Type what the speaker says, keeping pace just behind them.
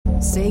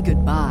Say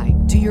goodbye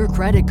to your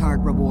credit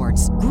card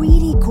rewards.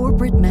 Greedy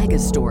corporate mega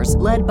stores,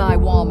 led by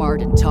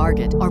Walmart and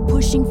Target, are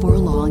pushing for a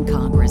law in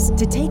Congress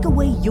to take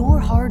away your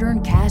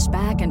hard-earned cash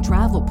back and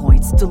travel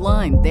points to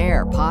line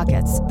their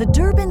pockets. The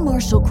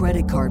Durbin-Marshall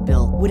credit card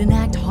bill would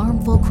enact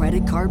harmful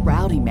credit card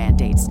routing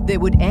mandates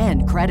that would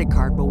end credit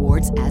card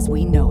rewards as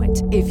we know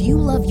it. If you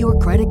love your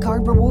credit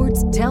card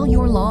rewards, tell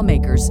your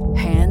lawmakers,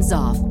 hands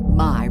off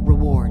my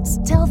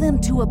rewards. Tell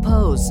them to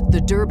oppose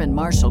the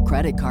Durbin-Marshall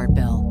credit card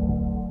bill.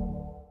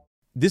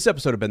 This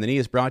episode of Bend the Knee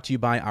is brought to you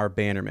by our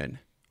bannermen,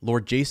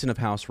 Lord Jason of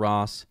House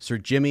Ross, Sir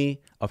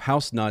Jimmy of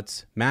House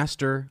Nuts,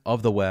 Master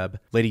of the Web,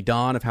 Lady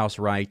Dawn of House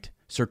Wright,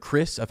 Sir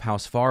Chris of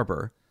House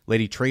Farber,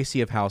 Lady Tracy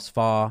of House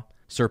Faw,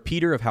 Sir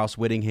Peter of House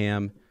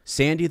Whittingham,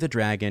 Sandy the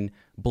Dragon,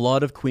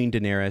 Blood of Queen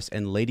Daenerys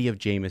and Lady of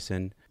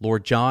Jameson,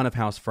 Lord John of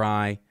House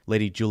Fry,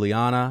 Lady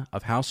Juliana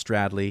of House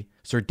Stradley,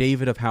 Sir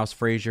David of House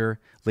Fraser,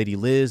 Lady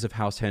Liz of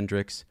House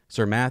Hendricks,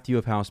 Sir Matthew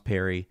of House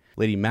Perry,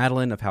 Lady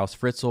Madeline of House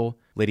Fritzl,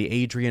 Lady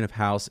Adrian of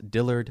House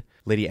Dillard,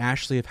 Lady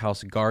Ashley of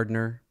House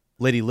Gardner,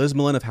 Lady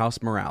Lismelin of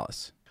House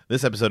Morales.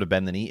 This episode of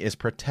Bend the Knee is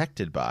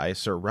protected by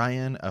Sir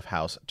Ryan of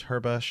House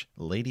Turbush,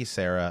 Lady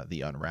Sarah the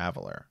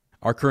Unraveler.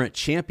 Our current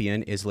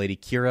champion is Lady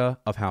Kira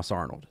of House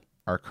Arnold.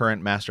 Our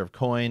current Master of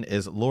Coin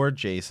is Lord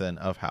Jason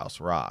of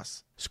House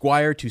Ross.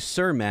 Squire to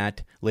Sir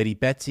Matt, Lady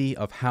Betsy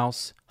of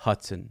House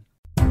Hudson.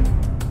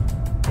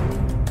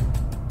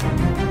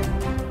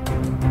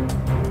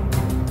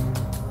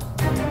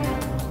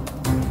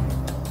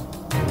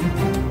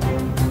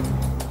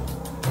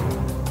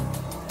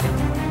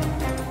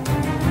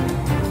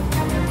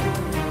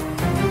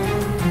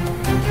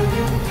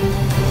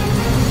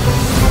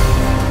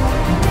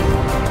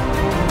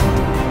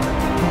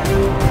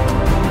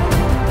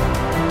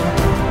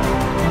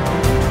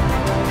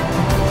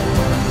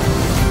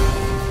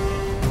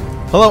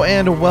 Hello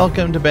and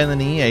welcome to Bend the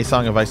Knee, a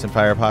Song of Ice and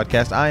Fire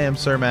podcast. I am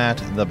Sir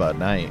Matt, the Bud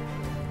Knight.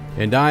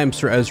 And I am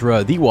Sir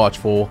Ezra, the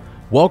Watchful.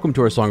 Welcome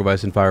to our Song of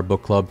Ice and Fire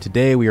book club.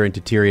 Today we are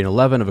into Tyrion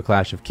 11 of A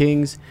Clash of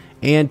Kings,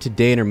 and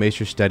today in our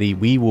Maester study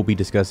we will be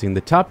discussing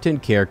the top 10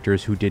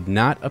 characters who did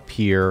not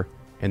appear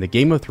in the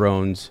Game of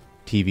Thrones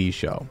TV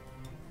show.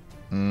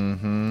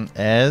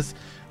 As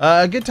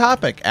a good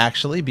topic,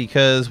 actually,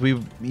 because we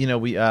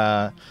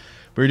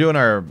were doing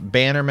our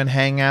Bannerman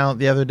hangout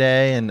the other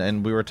day,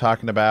 and we were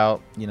talking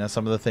about,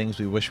 some of the things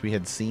we wish we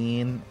had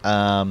seen.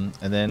 And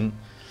then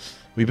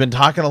we've been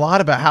talking a lot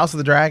about House of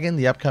the Dragon,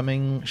 the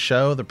upcoming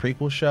show, the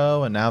prequel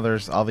show, and now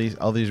there's all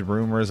these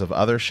rumors of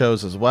other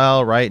shows as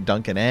well, right?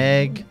 Dunk and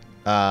Egg.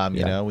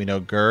 We know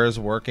Gur's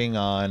working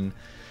on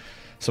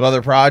some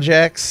other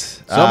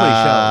projects.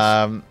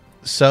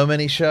 So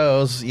many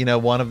shows.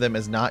 One of them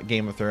is not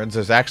Game of Thrones.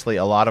 There's actually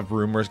a lot of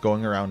rumors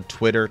going around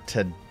Twitter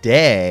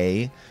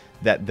today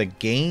that the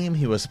game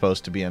he was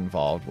supposed to be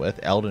involved with,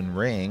 Elden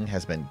Ring,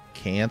 has been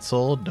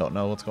canceled. Don't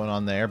know what's going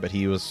on there, but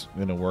he was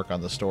going to work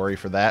on the story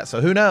for that.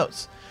 So who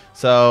knows?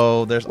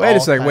 So there's Wait a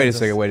second.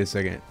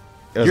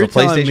 You're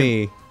telling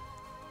me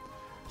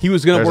he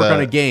was going to work on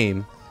a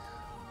game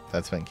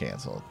that's been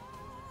canceled.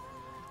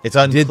 It's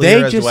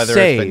unclear as to whether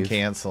it's been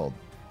canceled.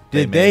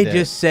 Did they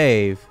just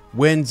save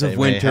Winds of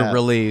Winter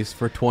release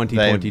for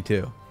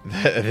 2022?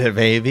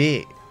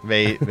 Maybe.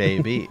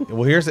 Maybe.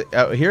 Well, here's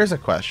a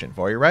question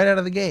for you right out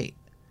of the gate.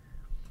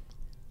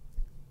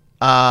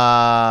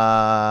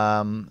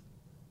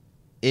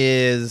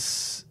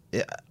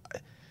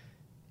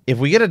 If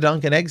we get a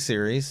Dunk and Egg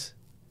series,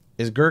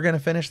 is Gur going to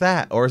finish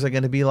that, or is it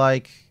going to be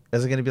like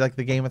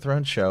the Game of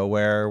Thrones show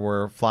where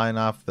we're flying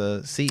off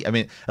the seat? I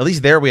mean, at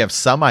least there we have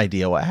some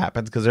idea what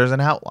happens because there's an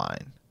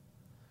outline.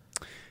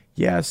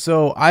 Yeah,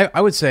 so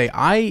I would say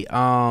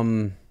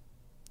and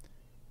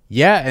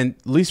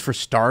at least for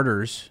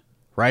starters.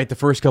 Right, the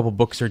first couple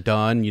books are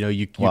done.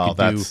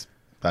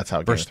 That's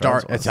how Game of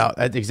Thrones was. That's how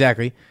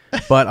exactly.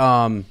 But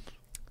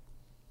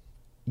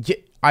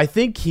I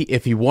think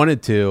if he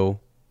wanted to,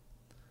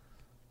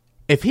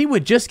 if he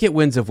would just get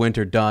Winds of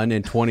Winter done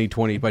in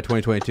 2020 by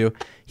 2022,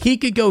 he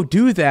could go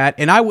do that,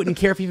 and I wouldn't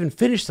care if he even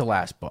finished the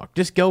last book.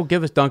 Just go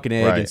give us Dunk and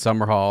Egg and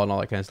Summerhall and all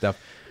that kind of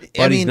stuff.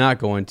 But he's not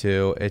going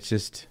to. It's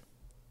just,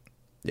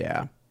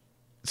 yeah.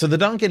 So the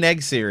Dunk and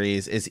Egg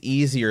series is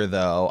easier,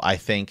 though, I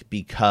think,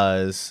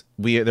 because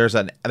there's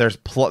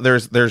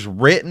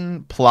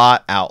written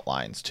plot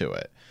outlines to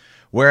it,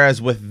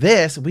 whereas with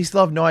this, we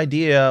still have no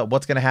idea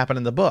what's going to happen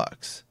in the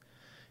books.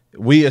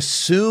 We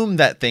assume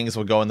that things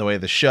will go in the way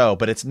of the show,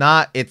 but it's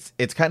not. It's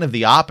kind of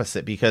the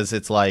opposite, because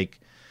it's like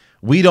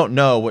we don't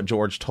know what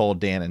George told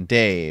Dan and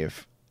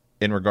Dave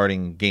in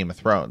regarding Game of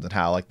Thrones and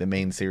how like the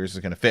main series is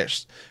going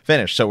to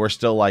finish. So we're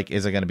still like,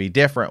 is it going to be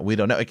different? We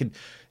don't know.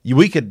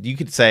 You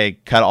could say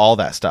cut all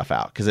that stuff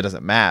out because it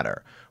doesn't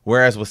matter.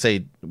 Whereas with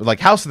say like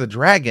House of the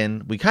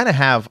Dragon, we kind of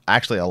have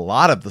actually a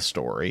lot of the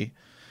story.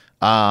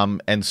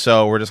 And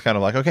so we're just kind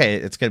of like, okay,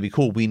 it's going to be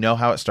cool. We know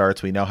how it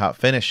starts. We know how it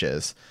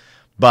finishes.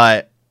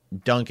 But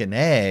Dunk and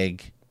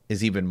Egg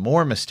is even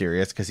more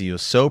mysterious because he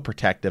was so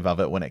protective of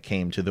it when it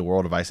came to the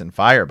World of Ice and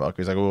Fire book.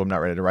 He's like, oh, I'm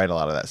not ready to write a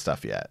lot of that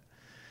stuff yet.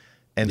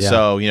 And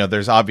so,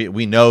 there's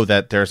we know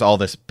that there's all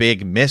this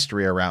big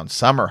mystery around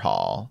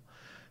Summerhall.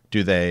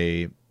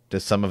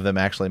 Does some of them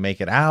actually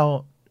make it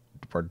out?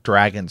 Were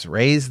dragons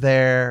raised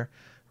there?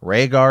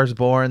 Rhaegar's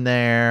born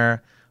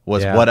there?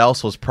 What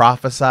else was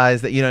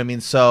prophesized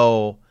that,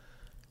 So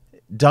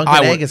Dunk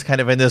and Egg is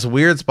kind of in this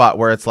weird spot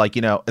where it's like,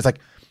 it's like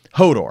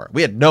Hodor.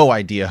 We had no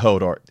idea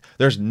Hodor.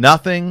 There's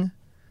nothing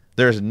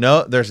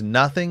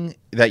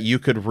that you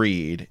could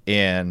read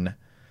in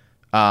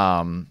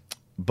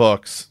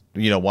books,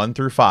 1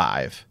 through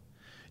 5.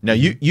 Now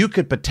you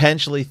could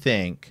potentially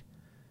think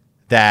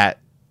that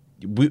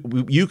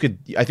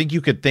I think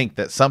you could think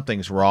that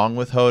something's wrong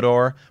with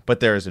Hodor, but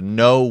there's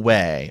no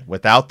way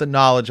without the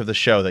knowledge of the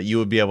show that you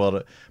would be able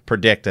to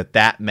predict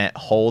that meant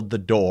hold the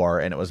door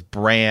and it was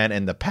Bran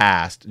in the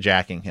past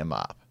jacking him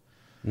up.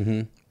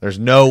 Mm-hmm. There's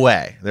no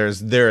way.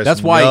 There's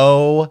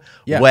no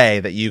way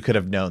that you could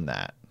have known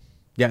that.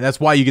 Yeah, that's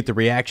why you get the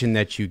reaction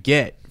that you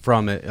get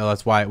from it.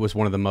 That's why it was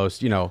one of the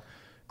most,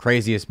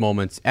 craziest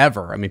moments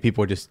ever. I mean,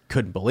 people just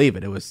couldn't believe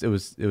it. It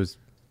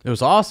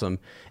was awesome,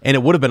 and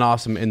it would have been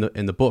awesome in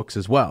the books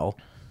as well.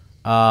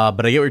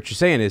 But I get what you're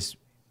saying is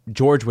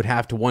George would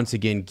have to once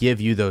again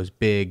give you those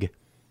big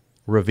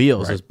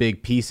reveals, those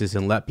big pieces,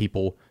 and let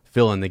people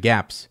fill in the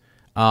gaps.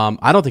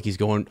 I don't think he's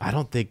going. I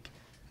don't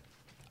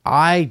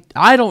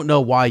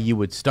know why you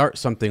would start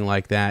something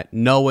like that,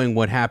 knowing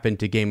what happened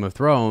to Game of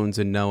Thrones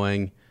and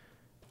knowing.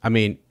 I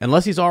mean,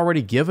 unless he's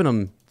already given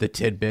him the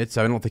tidbits,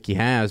 I don't think he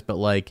has. But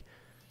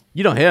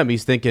him,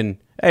 he's thinking,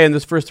 hey, in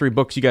this first 3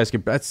 books, you guys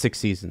that's 6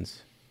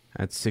 seasons.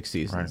 That's 6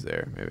 seasons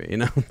there,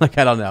 maybe,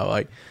 I don't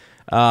know.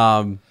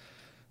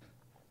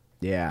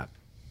 Yeah,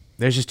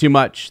 there's just too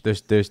much.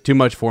 There's too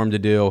much for him to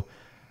do.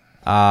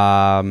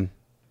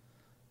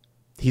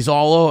 He's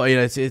all over.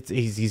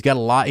 He's got a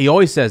lot. He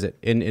always says it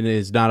in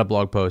his Not a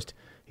Blog post.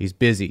 He's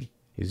busy.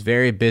 He's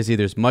very busy.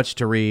 There's much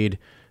to read.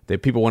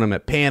 People want him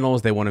at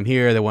panels. They want him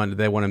here. They want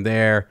him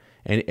there.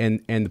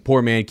 And the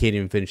poor man can't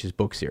even finish his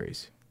book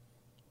series.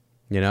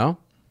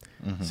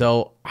 Mm-hmm.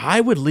 So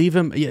I would leave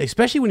him,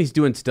 especially when he's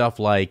doing stuff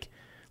like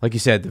you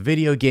said, the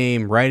video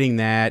game, writing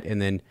that,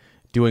 and then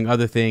doing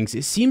other things.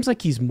 It seems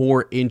like he's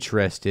more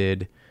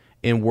interested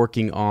in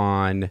working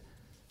on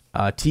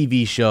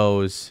TV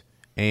shows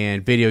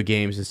and video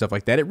games and stuff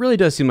like that. It really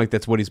does seem like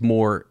that's what he's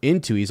more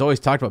into. He's always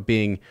talked about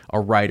being a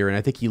writer, and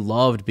I think he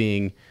loved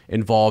being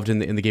involved in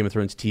the Game of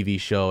Thrones TV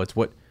show. It's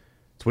what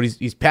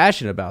he's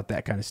passionate about,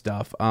 that kind of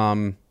stuff.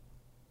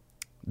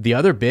 The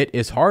other bit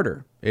is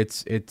harder.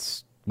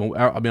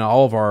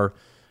 All of our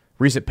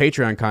recent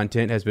Patreon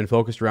content has been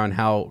focused around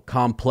how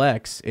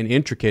complex and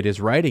intricate his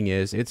writing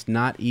is. It's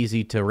not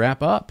easy to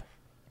wrap up.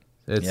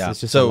 It's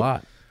just a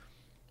lot.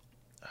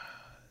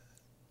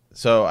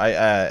 So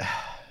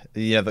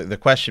the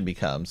question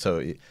becomes,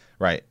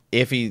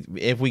 if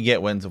we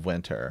get Winds of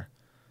Winter,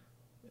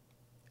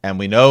 and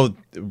we know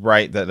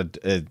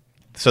that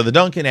so the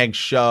Dunk and Egg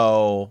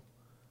show,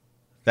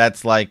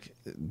 that's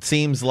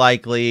seems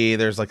likely.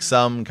 There's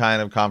some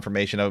kind of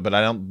confirmation of it, but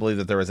I don't believe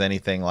that there was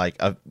anything like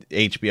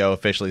HBO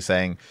officially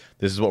saying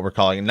this is what we're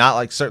calling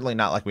it. Certainly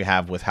not like we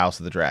have with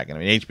House of the Dragon. I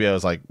mean, HBO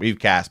is we've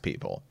cast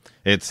people.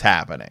 It's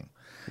happening.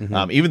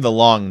 Mm-hmm. Even the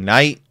Long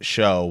Night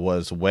show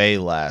was way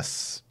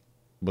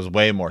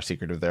more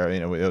secretive there.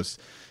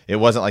 It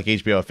wasn't like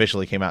HBO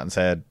officially came out and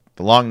said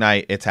the Long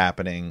Night, it's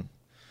happening.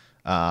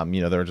 There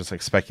were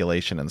just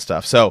speculation and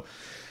stuff. So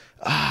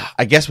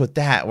I guess with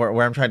that,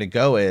 where I'm trying to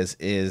go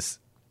is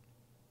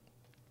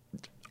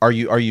are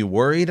you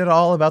worried at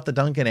all about the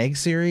Dunk and Egg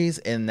series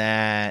in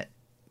that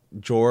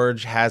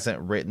George hasn't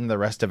written the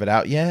rest of it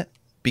out yet?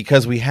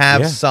 Because we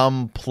have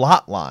some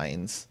plot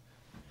lines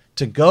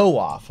to go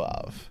off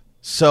of.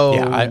 So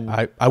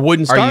I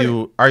wouldn't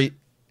start. Are you?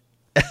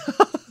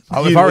 If I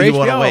were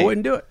HBO, I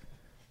wouldn't do it.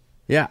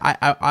 Yeah,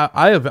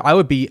 I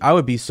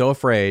would be so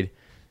afraid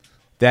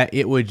that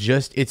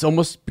it's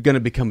almost going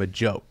to become a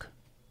joke.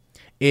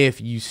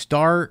 If you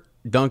start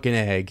Dunk and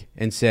Egg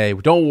and say,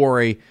 don't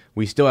worry,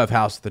 we still have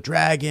House of the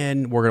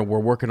Dragon, we're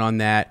working on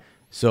that,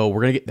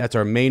 so that's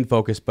our main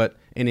focus, but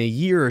in a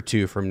year or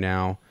 2 from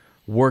now,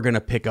 we're going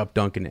to pick up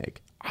Dunk and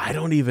Egg. I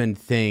don't even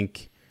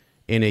think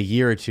in a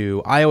year or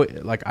 2,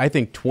 I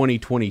think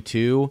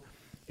 2022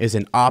 is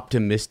an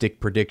optimistic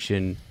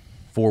prediction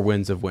for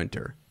Winds of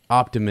Winter.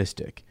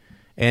 Optimistic.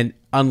 And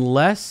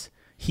unless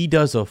he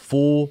does a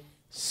full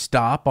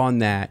stop on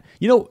that,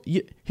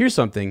 here's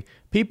something.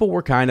 People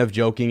were kind of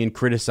joking and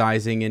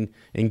criticizing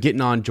and getting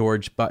on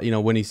George, but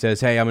when he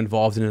says, hey, I'm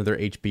involved in another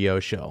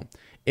HBO show.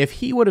 If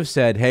he would have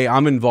said, hey,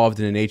 I'm involved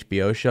in an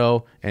HBO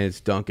show and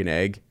it's Dunk and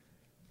Egg,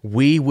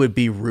 we would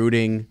be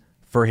rooting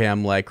for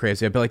him like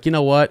crazy. I'd be like, you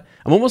know what?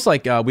 I'm almost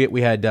like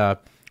we had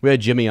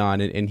Jimmy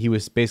on, and he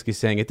was basically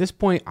saying, at this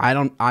point,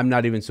 I'm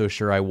not even so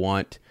sure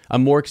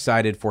I'm more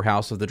excited for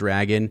House of the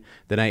Dragon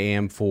than I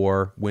am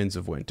for Winds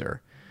of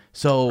Winter.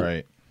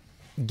 So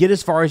get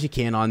as far as you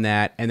can on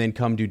that, and then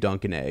come do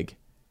Dunk and Egg.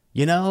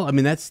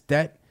 That's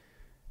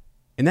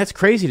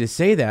crazy to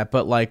say that,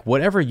 but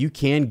whatever you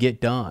can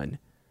get done.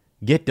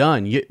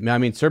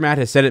 Sir Matt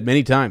has said it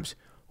many times.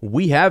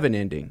 We have an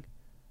ending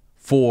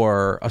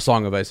for A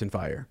Song of Ice and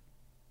Fire.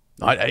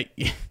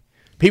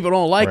 People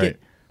don't like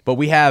it, but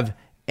we have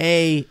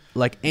an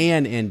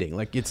ending.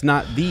 Like, it's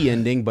not the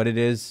ending, but it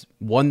is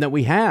one that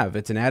we have.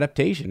 It's an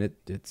adaptation.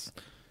 It's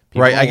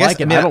people right. Don't like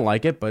it. I don't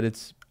like it, but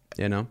it's,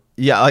 you know.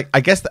 Yeah, like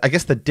I guess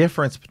the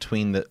difference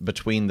between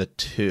the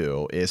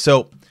two is,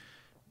 so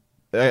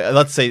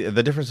let's say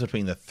the difference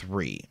between the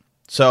three.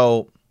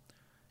 So,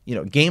 you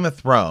know, Game of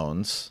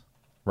Thrones,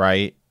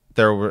 right?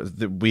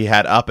 We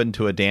had Up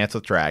Into a Dance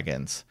with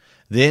Dragons.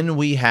 Then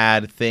we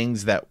had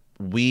things that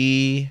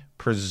we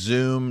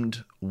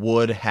presumed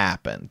would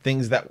happen,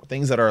 things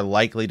that are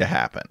likely to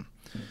happen.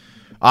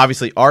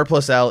 Obviously, R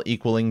plus L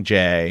equaling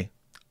J,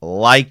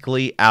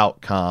 likely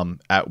outcome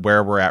at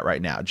where we're at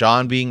right now.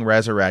 Jon being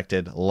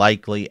resurrected,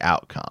 likely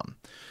outcome.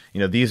 You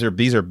know, these are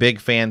big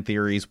fan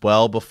theories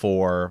well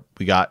before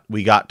we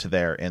got to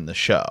there in the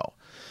show.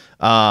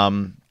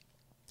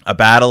 A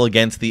battle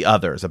against the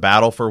others, a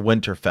battle for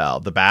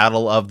Winterfell, the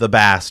battle of the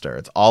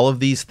bastards, all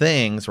of these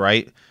things,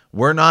 right?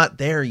 We're not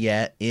there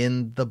yet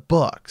in the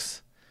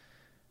books.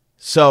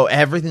 So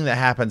everything that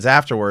happens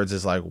afterwards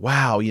is like,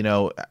 wow, you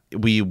know,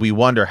 we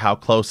wonder how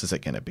close is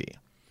it going to be.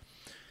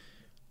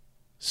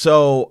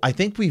 So I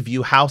think we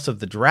view House of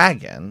the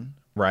Dragon,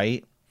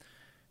 right?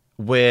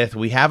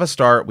 We have a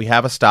start, we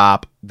have a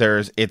stop.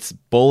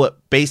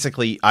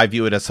 Basically, I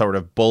view it as sort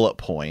of bullet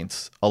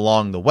points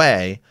along the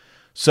way.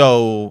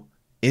 So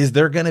is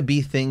there going to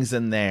be things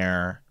in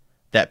there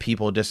that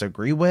people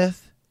disagree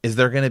with? Is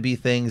there going to be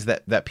things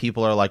that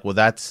people are like, well,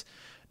 that's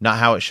not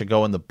how it should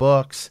go in the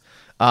books?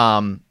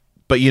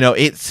 But, you know,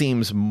 it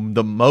seems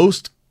the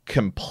most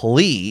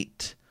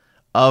complete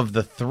of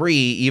the three,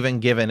 even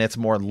given its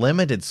more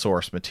limited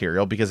source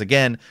material, because,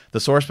 again, the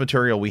source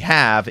material we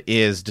have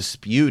is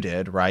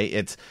disputed, right?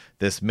 It's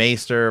this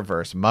Maester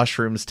versus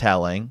Mushrooms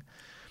telling.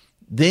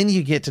 Then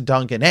you get to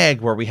Dunk and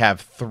Egg, where we have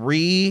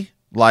three,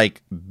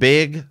 like,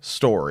 big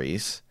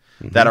stories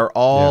that are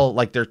all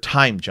like, they're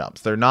time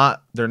jumps. They're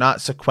not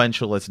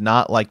sequential. It's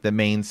not like the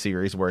main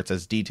series where it's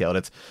as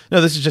detailed.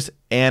 This is just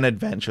an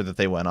adventure that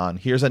they went on.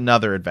 Here's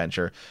another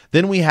adventure.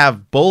 Then we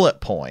have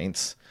bullet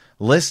points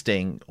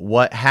listing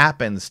what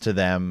happens to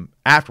them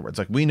afterwards.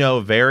 Like, we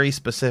know very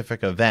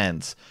specific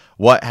events,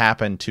 what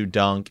happened to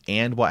Dunk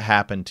and what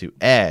happened to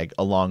Egg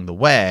along the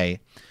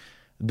way.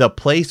 The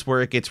place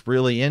where it gets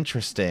really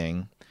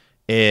interesting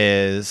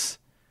is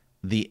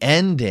the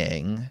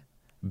ending,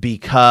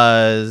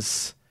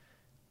 because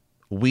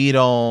we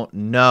don't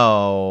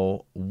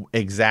know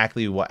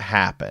exactly what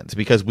happens,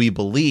 because we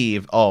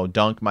believe, oh,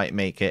 Dunk might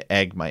make it,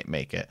 Egg might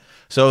make it.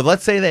 So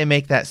let's say they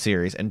make that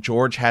series and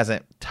George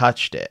hasn't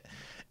touched it,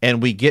 and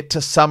we get to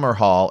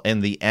Summerhall in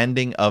the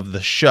ending of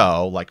the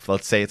show. Like,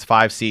 let's say it's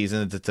 5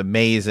 seasons, it's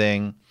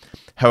amazing,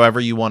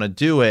 however you want to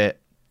do it,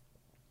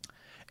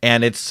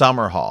 and it's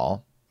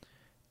Summerhall,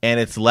 and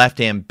it's left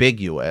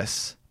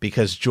ambiguous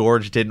because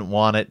George didn't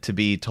want it to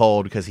be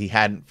told because he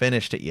hadn't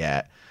finished it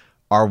yet.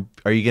 Are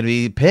you going to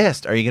be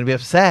pissed? Are you going to be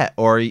upset?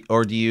 Or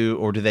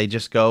do they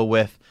just go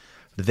with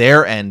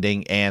their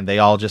ending and they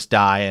all just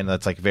die and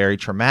that's like very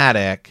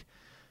traumatic?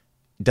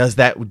 Does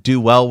that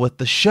do well with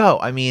the show?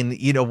 I mean,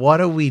 you know, what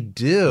do we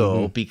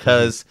do?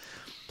 Because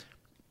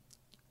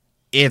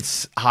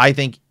I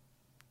think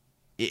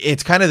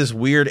it's kind of this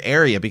weird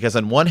area, because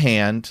on one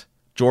hand,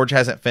 George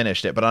hasn't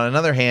finished it, but on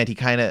another hand, he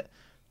kind of,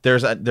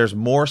 there's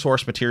more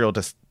source material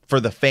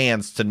for the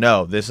fans to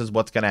know this is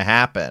what's going to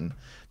happen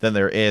than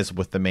there is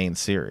with the main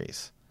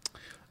series.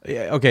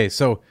 Yeah, okay,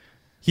 so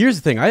here's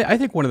the thing. I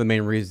think one of the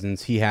main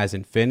reasons he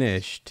hasn't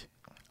finished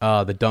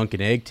the Dunk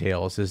and Egg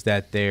tales is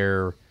that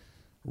they're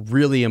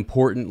really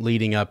important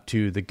leading up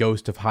to the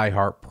Ghost of High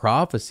Heart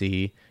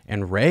prophecy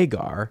and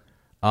Rhaegar,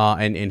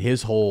 and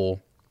his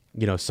whole,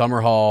 you know,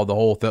 Summerhall,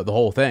 the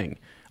whole thing.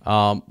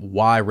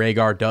 Why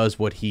Rhaegar does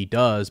what he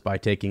does by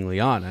taking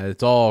Lyanna.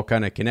 It's all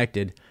kind of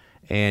connected,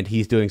 and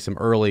he's doing some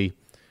early,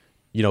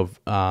 you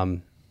know,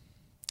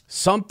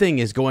 something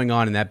is going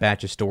on in that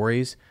batch of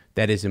stories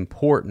that is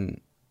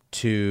important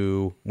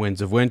to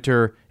Winds of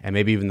Winter and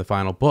maybe even the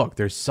final book.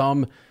 There's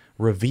some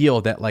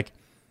reveal that, like,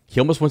 he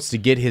almost wants to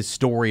get his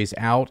stories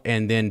out,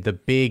 and then the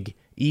big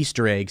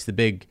Easter eggs, the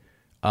big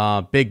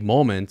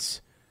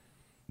moments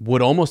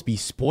would almost be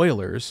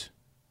spoilers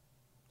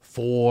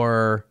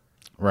for,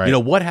 right, you know,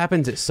 what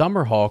happens at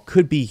Summerhall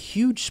could be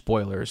huge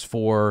spoilers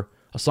for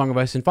A Song of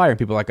Ice and Fire. And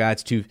people are like,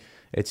 it's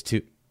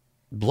too.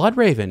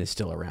 Bloodraven is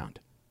still around.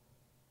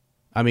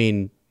 I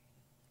mean,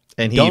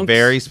 and he Dunk's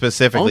very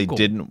specifically uncle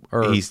didn't.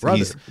 or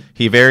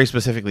He very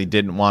specifically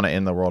didn't want it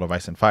in the World of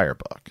Ice and Fire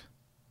book.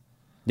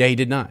 Yeah, he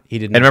did not. He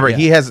did And not. remember, yeah.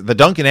 he has the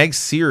Dunk and Egg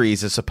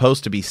series is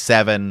supposed to be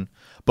 7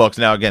 books.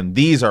 Now, again,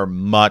 these are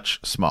much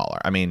smaller.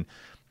 I mean,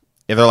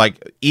 if they're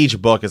like,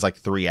 each book is like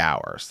 3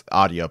 hours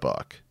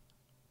audiobook.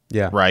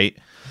 Yeah. Right.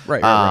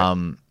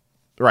 Right.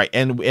 Right.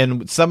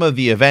 And some of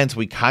the events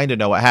we kind of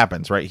know what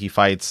happens. Right. He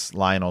fights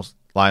Lionel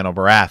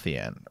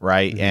Baratheon.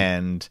 Right.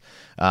 And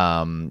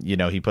you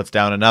know, he puts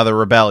down another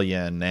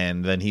rebellion,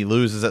 and then he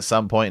loses at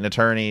some point an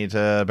attorney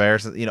to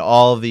Barristan. You know,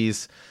 all of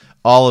these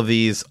all of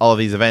these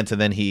events,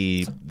 and then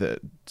the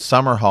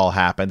Summerhall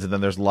happens, and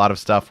then there's a lot of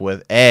stuff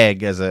with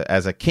Egg as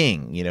a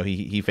king. You know,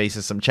 he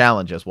faces some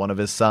challenges. One of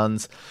his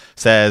sons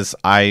says,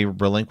 I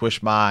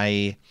relinquish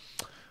my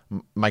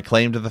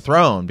claim to the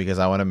throne because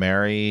I want to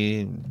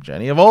marry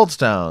Jenny of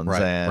Oldstones,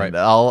 and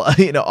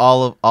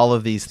all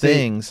of these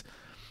things.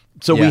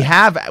 So we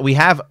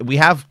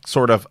have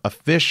sort of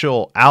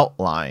official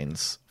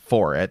outlines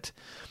for it.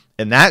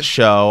 And that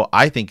show,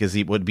 I think,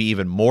 would be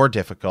even more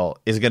difficult.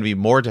 Is going to be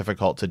more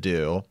difficult to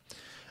do.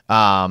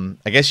 I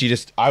guess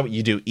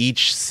you do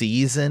each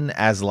season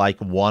as like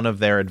one of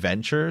their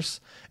adventures,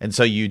 and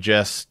so you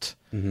just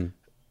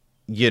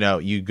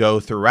you go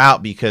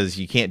throughout because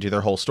you can't do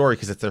their whole story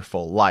because it's their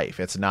full life.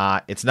 It's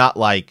not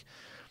like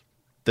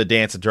the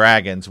Dance of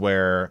Dragons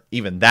where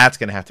even that's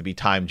going to have to be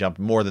time jumped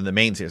more than the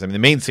main series. I mean, the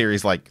main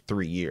series like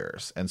 3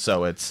 years, and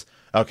so it's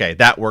okay.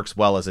 That works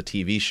well as a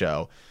TV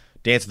show.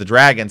 Dance of the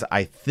Dragons,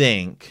 I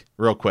think,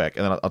 real quick,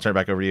 and then I'll turn it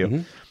back over to you.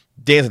 Mm-hmm.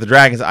 Dance of the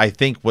Dragons, I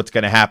think what's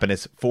going to happen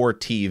is for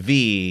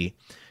TV,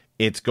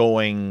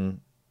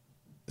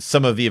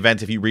 some of the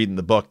events, if you read in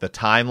the book, the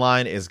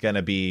timeline is going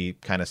to be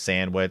kind of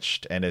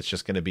sandwiched, and it's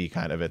just going to be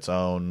kind of its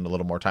own a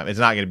little more time. It's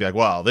not going to be like,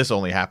 well, this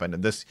only happened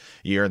in this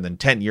year, and then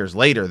 10 years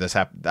later this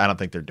happened. I don't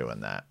think they're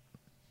doing that.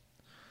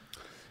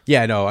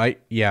 Yeah, no,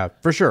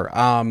 for sure.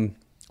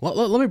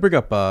 Let me bring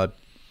up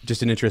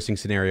just an interesting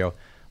scenario.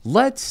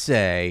 Let's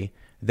say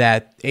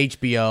that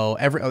HBO,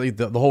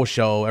 the whole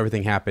show,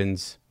 everything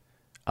happens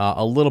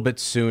a little bit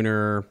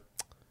sooner.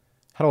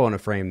 How do I want to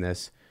frame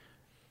this?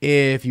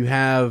 If you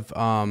have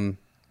the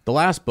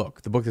last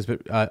book, the book that's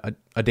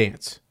a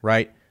Dance,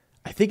 right?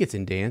 I think it's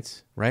in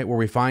Dance, right? Where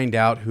we find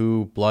out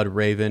who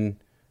Bloodraven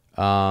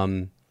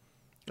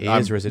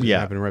is, or is it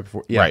happened right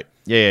before? Yeah. Right.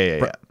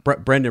 Yeah.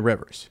 Brendan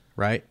Rivers,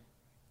 right?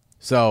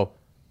 So,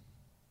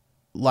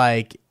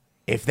 like,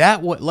 if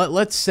that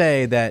let's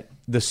say that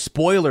the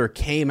spoiler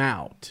came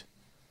out.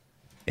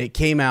 It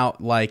came out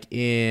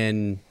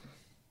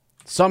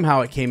somehow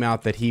it came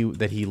out that he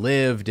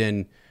lived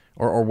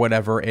or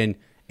whatever, and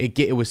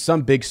it was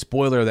some big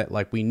spoiler that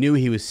like we knew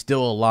he was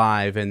still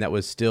alive, and that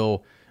was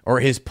still, or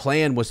his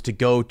plan was to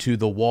go to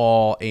the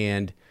wall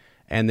and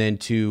then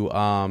to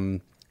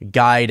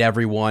guide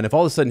everyone. If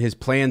all of a sudden his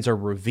plans are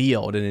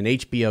revealed in an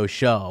HBO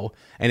show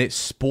and it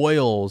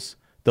spoils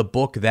the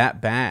book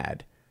that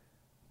bad,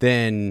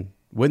 then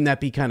wouldn't that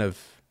be kind of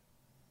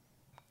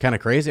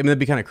crazy? I mean, that'd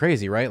be kind of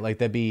crazy, right? Like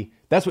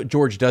that's what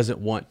George doesn't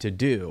want to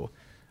do.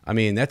 I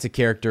mean, that's a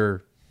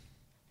character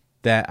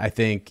that I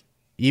think,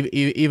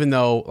 even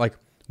though like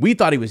we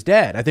thought he was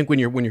dead, I think when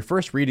you're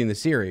first reading the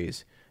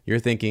series, you're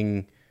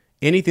thinking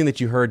anything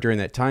that you heard during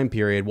that time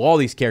period. Well, all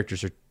these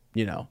characters are,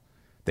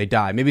 they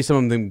die. Maybe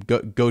some of them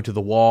go to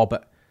the wall,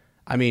 but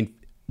I mean,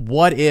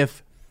 what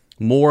if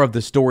more of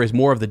the stories,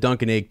 more of the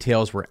Dunk and Egg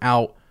tales were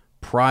out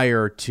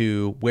prior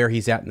to where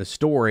he's at in the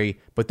story,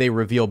 but they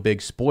reveal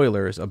big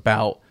spoilers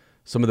about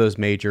some of those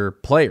major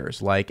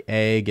players like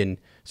Egg and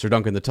Sir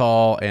Duncan the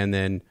Tall, and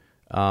then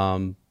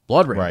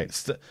Bloodraven. Right.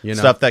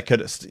 Stuff that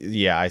could, I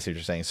see what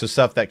you're saying. So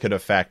stuff that could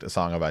affect A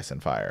Song of Ice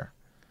and Fire.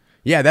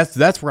 Yeah,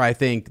 that's where I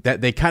think that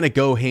they kind of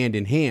go hand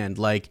in hand.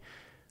 Like,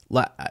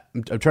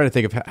 I'm trying to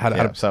think of how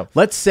to. So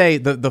let's say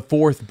the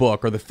fourth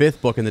book or the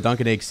fifth book in the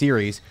Dunk and Egg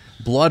series,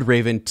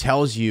 Bloodraven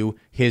tells you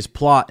his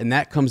plot, and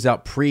that comes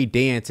out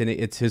pre-Dance, and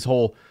it's his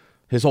whole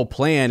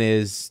plan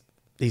is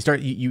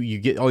you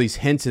get all these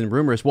hints and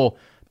rumors. Well,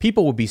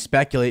 people would be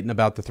speculating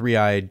about the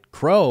three-eyed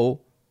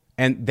crow,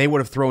 and they would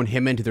have thrown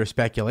him into their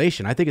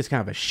speculation. I think it's kind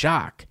of a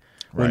shock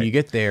when you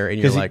get there and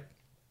you're like,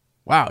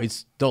 wow,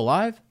 he's still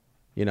alive,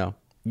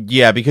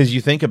 Yeah, because you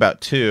think about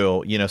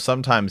too,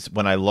 sometimes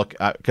when I look,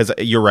 because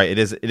you're right, it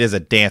is a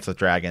Dance with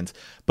Dragons,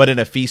 but in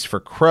A Feast for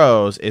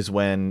Crows is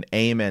when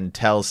Aemon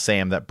tells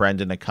Sam that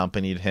Brendan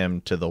accompanied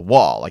him to the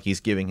wall, like he's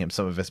giving him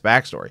some of his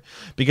backstory,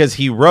 because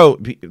he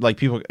wrote, like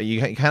people, you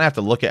kind of have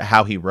to look at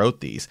how he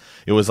wrote these.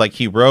 It was like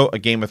he wrote A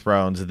Game of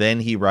Thrones, then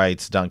he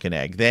writes Dunk and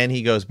Egg, then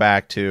he goes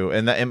back to,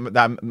 and that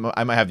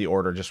I might have the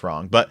order just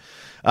wrong, but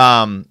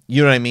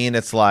you know what I mean?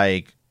 It's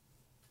like,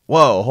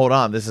 whoa, hold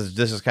on, this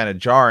is kind of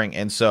jarring.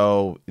 And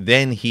so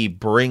then he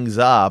brings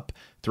up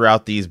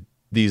throughout these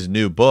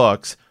new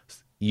books,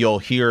 you'll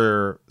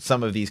hear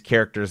some of these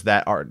characters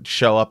that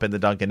show up in the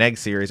Dunk and Egg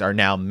series are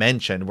now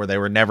mentioned where they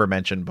were never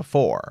mentioned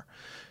before.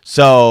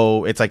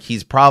 So it's like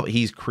he's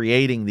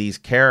creating these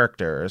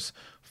characters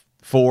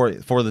for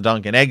the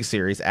Dunk and Egg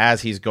series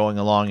as he's going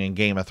along in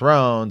Game of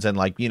Thrones, and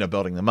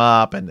building them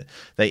up, and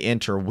they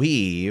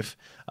interweave.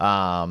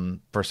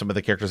 For some of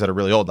the characters that are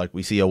really old, like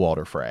we see a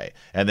Walder Frey,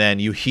 and then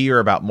you hear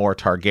about more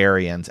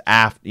Targaryens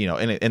after,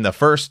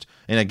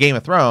 in a Game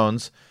of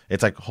Thrones,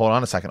 it's like, hold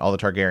on a second, all the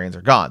Targaryens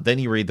are gone. Then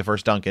you read the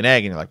first Dunk and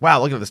Egg, and you're like, wow,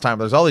 look at this time,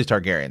 there's all these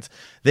Targaryens.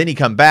 Then you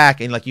come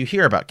back, and you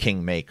hear about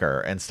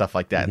Kingmaker and stuff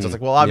like that. Mm-hmm. And so it's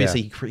like, well,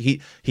 obviously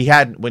he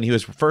had, when he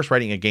was first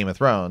writing a Game of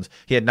Thrones,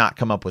 he had not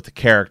come up with the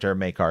character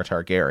Maekar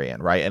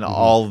Targaryen, right, and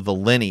all of the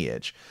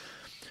lineage.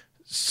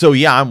 So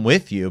yeah, I'm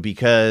with you,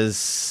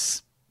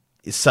 because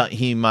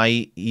he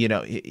might, he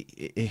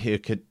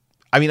could.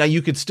 I mean,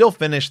 you could still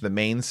finish the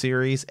main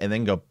series and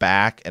then go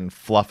back and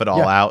fluff it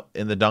all out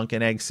in the Dunk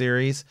and Egg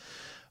series.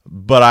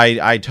 But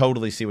I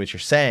totally see what you're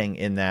saying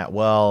in that,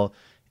 well,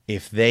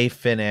 if they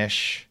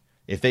finish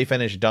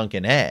Dunk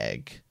and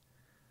Egg,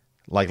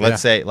 like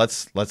let's say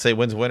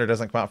Winds of Winter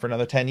doesn't come out for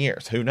another 10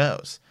 years, who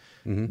knows?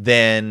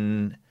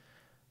 Then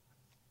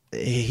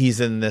he's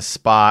in this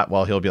spot.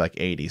 Well, he'll be like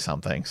 80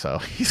 something, so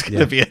he's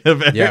gonna be in a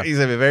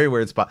very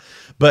weird spot.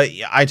 But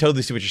I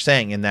totally see what you're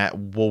saying in that.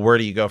 Well, where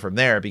do you go from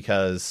there?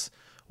 Because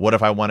what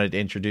if I wanted to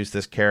introduce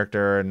this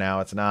character and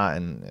now it's not,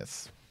 and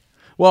it's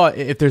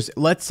if there's,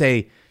 let's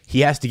say he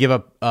has to give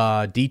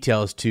up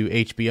details to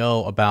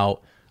HBO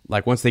about,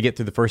 like, once they get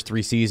through the first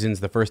 3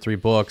 seasons, the first 3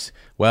 books.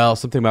 Well,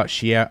 something about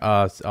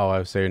I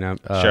was saying now,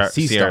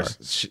 Sea-Star.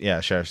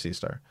 Sheriff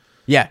Sea-Star.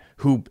 Yeah,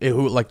 who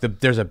like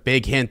there's a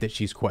big hint that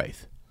she's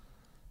Quaithe.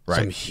 Right.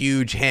 Some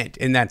huge hint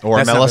in that, or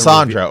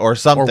Melisandre, or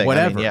something, or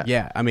whatever. I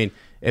mean, I mean,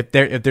 if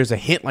there's a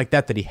hint like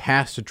that he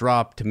has to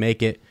drop to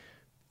make it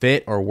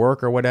fit or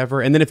work or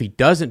whatever, and then if he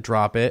doesn't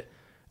drop it,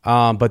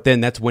 but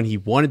then that's when he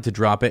wanted to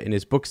drop it in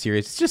his book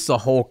series. It's just a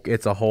whole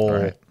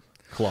cluster.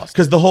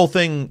 Because the whole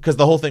thing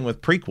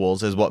with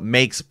prequels is what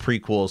makes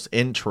prequels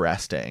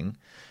interesting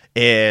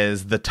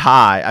is the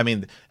tie. I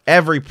mean,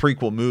 every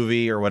prequel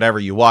movie or whatever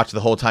you watch the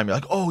whole time, you're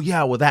like, oh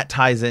yeah, well that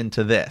ties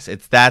into this.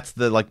 That's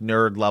the like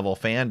nerd level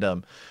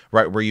fandom,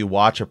 right? Where you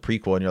watch a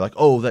prequel and you're like,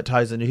 oh, that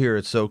ties into here.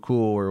 It's so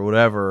cool or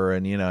whatever.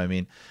 And I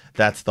mean,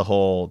 that's the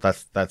whole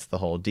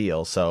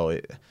deal. So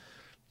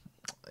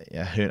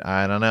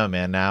I don't know,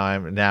 man.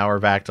 Now we're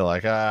back to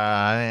like,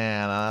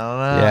 man,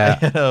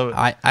 I don't know.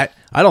 Yeah,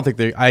 I don't think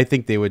I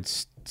think they would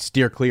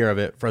steer clear of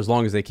it for as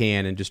long as they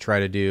can and just try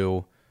to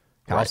do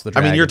House of the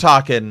Dragon. I mean, you're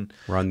talking.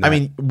 Run that. I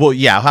mean, well,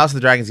 yeah, House of the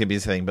Dragon's gonna be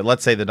the thing, but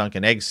let's say the Dunk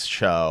and Eggs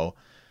show,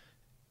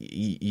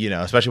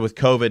 especially with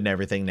COVID and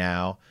everything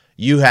now,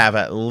 you have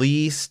at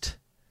least,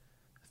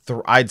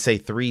 I'd say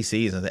 3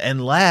 seasons,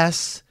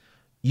 unless.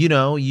 You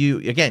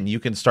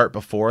can start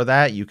before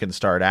that. You can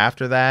start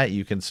after that.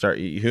 You can start.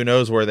 Who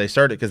knows where they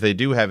started, because they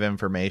do have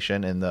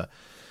information in the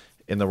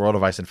World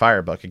of Ice and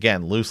Fire book,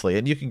 again, loosely,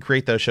 and you can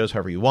create those shows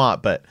however you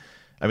want. But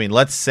I mean,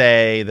 let's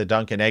say the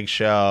Dunk and Egg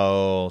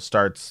show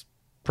starts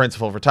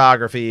principal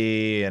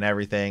photography and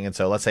everything, and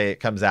so let's say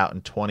it comes out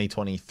in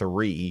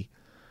 2023.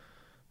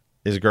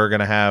 Is Gur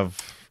gonna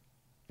have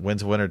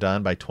Winds of Winter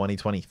done by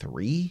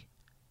 2023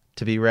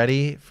 to be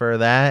ready for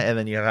that, and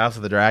then you have House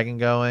of the Dragon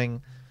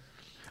going?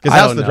 Because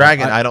House of the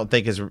Dragon, I don't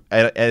think it's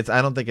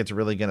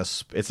really gonna.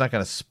 It's not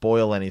gonna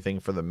spoil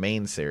anything for the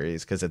main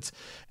series because it's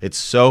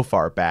so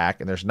far back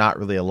and there's not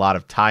really a lot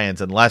of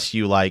tie-ins unless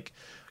you like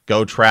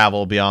go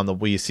travel beyond the.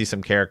 We see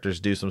some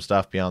characters do some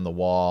stuff beyond the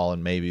wall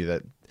and maybe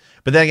that.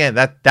 But then again,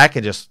 that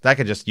could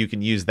just you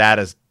can use that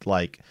as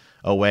like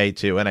a way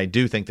to, and I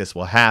do think this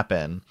will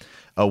happen,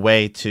 a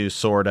way to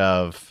sort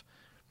of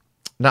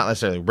not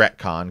necessarily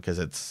retcon because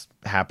it's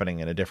happening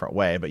in a different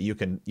way, but you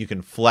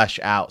can flesh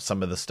out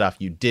some of the stuff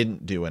you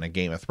didn't do in a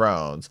Game of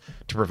Thrones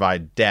to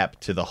provide depth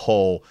to the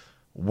whole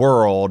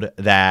world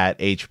that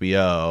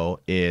HBO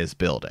is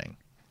building.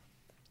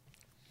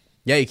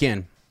 Yeah, you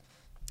can.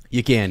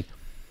 You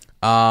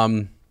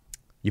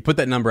put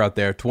that number out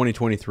there,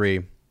 2023.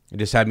 It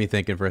just had me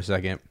thinking for a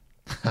second.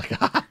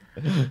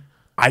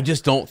 I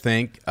just don't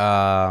think.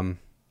 I'm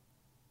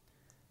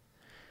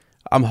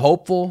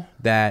hopeful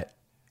that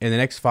in the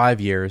next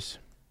 5 years,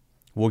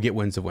 we'll get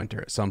Winds of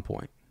Winter at some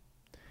point.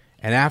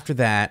 And after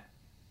that,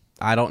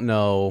 I don't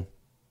know.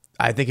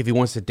 I think if he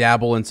wants to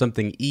dabble in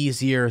something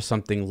easier,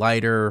 something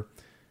lighter,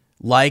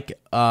 like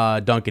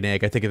Dunk and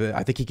Egg, I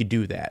think he could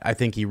do that. I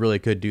think he really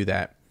could do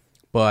that.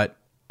 But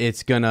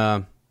he's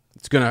gonna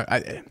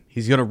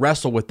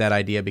wrestle with that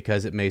idea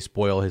because it may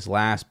spoil his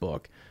last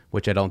book,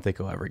 which I don't think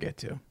he'll ever get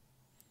to.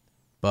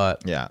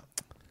 But yeah.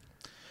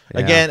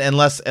 Again,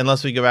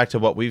 unless we go back to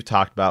what we've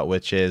talked about,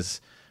 which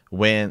is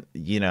when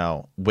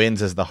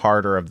Winds is the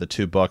harder of the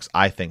 2 books,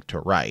 I think, to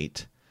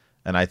write,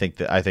 and I think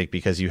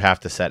because you have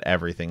to set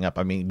everything up.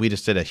 I mean, we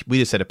just did a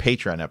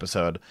Patreon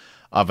episode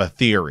of a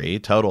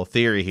total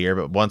theory here,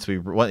 but once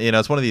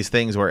it's one of these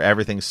things where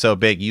everything's so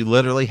big, you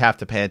literally have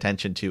to pay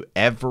attention to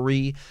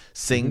every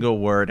single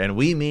word, and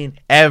we mean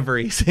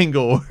every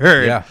single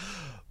word. Yeah.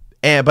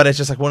 But it's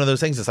just like one of those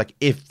things. It's like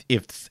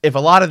if a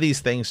lot of these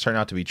things turn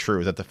out to be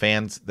true, that the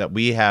fans that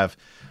we have,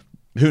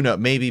 who knows,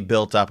 maybe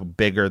built up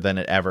bigger than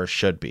it ever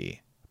should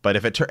be. But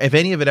if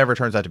any of it ever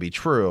turns out to be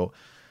true,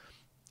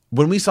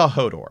 when we saw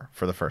Hodor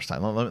for the first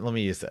time, let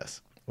me use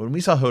this. When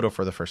we saw Hodor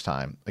for the first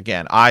time,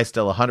 again, I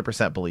still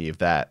 100% believe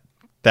that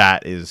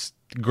is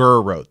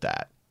Gur wrote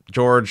that.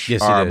 George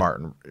R. R.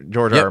 Martin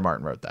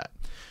wrote that.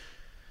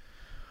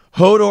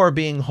 Hodor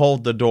being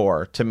hold the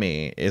door to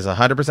me is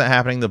 100%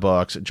 happening in the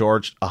books.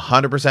 George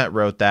 100%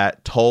 wrote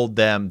that, told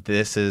them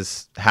this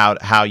is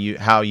how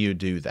you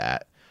do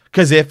that.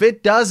 Because if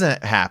it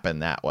doesn't happen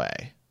that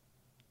way,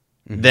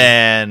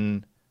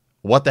 then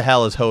what the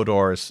hell is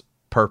Hodor's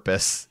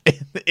purpose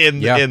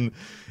in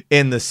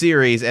the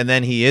series? And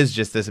then he is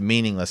just this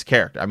meaningless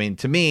character. I mean,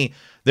 to me,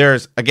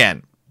 there's,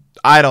 again,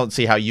 I don't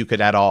see how you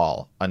could at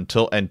all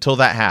until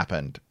that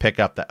happened pick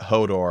up that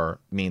Hodor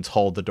means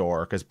hold the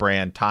door, because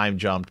Bran time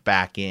jumped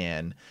back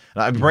in.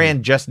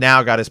 Bran just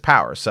now got his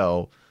power,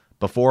 so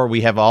before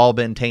we have all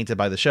been tainted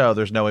by the show,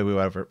 there's no way we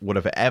would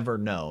have ever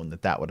known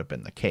that would have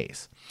been the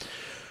case.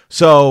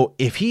 So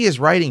if he is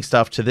writing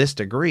stuff to this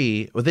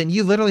degree, well, then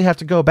you literally have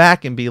to go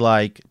back and be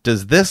like,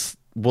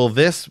 will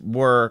this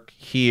work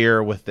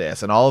here with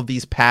this? And all of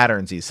these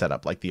patterns he's set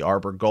up, like the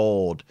Arbor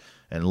Gold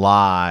and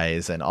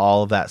lies and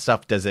all of that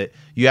stuff.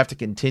 You have to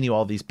continue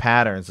all these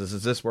patterns.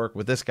 Does this work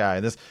with this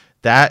guy?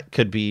 That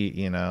could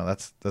be,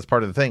 that's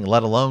part of the thing,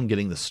 let alone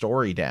getting the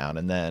story down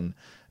and then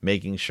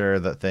making sure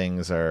that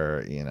things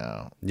are,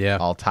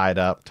 all tied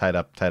up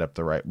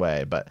the right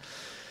way. But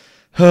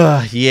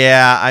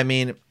yeah, I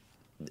mean,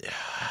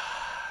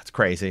 it's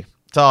crazy.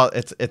 It's all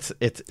crazy.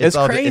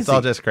 It's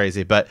all just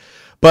crazy. But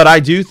I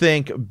do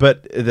think,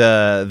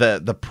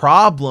 the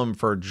problem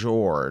for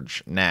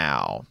George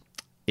now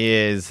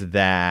is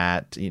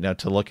that,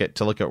 to look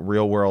at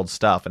real world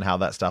stuff and how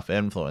that stuff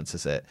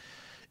influences it,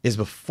 is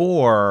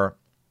before,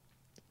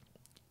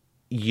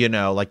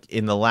 like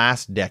in the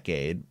last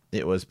decade,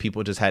 it was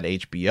people just had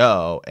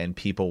HBO and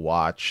people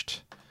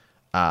watched,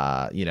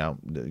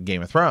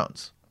 Game of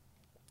Thrones.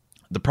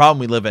 The problem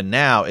we live in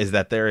now is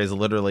that there is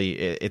literally,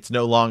 it's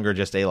no longer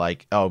just a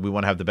like, oh, we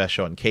want to have the best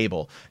show on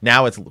cable.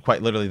 Now it's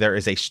quite literally, there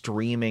is a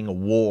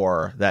streaming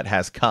war that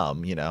has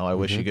come. I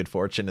wish you good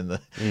fortune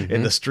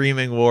in the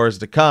streaming wars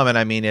to come. And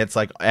I mean, it's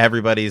like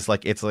everybody's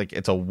like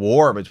it's a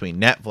war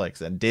between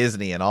Netflix and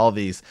Disney and all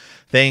these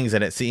things.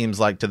 And it seems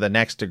like to the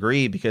next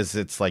degree, because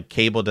it's like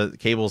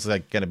cable's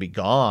like going to be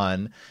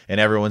gone, and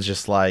everyone's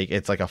just like,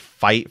 it's like a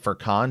fight for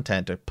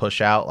content to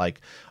push out like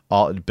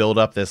build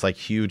up this like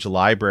huge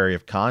library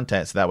of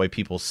content, so that way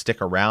people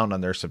stick around on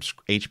their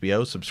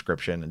HBO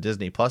subscription and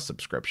Disney Plus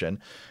subscription,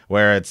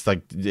 where it's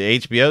like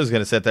the HBO is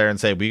going to sit there and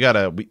say,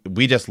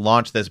 we just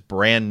launched this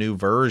brand new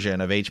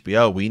version of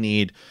HBO. We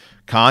need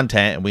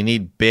content and we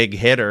need big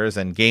hitters,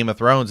 and Game of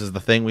Thrones is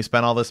the thing we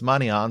spent all this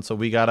money on, so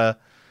we got to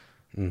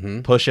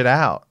push it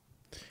out.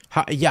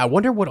 I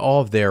wonder what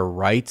all of their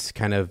rights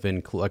kind of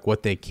like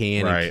what they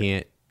can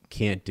and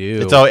can't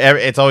do.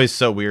 It's always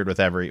so weird with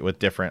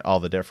all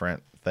the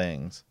different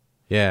things.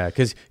 Yeah,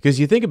 because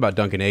you think about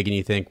Dunk and Egg and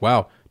you think,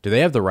 wow, do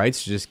they have the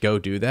rights to just go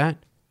do that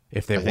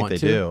if they want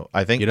to?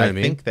 I think they do. I think, I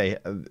think they.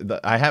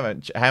 I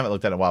haven't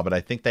looked at it in a while, but I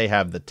think they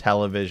have the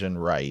television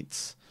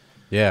rights.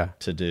 Yeah.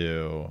 To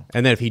do.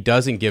 And then if he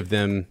doesn't give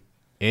them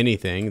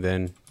anything,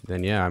 then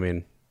yeah, I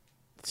mean,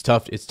 it's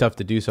tough. It's tough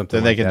to do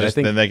something.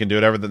 Then they can do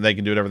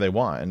whatever they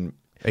want. And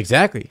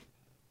exactly.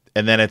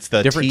 And then it's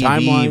the different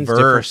TV timelines,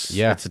 verse.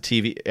 Yeah, it's a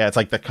TV. Yeah, it's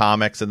like the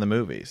comics and the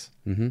movies.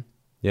 Mm-hmm.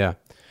 Yeah.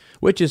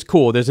 Which is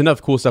cool. There's enough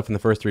cool stuff in the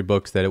first 3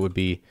 books that it would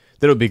be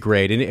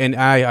great. And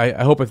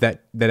I hope if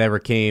that ever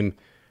came,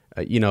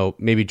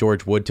 maybe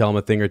George would tell him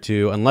a thing or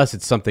two, unless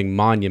it's something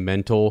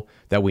monumental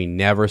that we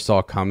never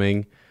saw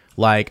coming.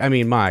 Like, I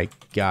mean, my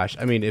gosh,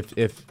 I mean,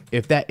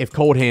 if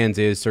Cold Hands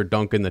is Sir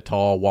Duncan the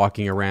Tall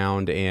walking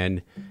around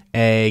and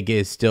Egg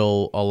is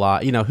still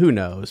alive, who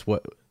knows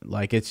what?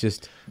 Like, it's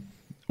just.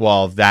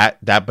 Well, but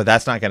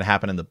that's not going to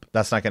happen in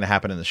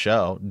the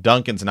show.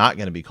 Duncan's not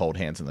going to be Cold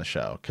Hands in the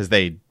show, because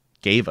they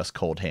gave us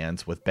Cold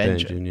Hands with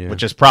Benjen,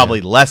 which is probably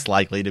less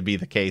likely to be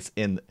the case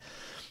in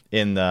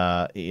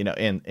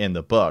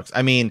the books.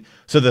 I mean,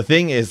 so the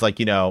thing is, like,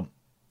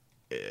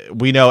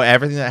 we know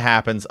everything that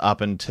happens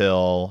up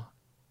until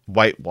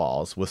White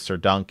Walls with Sir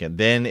Duncan.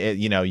 Then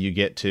you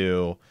get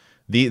to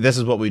this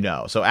is what we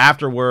know. So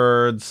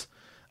afterwards,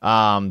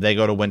 they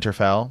go to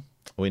Winterfell.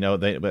 We know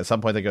at some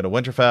point they go to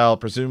Winterfell,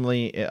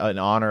 presumably in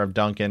honor of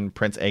Duncan.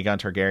 Prince Aegon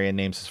Targaryen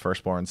names his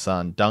firstborn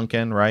son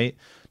Duncan, right?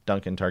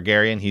 Duncan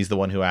Targaryen. He's the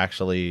one who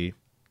actually,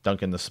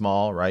 Duncan the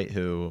Small, right?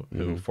 Who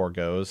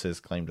forgoes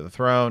his claim to the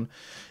throne.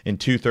 In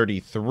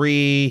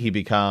 233, he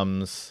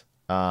becomes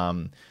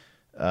he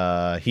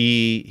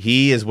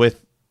is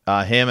with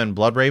him and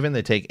Bloodraven.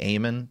 They take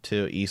Aemon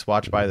to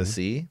Eastwatch by the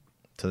Sea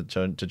to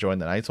join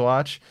the Night's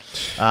Watch.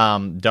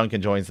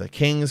 Duncan joins the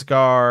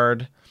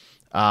Kingsguard.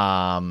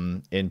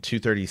 In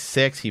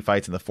 236, he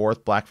fights in the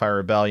 4th Blackfire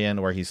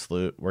Rebellion, where he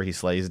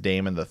slays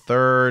Daemon the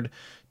Third.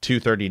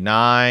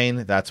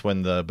 239, that's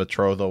when the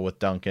betrothal with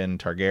Duncan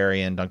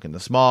Targaryen, Duncan the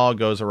Small,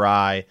 goes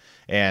awry,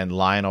 and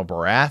Lionel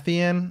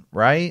Baratheon,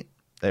 right?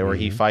 Where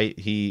he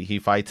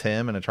fights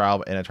him in a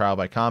trial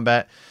by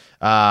combat.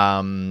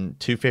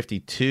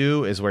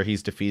 252 is where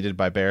he's defeated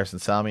by Barristan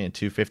Selmy, and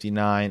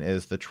 259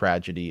 is the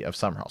tragedy of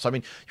Summerhall. So I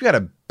mean, you got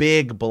a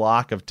big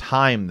block of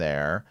time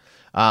there.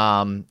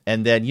 And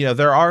then,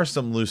 there are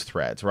some loose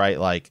threads, right?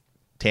 Like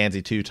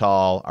Tansy Too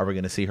Tall. Are we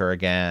going to see her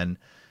again?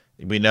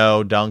 We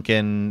know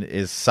Duncan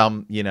is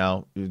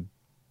Brienne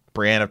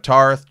of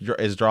Tarth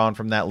is drawn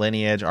from that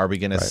lineage. Are we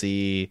going to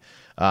see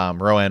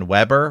Rowan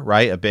Weber,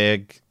 right? A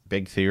big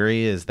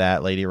theory is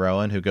that Lady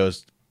Rowan, who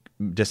goes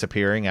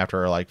disappearing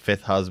after her like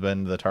fifth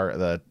husband, the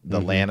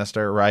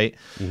Lannister, right?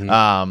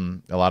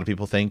 A lot of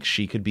people think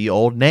she could be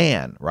old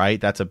Nan, right?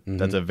 That's a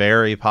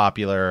very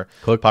popular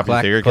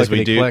theory because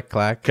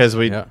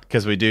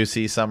we do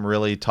see some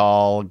really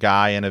tall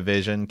guy in a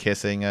vision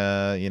kissing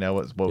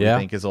what we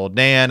think is old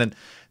Nan, and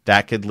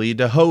that could lead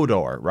to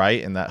Hodor,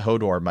 right? And that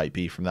Hodor might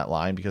be from that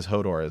line because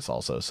Hodor is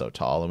also so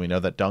tall, and we know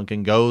that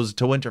Duncan goes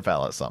to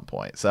Winterfell at some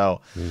point. So,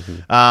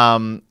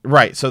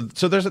 right. So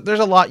there's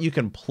a lot you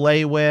can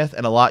play with,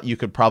 and a lot you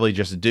could probably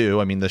just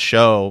do. I mean, the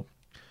show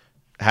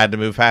had to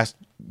move past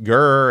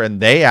Gur,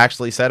 and they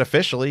actually said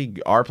officially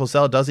R plus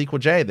L does equal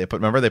J. They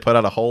put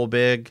out a whole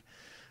big.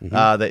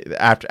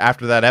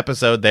 After that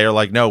episode, they're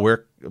like, no,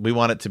 we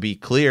want it to be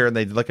clear, and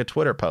they did like a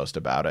Twitter post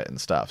about it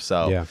and stuff.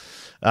 So yeah.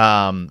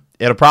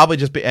 It'll probably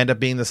just end up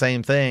being the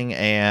same thing,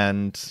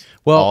 and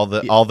all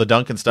the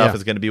Duncan stuff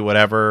is going to be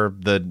whatever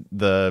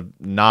the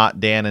not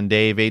Dan and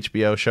Dave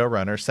HBO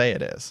showrunners say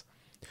it is.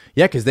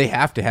 Yeah, because they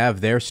have to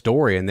have their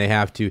story, and they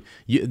have to.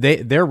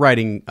 They're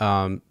writing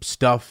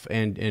stuff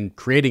and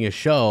creating a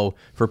show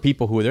for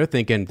people who they're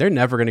thinking they're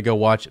never going to go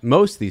watch.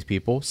 Most of these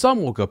people,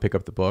 some will go pick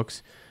up the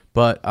books,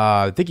 but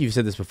I think you've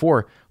said this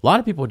before. A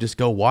lot of people just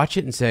go watch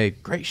it and say,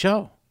 "Great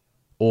show,"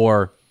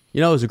 or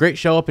it was a great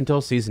show up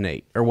until season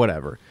 8 or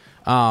whatever.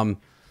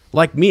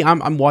 Like me,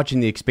 I'm watching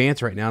The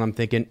Expanse right now, and I'm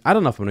thinking, I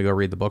don't know if I'm going to go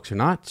read the books or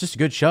not. It's just a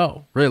good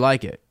show. Really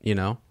like it,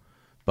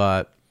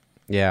 But,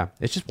 yeah,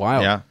 it's just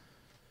wild. Yeah.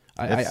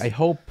 I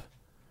hope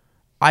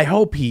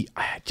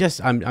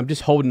I'm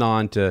just holding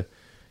on to,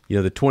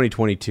 the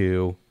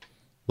 2022.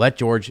 Let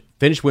George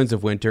finish Winds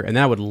of Winter, and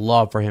then I would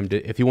love for him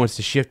to, if he wants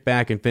to shift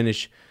back and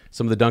finish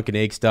some of the Dunk and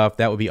Egg stuff,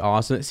 that would be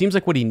awesome. It seems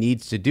like what he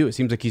needs to do. It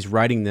seems like he's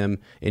writing them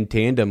in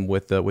tandem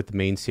with the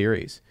main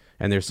series,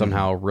 and they're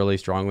somehow really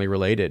strongly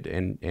related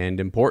and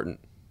important.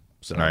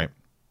 So, right.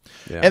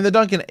 Yeah. And the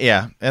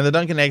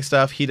Duncan Egg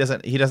stuff, he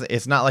doesn't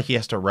it's not like he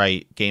has to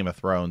write Game of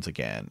Thrones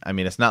again. I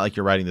mean, it's not like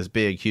you're writing this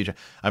big huge,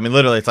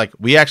 literally it's like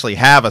we actually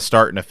have a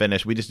start and a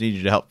finish. We just need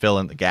you to help fill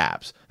in the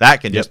gaps.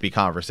 That can just be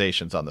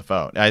conversations on the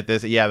phone.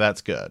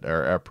 That's good,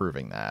 or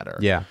approving that, or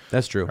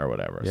that's true, or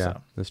whatever. Yeah,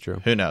 so that's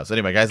true. Who knows?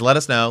 Anyway, guys, let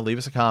us know. Leave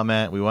us a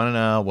comment. We want to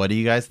know, what do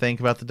you guys think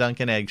about the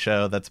Duncan Egg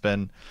show that's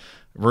been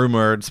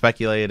rumored,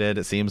 speculated?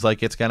 It seems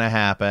like it's going to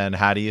happen.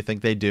 How do you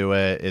think they do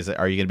it?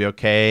 Are you going to be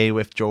okay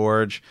with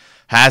George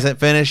hasn't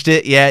finished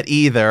it yet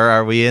either?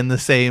 Are we in the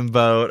same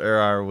boat, or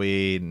are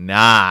we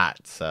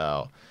not?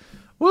 So,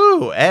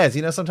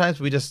 as sometimes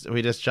we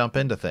just jump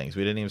into things.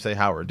 We didn't even say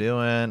how we're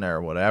doing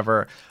or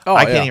whatever.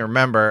 I can't even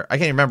remember.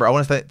 I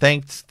want to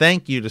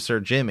thank you to Sir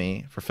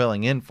Jimmy for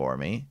filling in for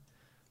me.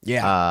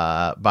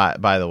 Yeah.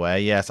 By the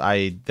way, yes,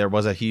 there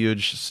was a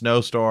huge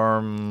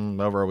snowstorm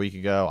over a week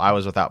ago. I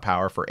was without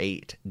power for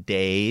 8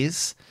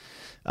 days.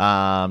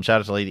 Shout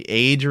out to Lady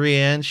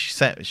Adrian.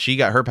 She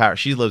got her power.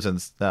 She lives in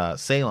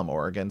Salem,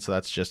 Oregon, so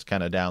that's just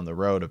kind of down the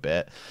road a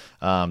bit.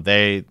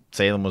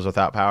 Salem was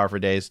without power for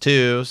days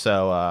too,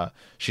 so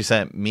she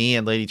sent me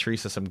and Lady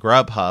Teresa some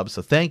Grubhub.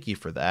 So thank you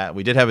for that.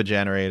 We did have a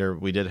generator.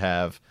 We did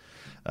have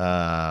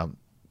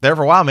there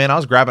for a while, man. I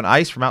was grabbing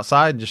ice from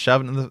outside and just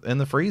shoving it in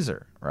the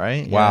freezer.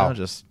 Right? Wow.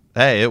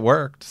 It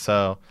worked.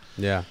 So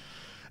yeah.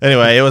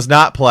 Anyway, it was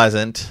not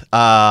pleasant.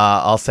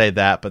 I'll say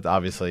that, but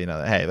obviously,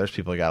 hey, there's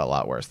people who got a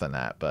lot worse than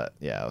that. But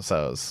yeah,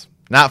 so it was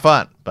not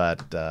fun.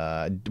 But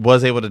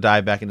was able to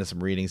dive back into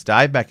some readings,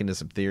 dive back into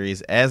some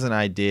theories. Ez and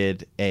I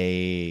did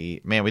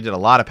we did a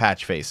lot of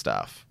patch face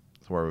stuff.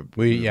 Where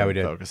we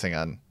did focusing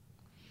on.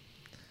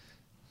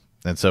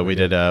 And so we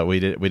did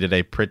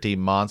a pretty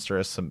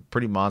monstrous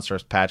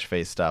patch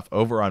face stuff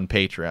over on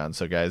Patreon.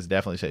 So guys,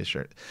 definitely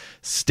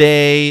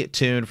stay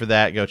tuned for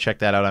that. Go check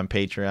that out on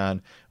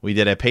Patreon. We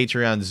did a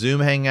Patreon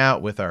Zoom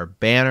hangout with our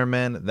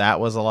bannermen.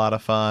 That was a lot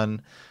of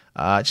fun.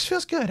 It just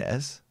feels good,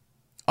 Ez.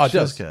 Oh, it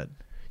feels good.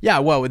 Yeah,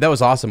 well, that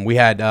was awesome. We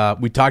had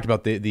we talked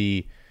about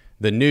the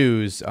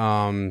news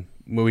when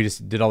we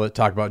just did all the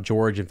talk about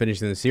George and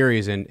finishing the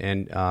series,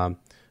 and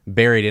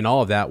buried in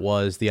all of that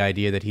was the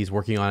idea that he's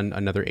working on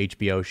another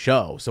HBO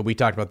show. So we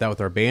talked about that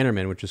with our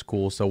bannermen, which is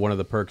cool. So one of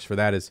the perks for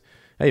that is,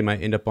 hey, you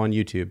might end up on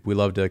YouTube. We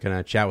love to kind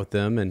of chat with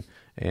them and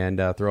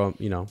throw,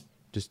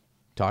 just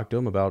talk to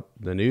them about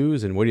the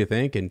news and what do you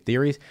think and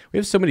theories. We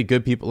have so many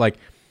good people, like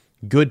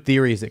good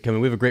theories that come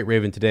in. We have a great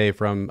Raven today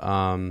from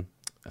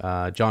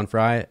John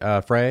Frey,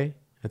 I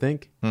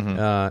think,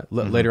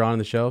 later on in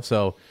the show.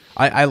 So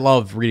I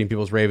love reading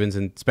people's Ravens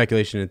and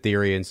speculation and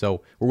theory, and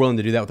so we're willing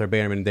to do that with our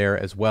bannermen there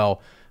as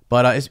well.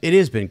 But it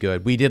has been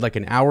good. We did like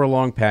an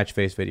hour-long patch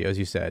face video, as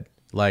you said,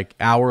 like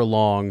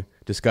hour-long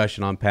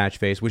discussion on patch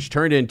face, which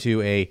turned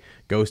into a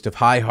Ghost of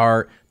High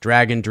Heart,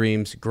 Dragon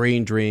Dreams,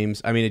 Green Dreams.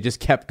 I mean, it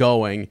just kept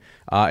going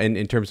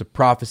in terms of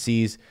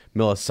prophecies.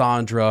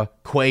 Melisandre,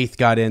 Quaithe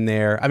got in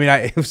there. I mean,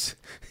 it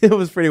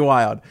was pretty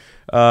wild.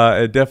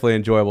 Definitely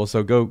enjoyable.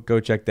 So go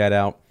check that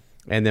out.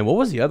 And then what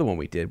was the other one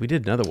we did? We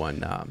did another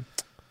one.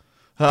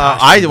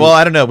 I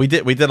don't know. We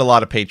did a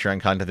lot of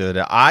Patreon content the other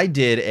day. I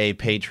did a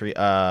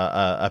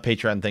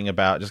Patreon thing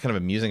about just kind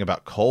of amusing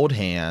about cold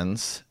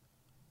hands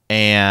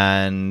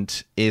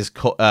and is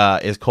Cold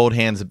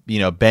Hands,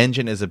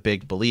 Benjen is a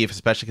big belief,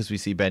 especially because we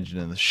see Benjen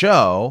in the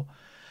show.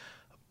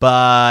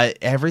 But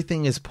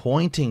everything is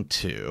pointing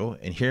to,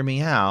 and hear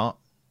me out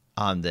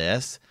on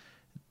this,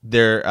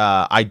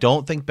 I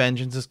don't think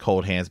Benjen's is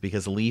Cold Hands,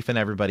 because Leaf and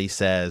everybody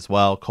says,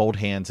 well, Cold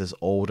Hands is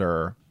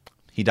older.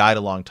 He died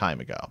a long time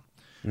ago.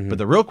 Mm-hmm. But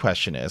the real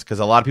question is, because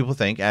a lot of people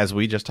think, as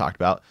we just talked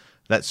about,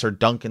 that Sir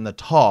Duncan the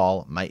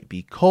Tall might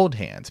be Cold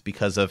Hands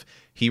because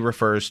he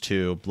refers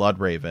to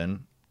Bloodraven,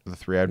 the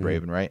three-eyed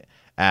raven, right,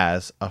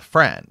 as a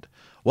friend.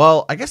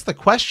 Well, I guess the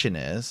question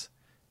is,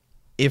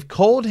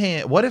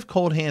 what if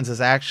Cold Hands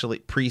is actually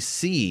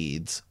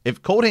precedes,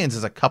 if Cold Hands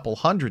is a couple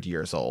hundred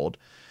years old,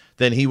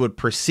 then he would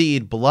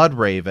precede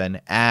Bloodraven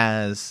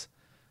as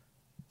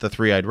the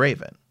three-eyed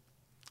raven.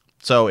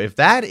 So if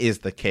that is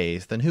the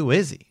case, then who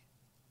is he?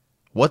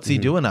 What's he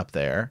doing up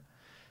there?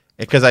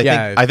 Because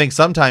I think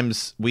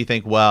sometimes we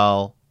think,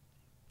 well,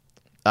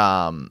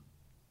 Bloodraven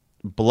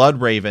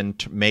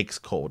makes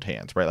Cold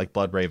Hands, right? Like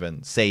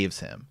Bloodraven saves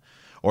him,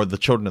 or the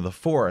Children of the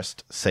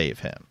Forest save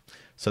him.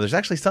 So there's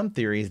actually some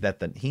theories that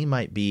he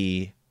might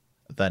be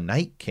the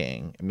Night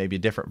King, maybe a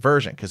different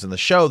version, because in the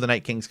show, the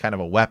Night King's kind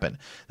of a weapon.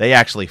 They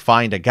actually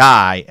find a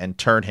guy and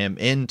turn him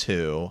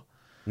into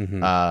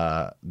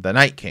the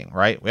Night King,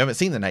 right? We haven't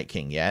seen the Night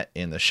King yet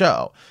in the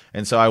show.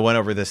 And so I went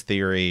over this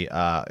theory,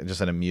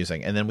 just an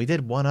amusing. And then we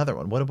did one other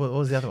one. What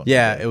was the other one?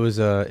 Yeah, it was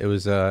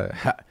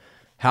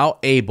how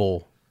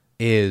able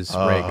is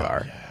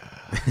Rhaegar?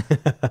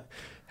 Yeah.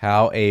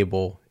 How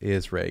able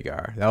is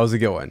Rhaegar? That was a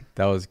good one.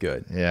 That was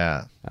good.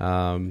 Yeah.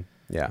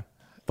 Yeah.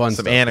 Fun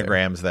Some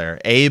anagrams there.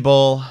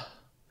 Able,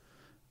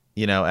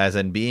 as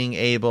in being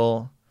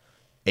able.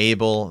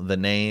 Abel, the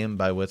name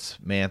by which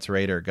Mance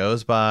Rayder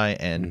goes by,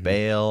 and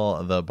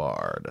Bale the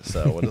Bard.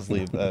 So we'll just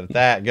leave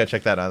that. Go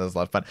check that out. That was a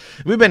lot of fun.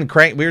 We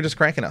were just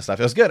cranking out stuff.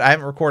 It was good. I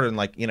haven't recorded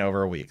in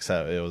over a week,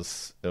 so it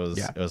was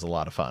a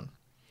lot of fun.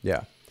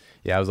 Yeah,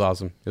 it was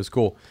awesome. It was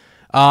cool.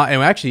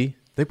 And we actually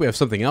think we have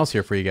something else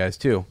here for you guys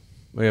too.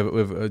 We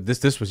have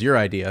this was your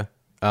idea.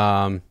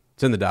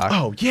 It's in the doc.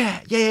 Oh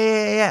yeah.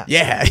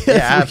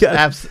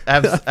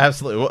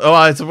 Absolutely. Well,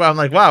 I'm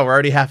like, wow, we're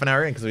already half an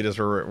hour in because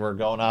we're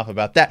going off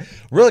about that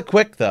really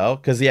quick though,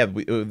 because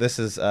this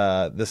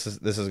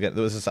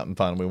is something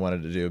fun we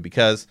wanted to do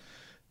because,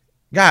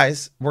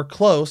 guys, we're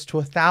close to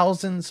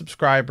 1,000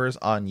 subscribers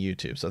on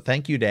YouTube. So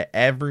thank you to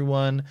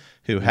everyone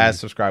who has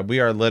subscribed. We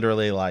are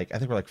literally I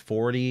think we're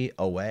 40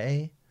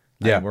 away.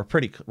 Yeah, we're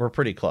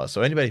pretty close.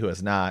 So anybody who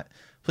has not,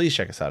 please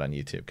check us out on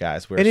YouTube,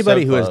 guys.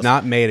 Anybody who has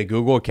not made a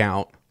Google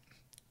account,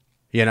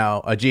 a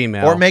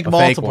Gmail, or make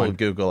multiple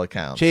Google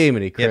accounts.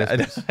 Jiminy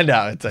Christmas.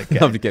 No, it's okay.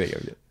 I'm just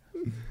kidding.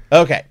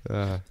 Okay.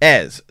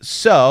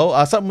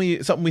 So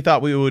something we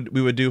thought we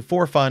would do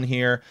for fun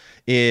here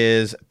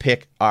is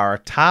pick our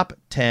top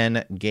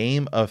 10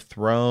 Game of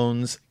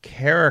Thrones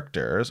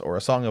characters, or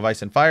A Song of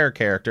Ice and Fire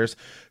characters,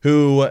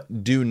 who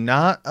do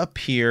not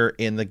appear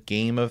in the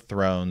Game of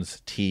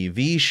Thrones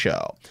TV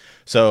show.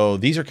 So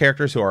these are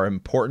characters who are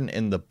important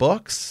in the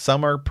books.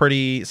 Some are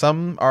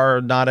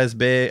not as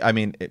big. I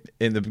mean,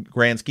 in the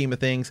grand scheme of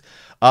things,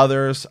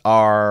 others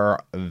are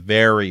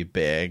very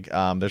big.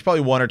 There's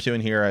probably one or two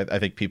in here. I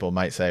think people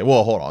might say,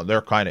 well, hold on,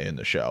 they're kind of in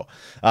the show.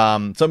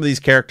 Some of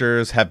these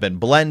characters have been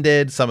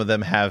blended. Some of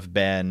them have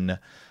been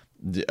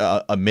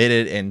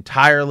omitted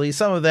entirely.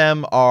 Some of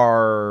them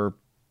are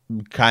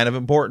kind of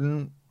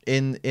important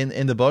in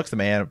the books. They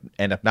may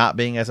end up not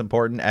being as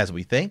important as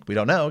we think. We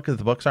don't know because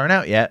the books aren't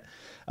out yet.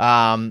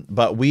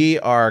 But we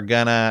are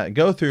gonna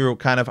go through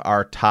kind of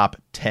our top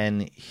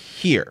 10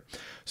 here.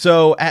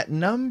 So at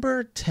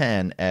number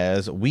 10,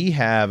 as we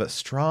have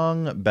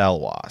Strong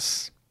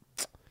Belwas.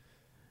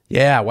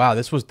 Yeah, wow.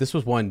 This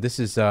was one. This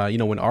is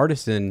when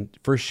Artisan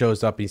first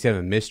shows up, he's kind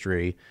of a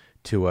mystery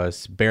to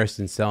us.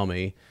 Barristan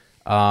Selmy.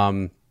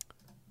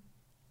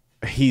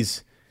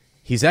 He's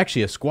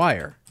actually a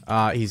squire.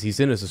 He's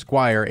in as a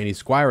squire, and he's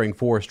squiring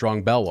for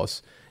Strong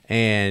Belwas,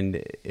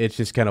 and it's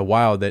just kind of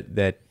wild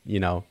that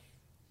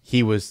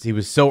he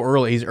was so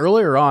early. He's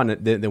earlier on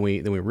than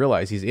we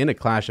realize. He's in A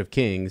Clash of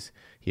Kings.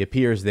 He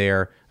appears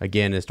there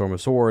again in Storm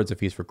of Swords, A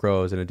Feast for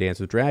Crows, and A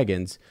Dance with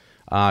Dragons.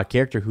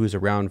 Character who's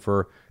around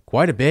for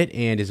quite a bit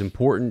and is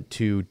important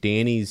to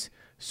Dany's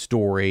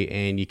story.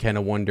 And you kind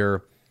of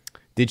wonder,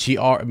 did she?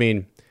 I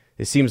mean,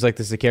 it seems like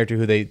this is a character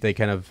who they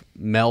kind of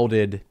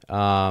melded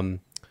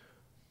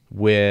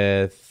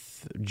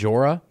with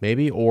Jorah,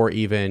 maybe, or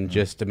even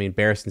just,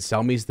 Barristan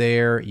Selmy's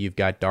there. You've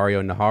got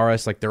Daario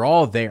Naharis. They're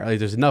all there.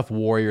 There's enough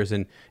warriors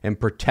and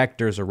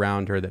protectors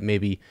around her that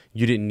maybe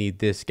you didn't need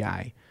this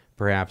guy,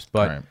 perhaps.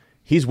 But right.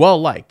 He's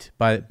well liked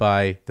by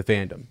the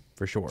fandom,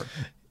 for sure.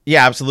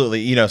 Yeah,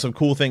 absolutely. Some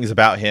cool things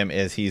about him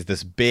is he's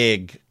this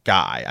big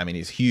guy.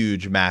 He's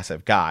huge,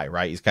 massive guy,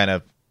 right? He's kind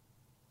of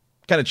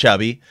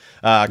chubby,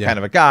 kind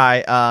of a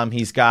guy.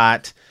 He's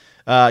got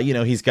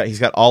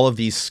all of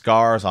these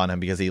scars on him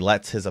because he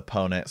lets his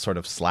opponent sort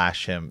of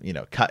slash him,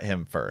 cut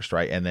him first,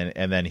 right? And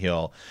then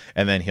he'll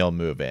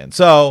move in.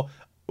 So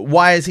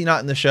why is he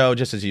not in the show?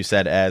 Just as you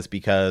said,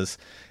 because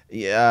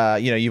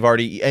you've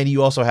already, and you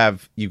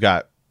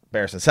got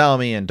Barristan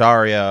Selmy and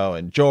Daario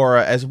and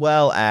Jorah, as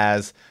well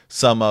as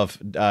some of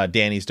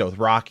Dany's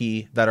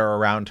Dothraki that are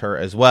around her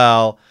as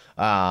well.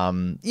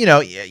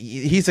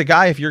 He's a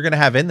guy, if you're going to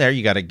have in there,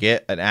 you got to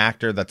get an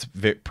actor that's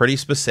pretty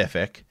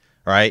specific,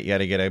 right? You got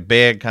to get a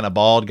big kind of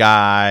bald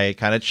guy,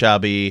 kind of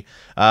chubby.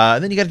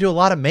 And then you got to do a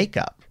lot of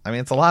makeup. I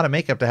mean, it's a lot of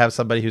makeup to have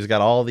somebody who's got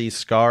all these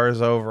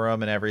scars over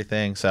him and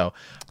everything. So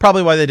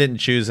probably why they didn't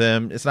choose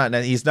him. He's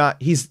not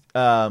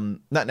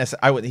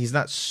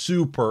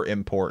super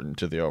important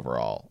to the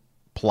overall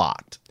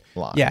plot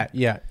line.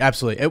 Yeah,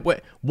 absolutely.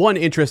 One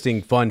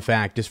interesting fun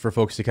fact, just for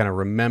folks to kind of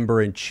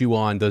remember and chew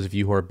on, those of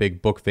you who are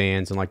big book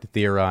fans and like to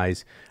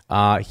theorize,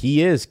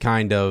 he is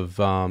kind of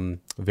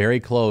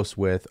very close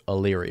with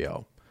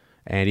Illyrio.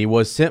 And he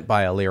was sent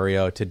by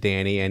Illyrio to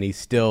Dany, and he's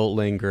still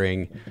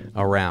lingering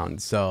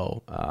around.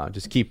 So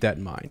just keep that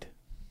in mind.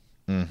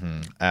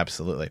 Mm-hmm,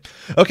 absolutely.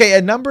 Okay,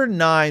 at number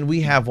 9,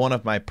 we have one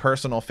of my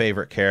personal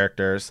favorite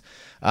characters,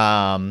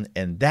 and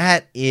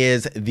that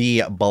is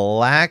the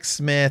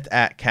blacksmith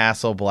at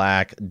Castle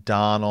Black,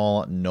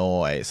 Donal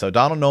Noye. So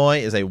Donal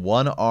Noye is a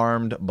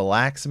one-armed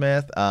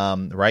blacksmith,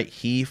 right?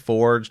 He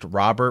forged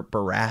Robert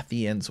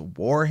Baratheon's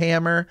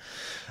Warhammer.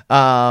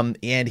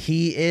 And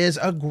he is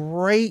a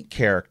great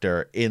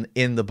character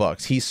in the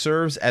books. He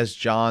serves as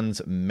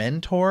Jon's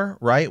mentor,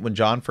 right? When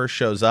Jon first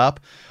shows up,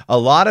 a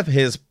lot of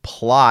his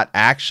plot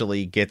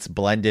actually gets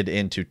blended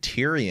into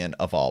Tyrion,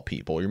 of all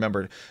people. You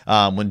remember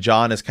when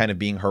Jon is kind of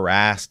being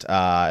harassed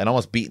and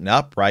almost beaten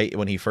up, right?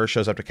 When he first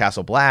shows up to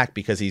Castle Black,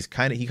 because he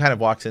kind of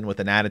walks in with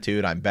an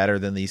attitude, I'm better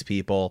than these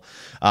people.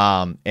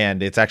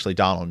 And it's actually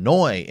Donal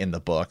Noye in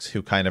the books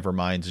who kind of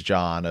reminds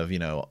Jon of,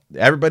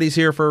 everybody's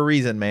here for a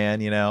reason,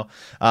 man,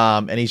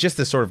 and he's just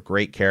this sort of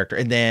great character.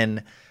 And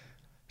then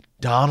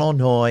Donal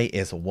Noye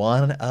is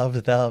one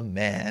of the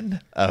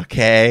men,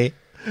 okay,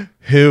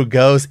 who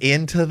goes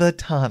into the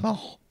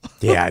tunnel.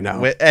 Yeah, I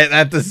know.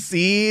 At the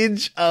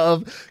siege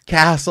of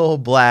Castle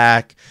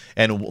Black.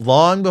 And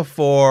long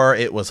before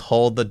it was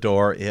hold the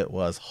door, it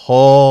was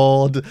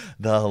hold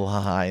the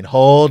line,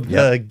 hold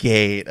the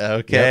gate,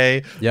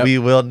 okay? Yep. We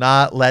will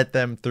not let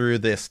them through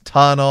this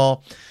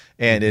tunnel.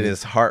 And it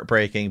is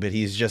heartbreaking, but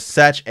he's just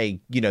such a,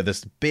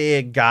 this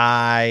big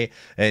guy,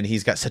 and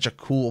he's got such a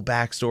cool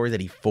backstory that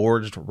he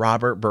forged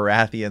Robert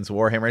Baratheon's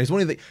Warhammer. He's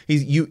one of the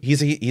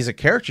he's a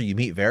character you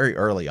meet very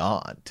early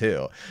on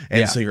too,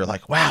 and so you're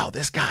like, wow,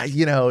 this guy,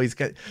 he's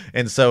got,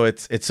 and so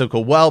it's so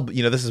cool. Well,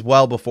 this is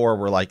well before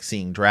we're like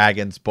seeing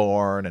dragons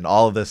born and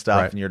all of this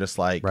stuff, and you're just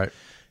like,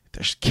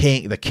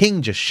 the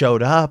king just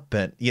showed up,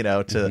 and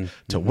to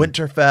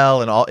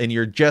Winterfell and all, and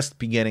you're just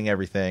beginning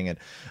everything.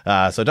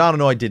 And so Donal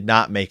Noye did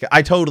not make it.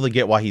 I totally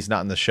get why he's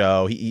not in the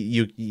show.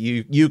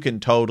 You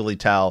can totally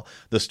tell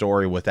the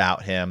story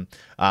without him.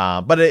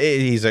 But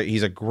he's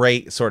a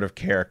great sort of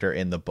character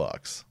in the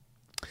books.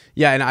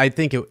 Yeah, and I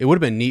think it would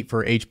have been neat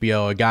for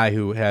HBO, a guy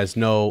who has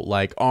no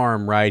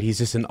arm, right? He's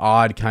just an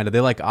odd kind of,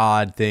 they like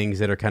odd things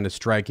that are kind of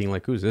striking,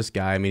 like, who's this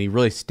guy? I mean, he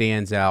really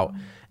stands out.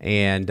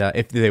 And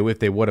if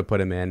they would have put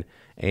him in,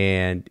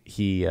 and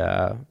he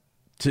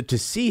to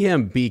see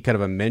him be kind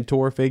of a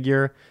mentor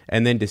figure,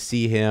 and then to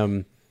see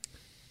him,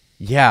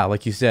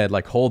 like you said,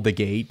 hold the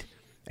gate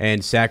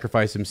and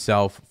sacrifice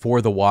himself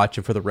for the Watch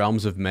and for the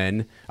realms of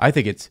men, I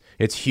think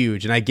it's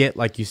huge. And I get,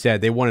 like you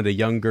said, they wanted a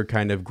younger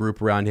kind of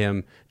group around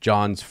him,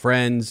 Jon's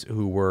friends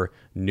who were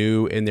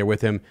new in there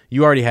with him.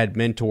 You already had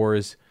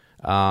mentors,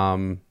 with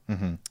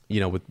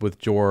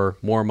Jorah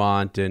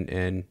Mormont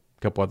and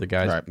couple other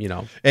guys, right.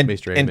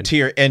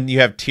 And you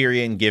have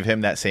Tyrion give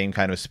him that same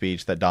kind of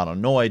speech that Donal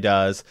Noye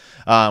does,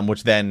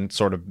 which then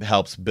sort of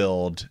helps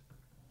build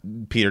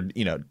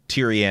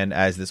Tyrion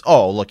as this.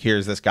 Oh, look,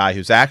 here's this guy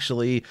who's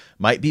actually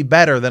might be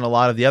better than a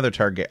lot of the other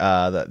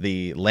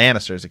the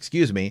Lannisters,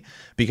 excuse me,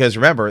 because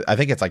remember, I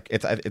think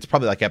it's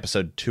probably like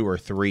episode 2 or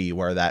 3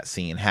 where that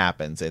scene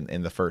happens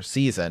in the first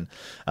season,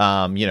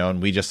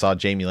 and we just saw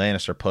Jaime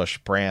Lannister push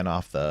Bran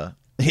off the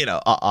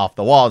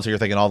wall, and so you're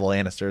thinking all the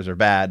Lannisters are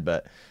bad,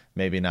 but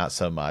maybe not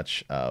so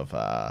much of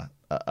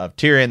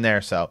Tyrion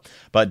there. So,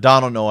 but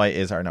Donal Noye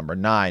is our number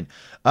 9.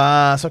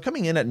 So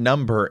coming in at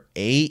number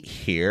 8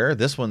 here,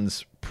 this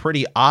one's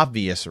pretty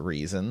obvious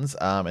reasons,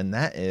 and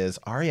that is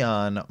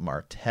Arianne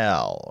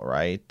Martell,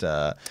 right?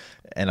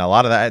 And a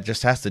lot of that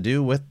just has to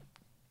do with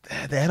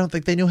I don't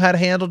think they knew how to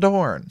handle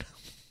Dorne.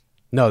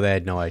 No, they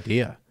had no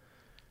idea.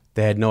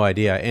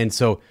 And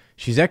so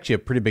she's actually a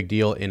pretty big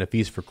deal in A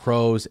Feast for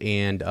Crows,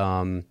 and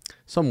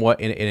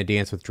somewhat in A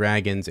Dance with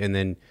Dragons, and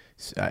then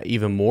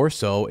even more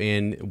so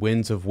in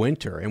Winds of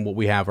Winter. And what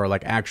we have are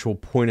actual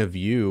point of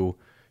view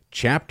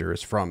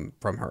chapters from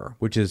her,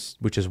 which is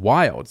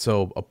wild.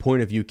 So a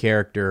point of view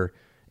character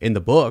in the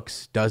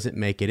books doesn't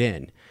make it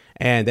in,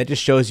 and that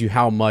just shows you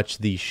how much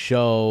the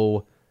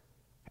show,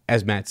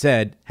 as Matt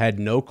said, had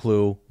no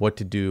clue what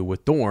to do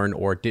with Dorne,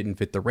 or it didn't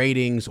fit the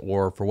ratings,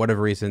 or for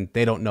whatever reason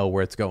they don't know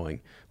where it's going.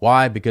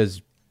 Why?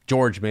 Because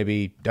George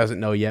maybe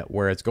doesn't know yet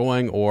where it's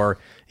going, or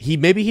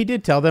maybe he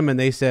did tell them and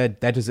they said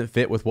that doesn't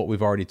fit with what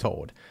we've already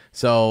told.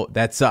 So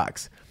that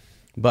sucks.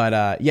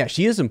 But yeah,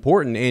 she is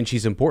important, and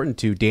she's important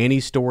to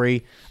Dany's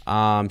story.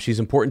 She's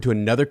important to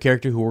another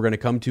character who we're going to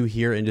come to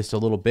here in just a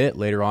little bit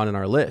later on in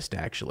our list,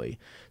 actually.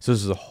 So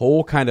this is a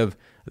whole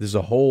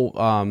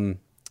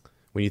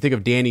when you think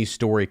of Dany's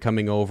story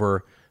coming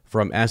over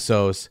from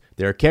Essos,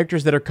 there are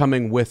characters that are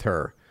coming with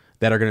her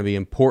that are going to be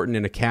important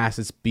in a cast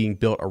that's being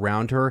built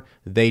around her.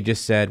 They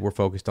just said, we're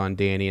focused on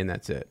Dany, and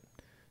that's it.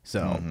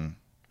 So,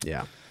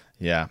 yeah.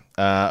 Yeah.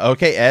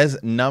 Okay.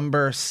 As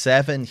number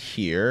 7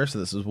 here. So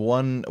this is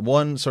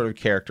one sort of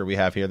character we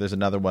have here. There's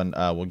another one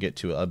we'll get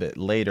to a bit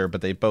later,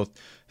 but they both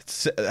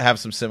have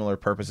some similar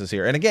purposes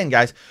here. And again,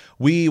 guys,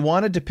 we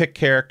wanted to pick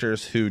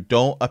characters who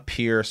don't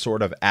appear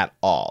sort of at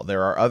all.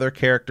 There are other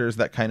characters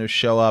that kind of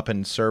show up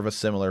and serve a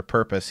similar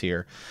purpose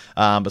here.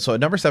 But so at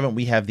number 7,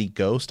 we have the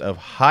Ghost of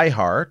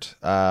Highheart,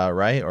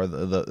 right? Or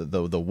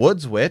the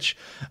Woods Witch.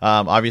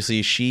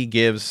 Obviously, she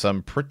gives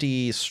some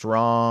pretty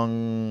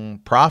strong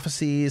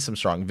prophecies, some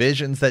strong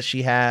visions that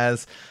she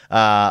has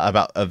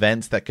about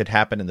events that could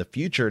happen in the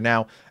future.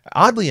 Now,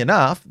 oddly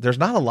enough, there's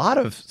not a lot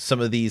of some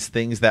of these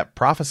things that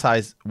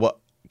prophesize what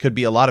could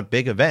be a lot of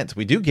big events.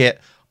 We do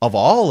get, of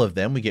all of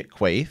them, we get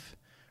Quaithe,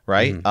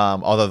 right?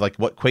 Although like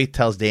what Quaithe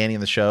tells Dany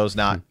in the show is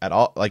not at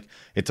all, like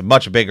it's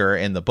much bigger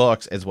in the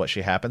books is what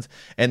she happens.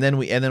 And then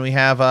we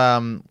have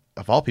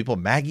of all people,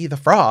 Maggie the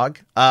Frog.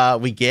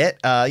 We get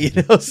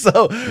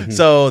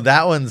so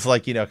that one's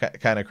like,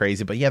 kind of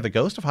crazy. But yeah, the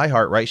Ghost of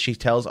Highheart, right? She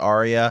tells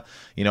Arya,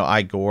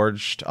 I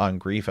gorged on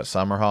grief at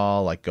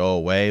Summerhall, like go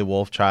away,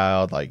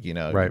 Wolfchild, like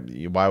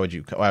right. why would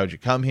you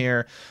come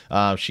here?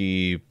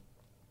 She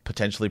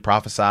potentially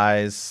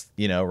prophesies,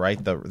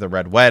 right, the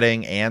Red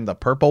Wedding and the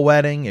Purple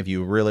Wedding, if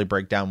you really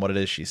break down what it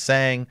is she's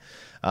saying.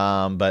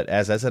 But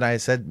as and I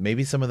said,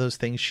 maybe some of those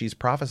things she's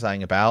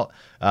prophesying about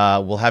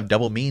will have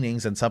double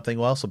meanings, and something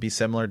else will be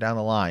similar down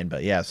the line.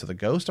 But yeah, so the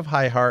Ghost of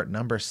Highheart,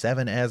 number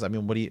 7. As I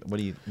mean, what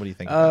do you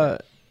think?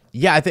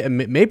 Yeah, I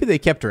think maybe they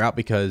kept her out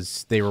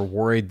because they were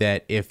worried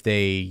that if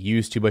they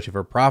used too much of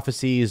her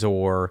prophecies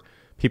or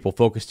people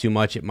focus too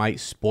much, it might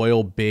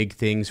spoil big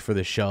things for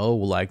the show,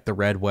 like the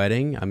Red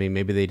Wedding. I mean,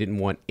 maybe they didn't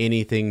want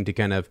anything to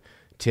kind of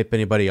tip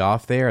anybody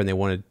off there, and they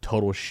wanted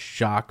total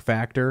shock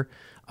factor.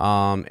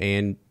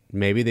 And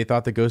maybe they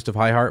thought the Ghost of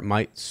Highheart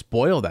might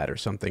spoil that or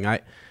something.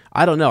 I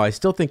don't know. I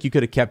still think you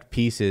could have kept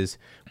pieces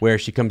where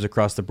she comes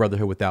across the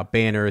Brotherhood without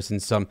banners,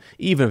 and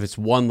even if it's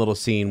one little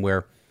scene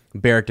where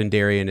Beric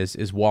Dondarrion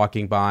is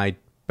walking by,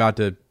 about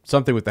to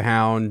something with the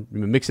Hound,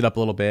 mix it up a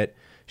little bit.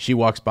 She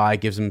walks by,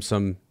 gives him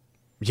some,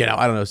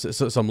 I don't know,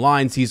 some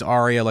line, sees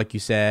Arya, like you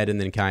said, and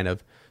then kind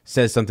of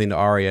says something to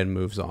Arya and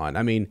moves on.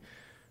 I mean,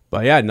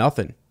 but yeah,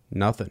 nothing.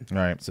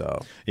 Right.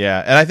 So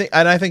yeah,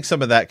 and I think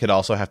some of that could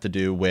also have to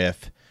do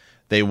with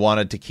they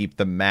wanted to keep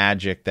the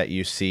magic that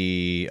you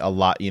see a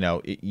lot.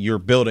 You're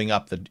building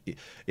up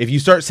if you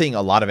start seeing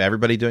a lot of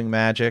everybody doing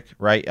magic,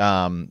 right?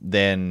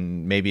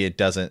 Then maybe it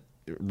doesn't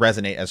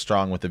resonate as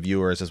strong with the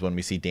viewers as when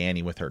we see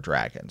Dany with her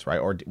dragons, right?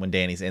 Or when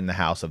Dany's in the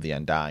House of the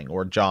Undying,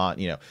 or Jon,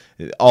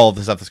 all of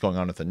the stuff that's going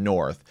on at the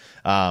North.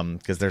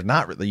 Because there's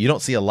not really, you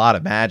don't see a lot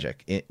of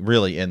magic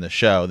really in the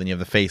show. Then you have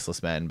the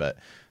Faceless Men, but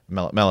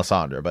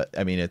Melisandre. But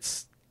I mean,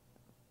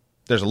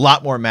 there's a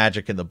lot more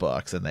magic in the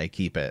books, and they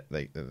keep it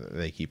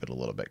they keep it a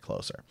little bit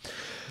closer.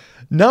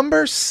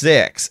 Number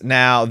 6.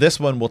 Now, this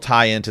one will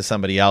tie into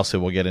somebody else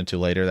who we'll get into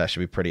later. That should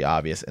be pretty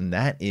obvious, and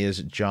that is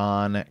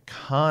Jon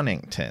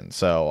Connington.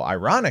 So,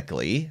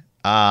 ironically,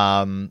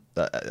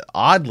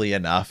 oddly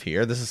enough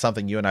here, this is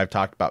something you and I have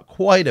talked about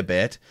quite a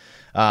bit.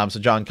 So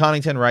Jon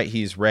Connington, right?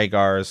 He's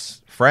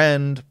Rhaegar's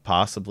friend,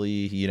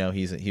 possibly. He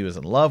was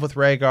in love with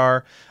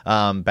Rhaegar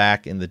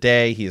back in the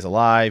day. He's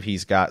alive.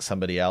 He's got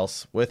somebody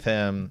else with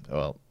him,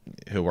 well,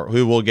 who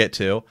we'll get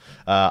to,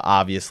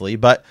 obviously.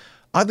 But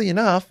oddly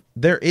enough,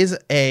 there is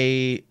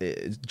a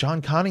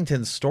Jon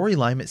Connington's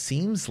storyline. It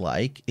seems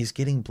like is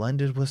getting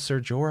blended with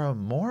Ser Jorah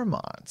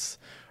Mormont's,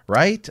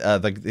 right?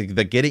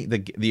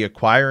 The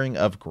acquiring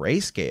of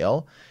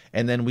Grayscale.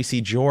 And then we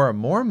see Jorah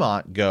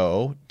Mormont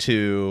go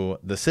to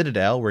the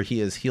Citadel, where he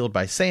is healed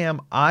by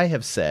Sam. I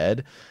have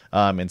said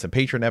in some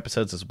Patreon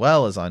episodes as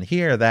well as on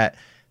here that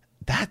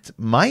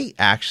might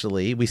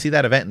actually, we see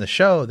that event in the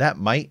show, that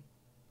might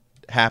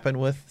happen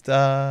with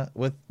Jon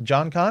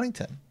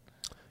Connington.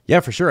 Yeah,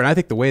 for sure. And I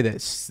think the way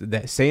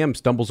that Sam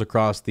stumbles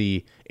across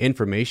the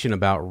information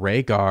about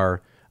Rhaegar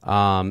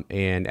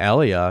and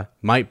Elia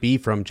might be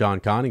from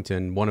Jon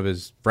Connington, one of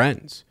his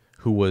friends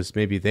who was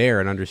maybe there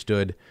and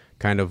understood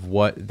kind of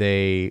what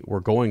they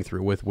were going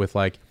through with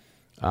like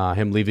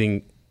him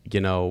leaving,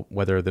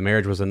 whether the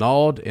marriage was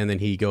annulled and then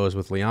he goes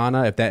with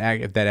Lyanna. If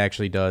that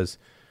actually does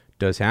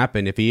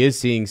happen, if he is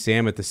seeing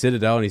Sam at the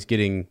Citadel and he's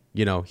getting,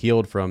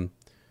 healed from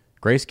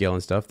Grayscale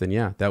and stuff, then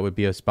yeah, that would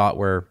be a spot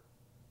where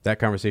that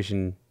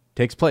conversation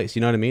takes place. You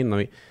know what I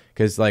mean?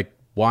 Because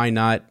why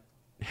not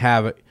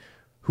have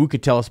who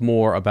could tell us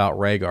more about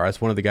Rhaegar?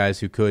 That's one of the guys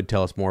who could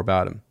tell us more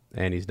about him,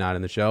 and he's not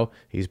in the show.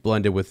 He's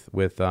blended with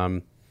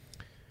Jorah,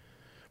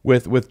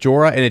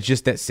 and it's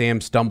just that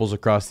Sam stumbles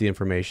across the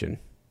information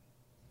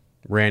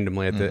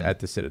randomly at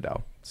the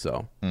Citadel.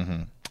 So,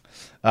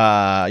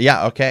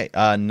 Yeah, okay.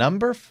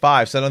 Number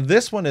 5. So now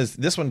this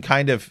one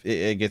kind of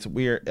it gets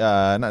weird.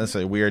 Not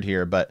necessarily weird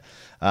here, but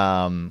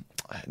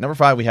number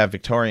 5 we have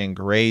Victorian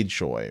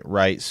Greyjoy,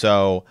 right?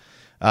 So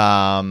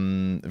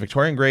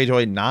Victorian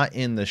Greyjoy not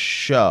in the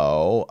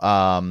show.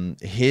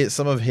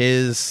 Some of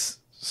his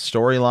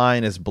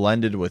storyline is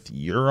blended with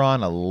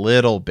Euron a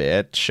little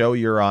bit. Show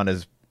Euron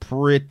is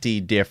pretty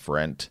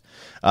different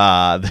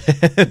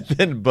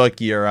than Book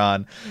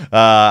Euron.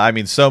 I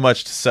mean, so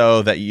much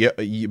so that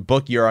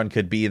Book Euron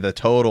could be the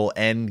total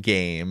end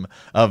game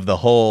of the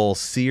whole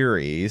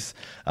series.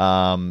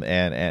 And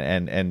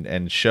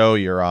Show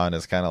Euron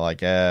is kind of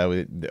like,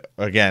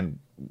 again,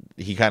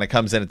 he kind of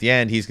comes in at the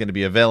end. He's going to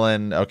be a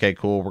villain. Okay,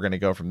 cool. We're going to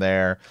go from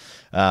there.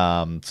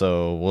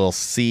 So we'll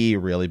see,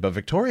 really. But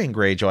Victorian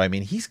Greyjoy, I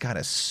mean, he's got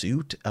a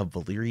suit of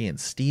Valyrian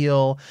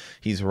steel.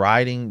 He's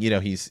riding,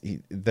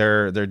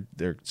 they're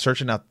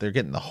searching out, they're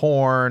getting the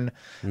horn.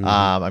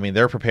 I mean,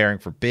 they're preparing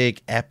for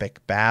big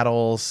epic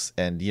battles,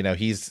 and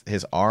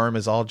his arm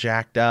is all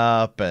jacked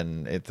up,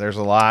 and there's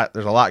a lot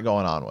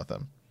going on with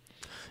him.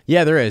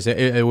 Yeah, there is.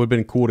 It would have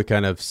been cool to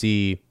kind of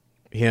see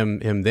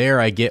him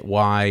there. I get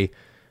why.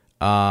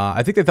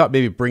 I think they thought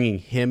maybe bringing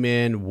him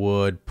in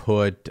would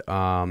put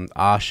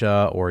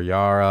Asha or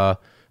Yara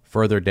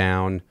further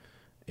down,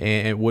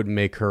 and it wouldn't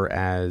make her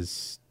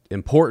as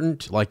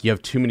important. Like, you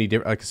have too many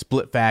different, like,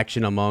 split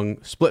factions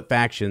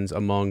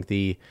among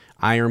the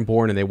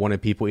Ironborn, and they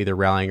wanted people either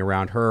rallying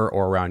around her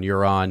or around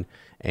Euron,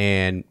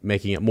 and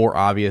making it more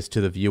obvious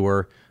to the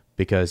viewer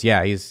because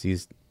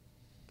he's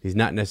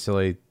not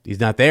necessarily, he's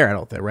not there. I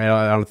don't think, right?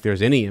 I don't think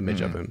there's any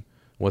image of him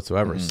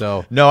whatsoever.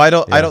 So no, I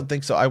don't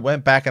think so. I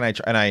went back and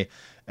I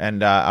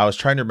was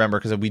trying to remember,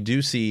 because we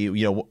do see,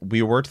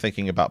 we were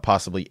thinking about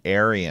possibly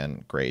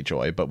Aerion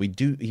Greyjoy, but we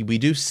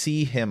do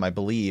see him, I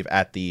believe,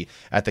 at the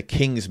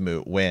King's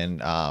Moot when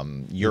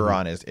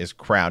Euron is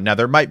crowned. Now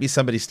there might be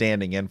somebody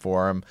standing in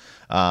for him.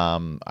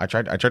 I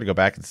tried to go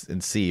back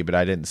and see, but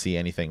I didn't see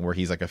anything where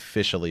he's like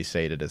officially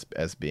stated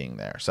as being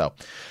there. So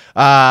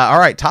all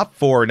right, top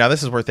 4. Now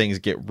this is where things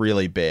get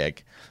really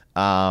big.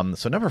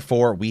 So number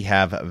 4, we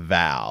have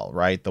Val,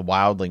 right? The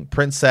Wildling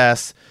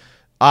Princess.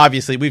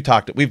 Obviously, we've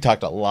talked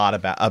a lot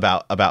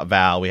about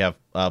Val. We have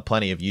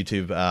plenty of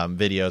YouTube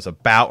videos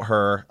about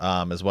her,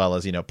 as well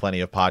as plenty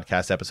of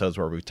podcast episodes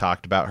where we've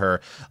talked about her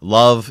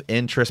love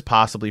interest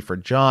possibly for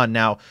Jon.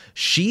 Now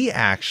she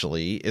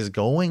actually is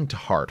going to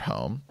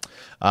Hardhome,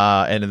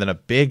 and then a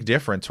big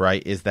difference,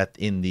 right, is that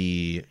in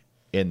the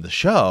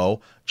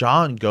show,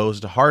 Jon goes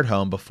to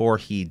Hardhome before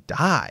he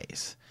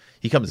dies.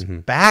 He comes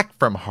back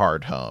from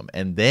Hardhome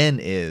and then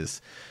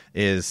is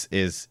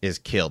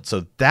killed.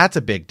 So that's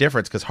a big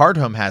difference, because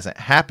Hardhome hasn't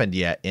happened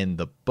yet in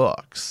the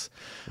books.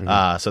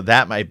 So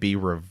that might be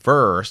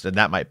reversed, and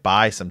that might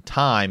buy some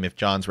time if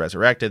Jon's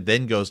resurrected,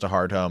 then goes to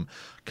Hardhome,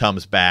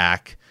 comes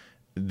back.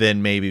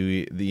 Then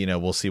maybe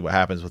we'll see what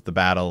happens with the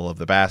Battle of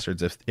the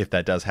Bastards if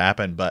that does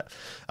happen. But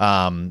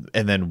and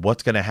then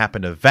what's going to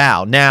happen to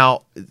Val?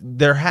 Now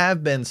there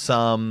have been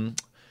some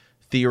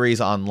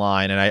theories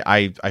online, and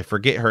I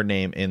forget her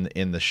name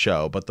in the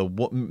show, but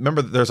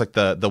remember there's like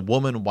the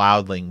woman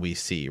wildling we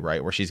see,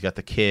 right, where she's got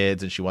the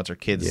kids and she wants her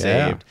kids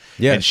saved,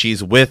 and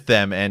she's with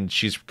them, and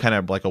she's kind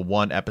of like a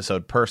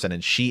 1-episode person,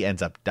 and she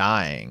ends up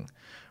dying,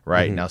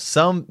 right? Now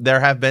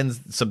there have been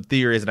some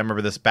theories, and I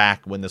remember this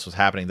back when this was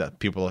happening, that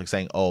people were like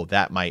saying, oh,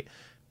 that might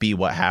be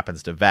what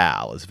happens to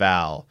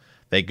Val.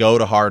 They go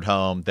to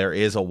Hardhome. There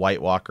is a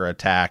White Walker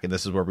attack, and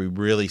this is where we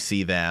really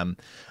see them.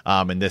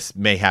 And this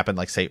may happen,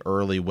 like, say,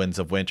 early Winds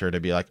of Winter, to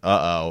be like,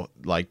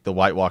 like the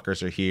White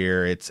Walkers are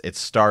here. It's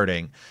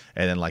starting,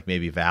 and then like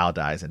maybe Val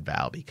dies, and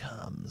Val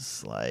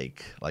becomes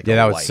like a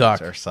that would white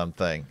suck or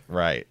something,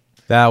 right?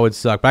 That would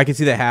suck. But I could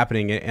see that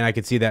happening, and I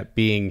could see that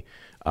being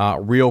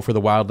real for the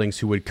Wildlings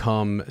who would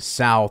come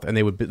south, and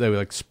they would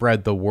like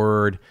spread the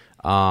word.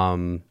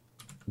 The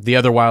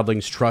other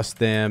Wildlings trust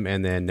them,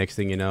 and then next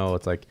thing you know,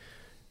 it's like,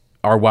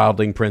 our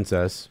Wildling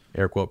princess,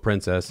 air quote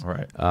princess,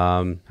 right,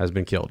 has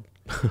been killed.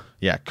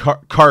 Yeah,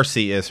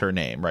 Carsey is her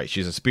name, right?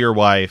 She's a spear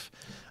wife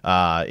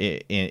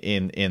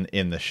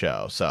in the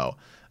show. So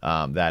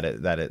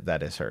that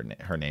is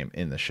her name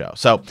in the show.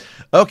 So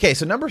okay,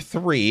 so number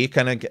 3,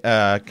 kind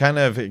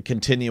of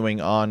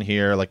continuing on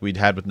here, like we'd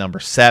had with number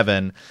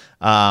 7,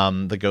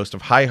 the Ghost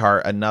of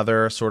Highheart,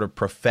 another sort of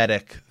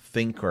prophetic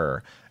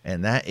thinker,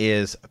 and that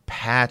is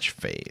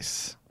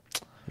Patchface.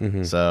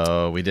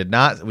 So we did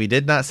not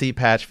see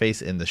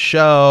Patchface in the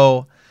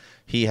show.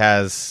 He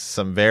has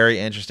some very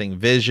interesting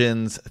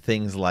visions,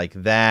 things like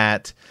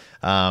that,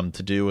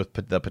 to do with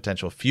the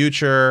potential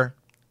future.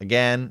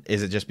 Again,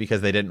 is it just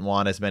because they didn't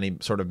want as many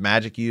sort of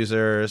magic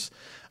users?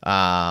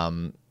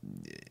 The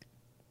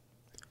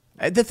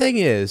thing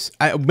is,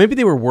 maybe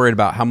they were worried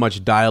about how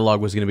much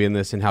dialogue was going to be in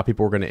this and how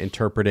people were going to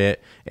interpret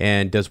it,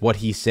 and does what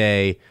he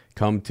say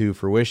come to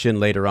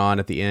fruition later on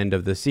at the end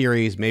of the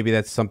series. Maybe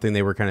that's something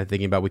they were kind of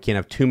thinking about. We can't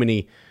have too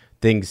many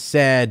things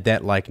said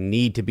that like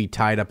need to be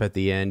tied up at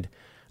the end.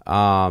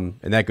 And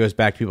that goes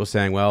back to people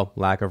saying, well,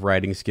 lack of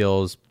writing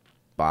skills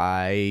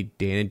by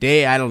Dan and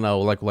Day. I don't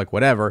know, like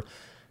whatever.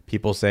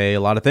 people say a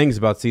lot of things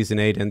about season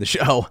 8 and the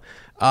show.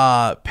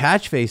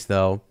 Patchface,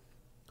 though,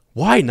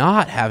 why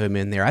not have him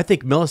in there? I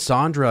think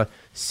Melisandre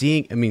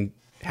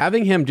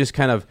having him just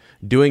kind of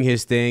doing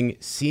his thing,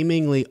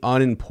 seemingly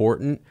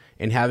unimportant,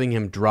 and having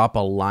him drop a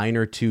line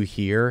or two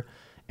here,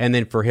 and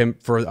then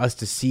for us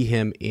to see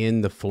him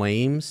in the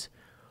flames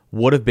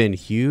would have been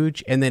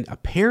huge. And then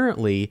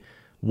apparently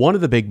one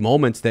of the big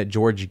moments that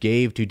George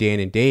gave to Dan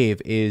and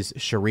Dave is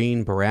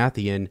Shireen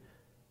Baratheon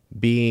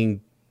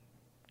being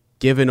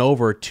given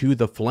over to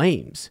the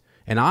flames.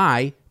 And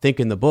I think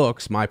in the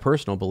books, my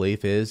personal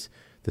belief is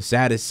the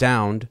saddest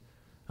sound,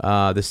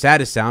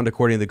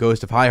 according to the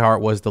Ghost of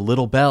Highheart, was the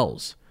little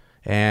bells.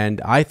 And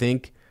I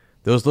think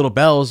those little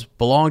bells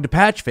belong to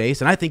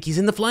Patchface, and I think he's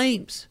in the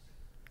flames.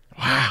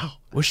 Wow.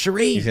 With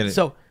Shireen.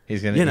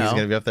 He's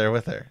gonna be up there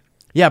with her.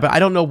 Yeah, but I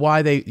don't know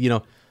why they,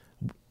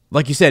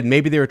 like you said,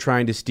 maybe they were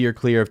trying to steer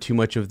clear of too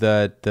much of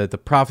the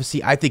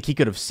prophecy. I think he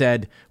could have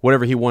said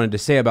whatever he wanted to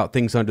say about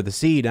things under the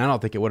sea, and I don't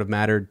think it would have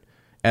mattered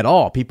at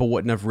all. People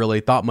wouldn't have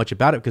really thought much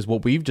about it, because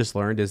what we've just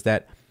learned is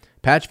that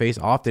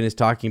Patchface often is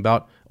talking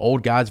about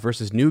old gods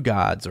versus new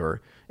gods,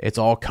 or it's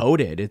all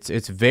coded.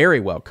 It's very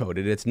well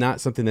coded. It's not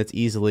something that's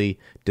easily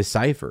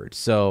deciphered.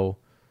 So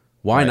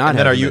why not? And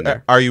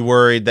then are you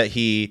worried that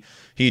he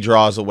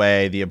draws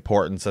away the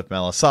importance of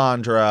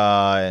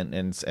Melisandre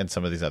and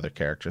some of these other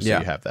characters? So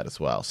you have that as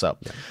well. So,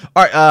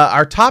 all right,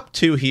 our top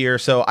 2 here.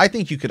 So I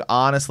think you could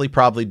honestly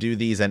probably do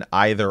these in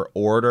either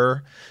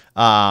order.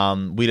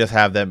 We just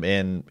have them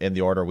in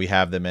the order we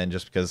have them in,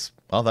 just because,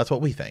 well, that's what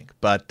we think.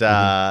 But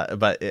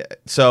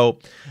so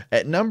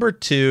at number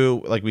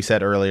 2, like we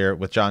said earlier,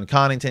 with Jon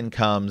Connington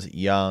comes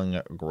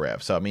young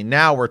Griff. So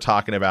now we're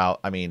talking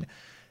about,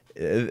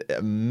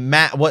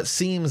 what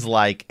seems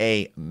like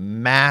a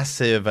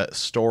massive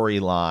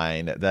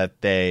storyline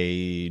that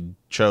they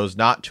chose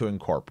not to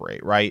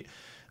incorporate, right?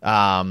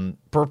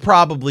 For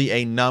probably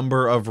a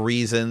number of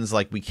reasons.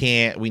 Like we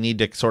need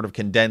to sort of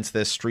condense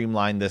this,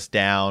 streamline this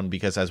down,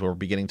 because as we're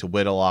beginning to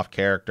whittle off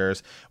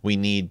characters, we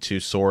need to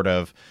sort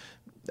of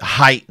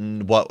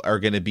heighten what are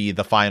going to be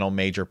the final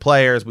major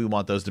players. We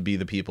want those to be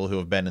the people who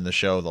have been in the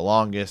show the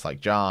longest, like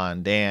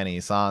Jon, Dany,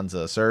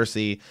 Sansa,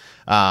 Cersei.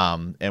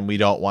 And we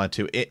don't want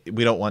to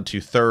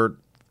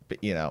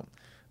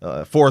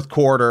fourth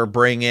quarter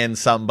bring in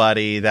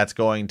somebody that's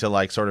going to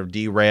like sort of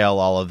derail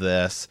all of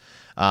this.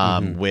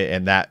 And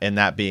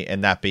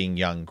that being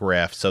young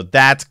Griff. So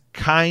that's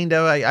kind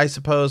of, I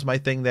suppose, my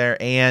thing there.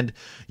 And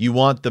you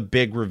want the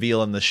big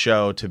reveal in the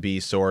show to be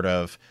sort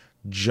of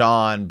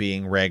Jon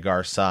being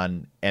Rhaegar's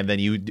son, and then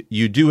you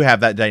do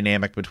have that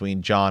dynamic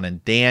between Jon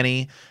and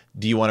Dany.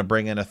 Do you want to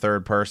bring in a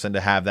third person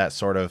to have that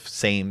sort of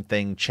same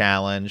thing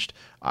challenged?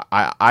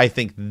 I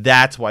think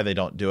that's why they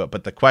don't do it.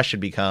 But the question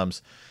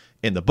becomes,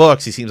 in the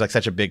books, he seems like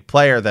such a big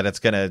player that it's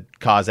going to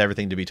cause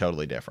everything to be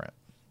totally different.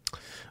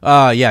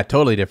 Yeah,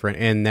 totally different.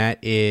 And that's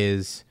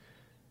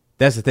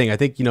the thing. I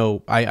think,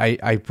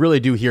 I really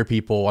do hear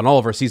people on all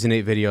of our season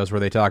 8 videos where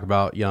they talk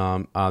about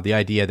the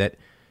idea that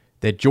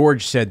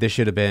George said this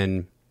should have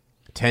been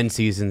 10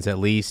 seasons at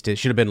least. It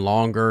should have been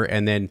longer,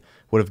 and then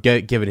would have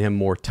given him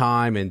more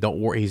time. And don't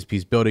worry,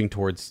 he's building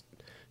towards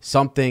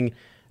something.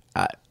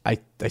 I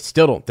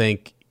still don't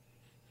think.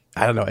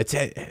 I don't know. It's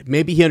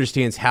maybe he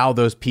understands how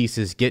those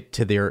pieces get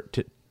to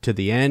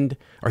the end,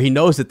 or he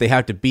knows that they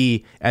have to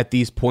be at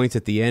these points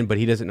at the end, but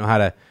he doesn't know how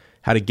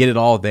to get it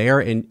all there.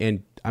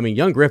 And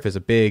young Griff is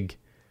a big.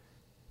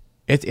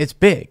 It's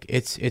big.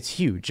 It's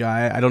huge.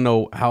 I don't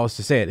know how else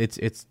to say it.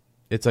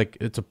 It's a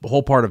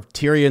whole part of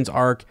Tyrion's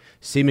arc,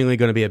 seemingly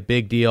going to be a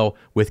big deal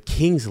with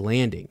King's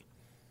Landing.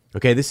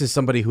 Okay, this is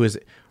somebody who is,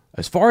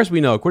 as far as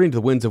we know, according to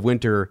the Winds of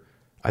Winter,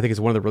 I think it's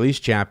one of the release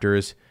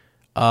chapters,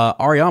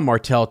 Arianne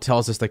Martell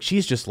tells us like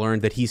she's just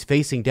learned that he's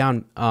facing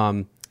down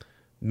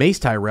Mace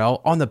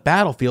Tyrell on the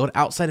battlefield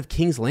outside of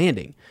King's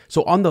Landing.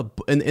 So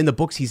in the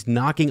books, he's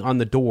knocking on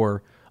the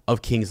door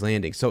of King's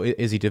Landing. So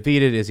is he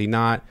defeated? Is he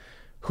not?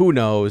 Who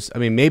knows?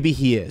 Maybe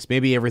he is.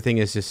 Maybe everything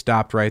is just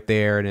stopped right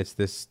there, and it's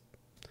this.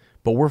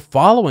 But we're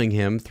following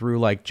him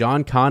through like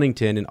Jon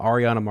Connington and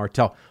Arianne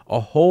Martell, a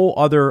whole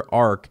other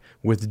arc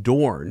with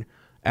Dorne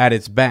at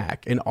its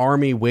back, an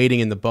army waiting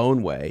in the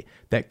Boneway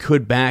that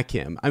could back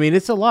him.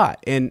 It's a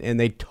lot, and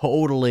they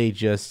totally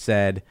just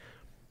said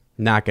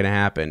not going to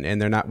happen,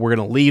 and we're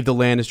going to leave the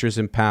Lannisters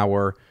in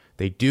power.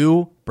 They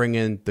do bring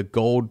in the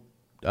Gold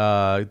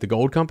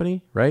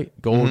Company,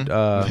 right? Gold,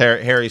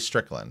 Harry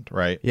Strickland,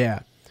 right?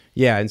 Yeah,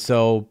 and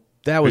so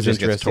that was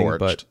interesting,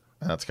 but.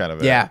 That's kind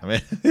of yeah.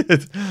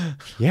 it.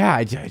 Yeah,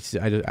 I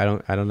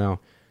don't know.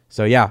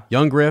 So yeah,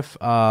 young Griff,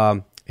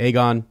 Aegon,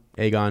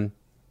 Fagon,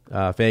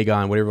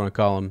 whatever you want to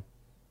call him,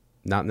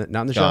 not in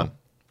the show.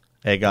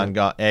 Aegon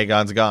gone.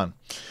 Aegon's gone.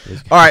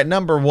 All right,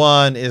 number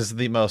 1 is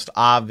the most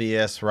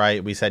obvious,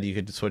 right? We said you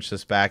could switch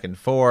this back and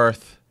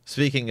forth.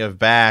 Speaking of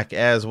back,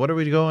 what are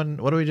we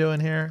doing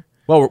here?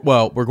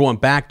 Well, we're going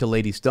back to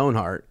Lady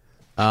Stoneheart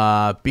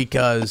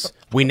because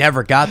we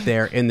never got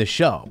there in the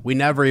show. We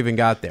never even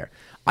got there.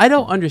 I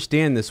don't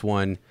understand this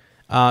one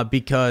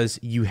because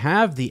you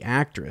have the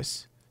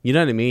actress You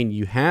know what I mean?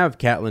 You have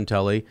Catelyn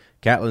Tully,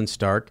 Catelyn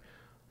Stark.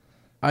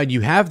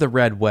 You have the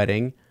Red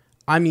Wedding.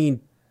 I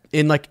mean,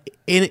 in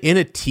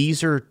a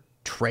teaser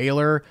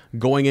trailer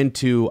going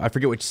into, I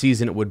forget which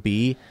season it would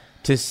be,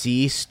 to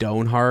see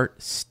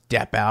Stoneheart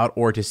step out,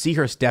 or to see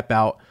her step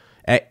out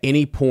at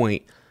any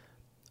point,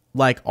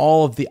 like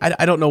all of the,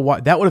 I don't know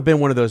what, that would have been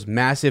one of those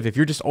massive, if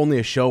you're just only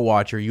a show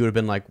watcher, you would have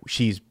been like,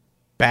 she's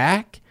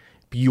back?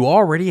 You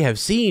already have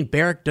seen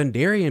Beric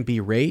Dondarrion be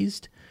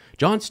raised.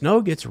 Jon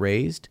Snow gets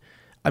raised.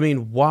 I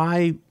mean,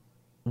 why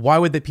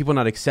would the people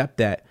not accept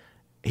that?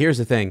 Here's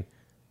the thing.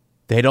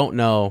 They don't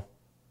know.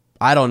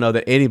 I don't know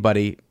that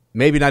anybody,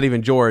 maybe not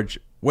even George,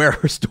 where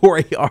her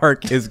story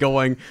arc is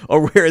going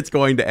or where it's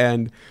going to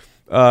end.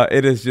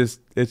 It's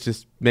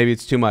just, maybe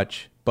it's too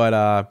much. But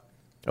I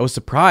was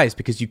surprised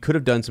because you could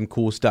have done some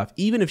cool stuff.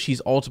 Even if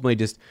she's ultimately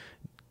just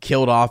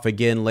killed off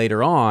again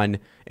later on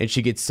and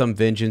she gets some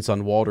vengeance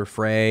on Walder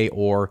Frey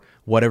or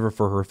whatever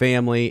for her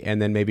family,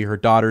 and then maybe her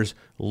daughters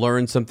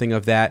learn something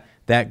of that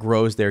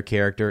grows their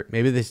character.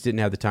 Maybe they just didn't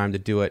have the time to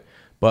do it.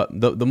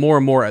 But the more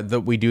and more that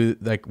we do,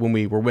 like when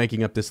we were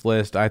making up this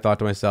list, I thought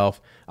to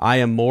myself, I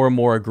am more and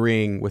more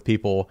agreeing with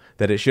people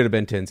that it should have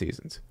been 10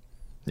 seasons.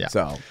 Yeah.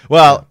 So,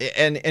 well,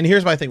 and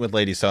here's my thing with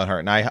Lady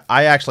Stoneheart, and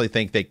I actually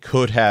think they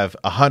could have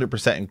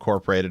 100%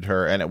 incorporated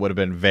her, and it would have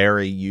been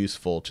very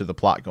useful to the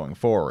plot going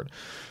forward.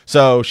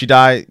 So she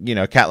died.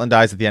 Catelyn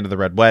dies at the end of the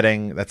Red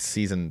Wedding. That's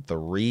season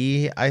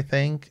 3, I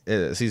think.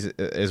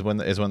 Is when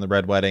the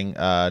Red Wedding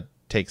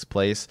takes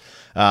place.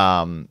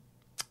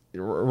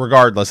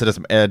 Regardless,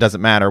 it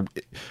doesn't matter.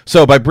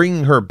 So by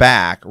bringing her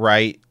back,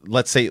 right?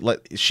 Let's say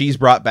she's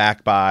brought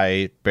back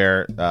by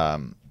Beric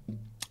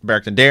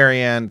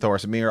Dondarrion,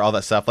 Thoros of Myr, all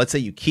that stuff. Let's say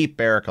you keep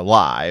Beric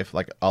alive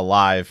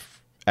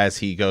as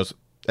he does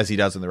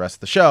in the rest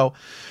of the show.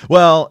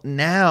 Well,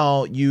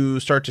 now you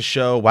start to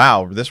show,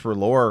 wow, this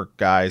R'hllor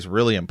guy is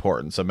really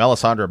important. So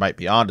Melisandre might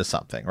be onto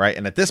something, right?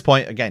 And at this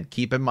point, again,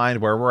 keep in mind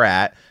where we're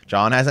at.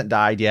 Jon hasn't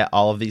died yet,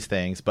 all of these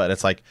things, but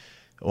it's like,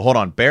 well, hold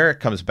on, Beric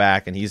comes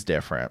back and he's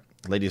different.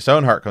 Lady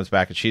Stoneheart comes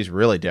back and she's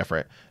really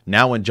different.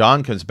 Now when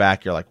Jon comes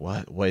back, you're like,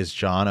 what? Is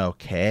Jon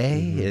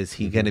okay? Mm-hmm. Is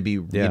he going to be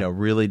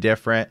really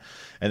different?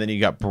 And then you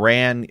got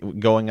Bran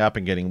going up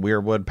and getting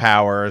Weirwood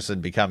powers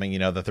and becoming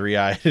the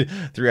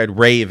three-eyed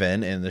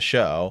raven in the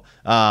show.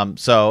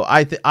 So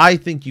I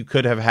think you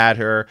could have had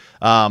her.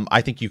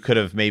 I think you could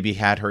have maybe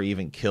had her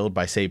even killed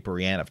by, say,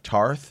 Brienne of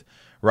Tarth,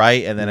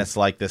 right? And then it's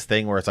like this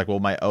thing where it's like, well,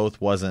 my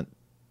oath wasn't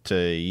to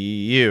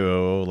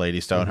you, Lady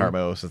Stoneheart,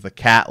 my oath is the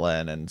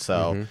Catelyn, and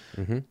so.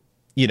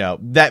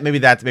 That maybe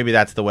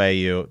that's the way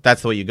you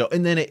go,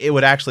 and then it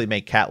would actually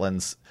make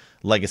Catelyn's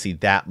legacy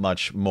that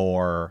much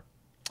more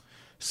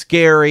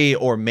scary.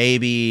 Or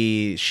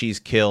maybe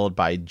she's killed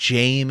by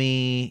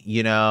Jaime,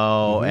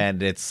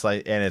 and it's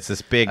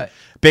this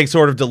big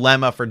sort of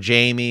dilemma for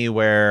Jaime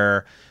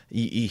where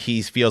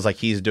he feels like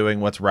he's doing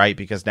what's right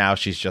because now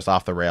she's just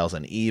off the rails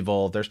and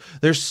evil.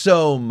 There's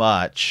so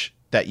much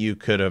that you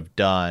could have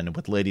done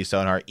with Lady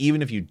Stoneheart,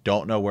 even if you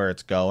don't know where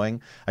it's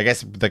going. I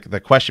guess the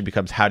question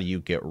becomes, how do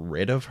you get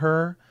rid of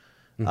her,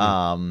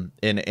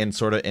 in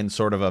sort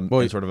of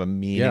a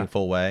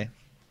meaningful way?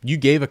 You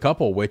gave a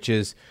couple, which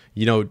is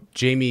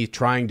Jaime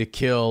trying to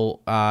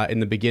kill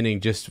in the beginning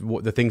just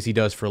the things he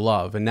does for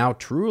love, and now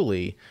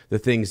truly the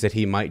things that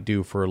he might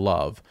do for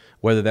love,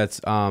 whether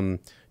that's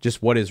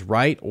just what is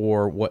right,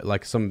 or what,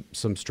 like some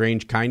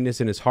strange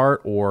kindness in his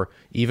heart, or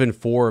even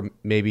for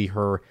maybe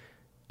her.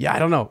 Yeah, I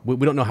don't know. We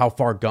don't know how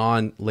far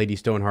gone Lady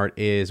Stoneheart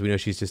is. We know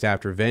she's just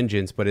after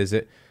vengeance, but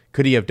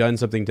could he have done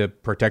something to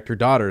protect her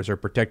daughters or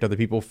protect other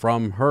people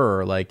from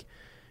her, like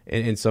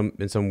in some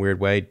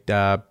weird way?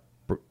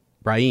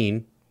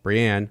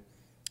 Brienne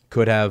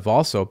could have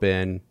also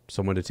been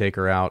someone to take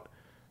her out.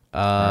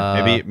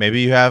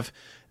 Maybe you have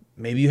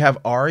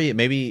Arya.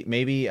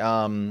 Maybe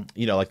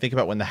like think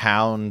about when the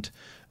Hound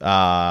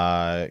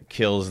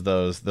kills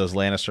those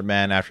Lannister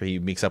men after he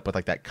meets up with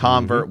like that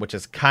convert, which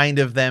is kind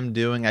of them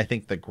doing, I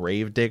think, the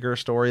Gravedigger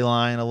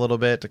storyline a little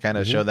bit to kind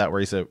of show that where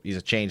he's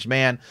a changed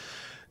man.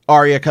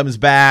 Arya comes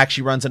back.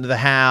 She runs into the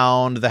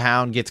Hound. The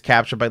Hound gets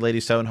captured by Lady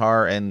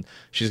Stoneheart, and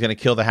she's going to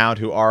kill the Hound,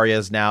 who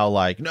Arya's now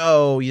like,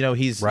 no,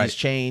 he's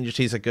changed.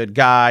 He's a good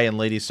guy. And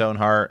Lady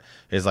Stoneheart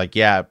is like,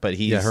 yeah, but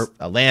he's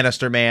a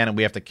Lannister man, and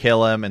we have to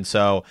kill him. And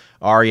so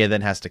Arya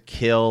then has to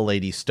kill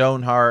Lady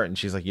Stoneheart, and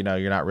she's like, you're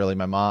not really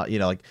my mom.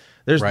 And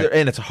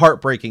it's a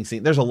heartbreaking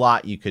scene. There's a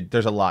lot you could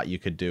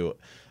do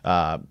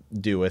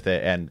with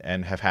it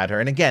and have had her.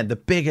 And again, the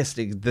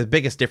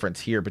biggest difference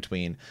here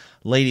between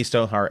Lady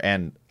Stoneheart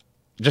and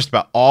just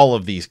about all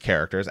of these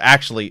characters, is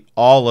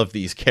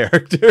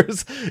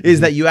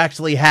that you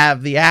actually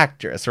have the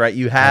actress, right?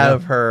 You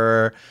have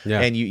her,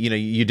 and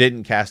you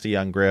didn't cast a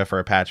young Griff or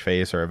a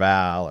Patchface or a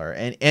Val or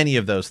any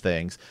of those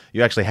things.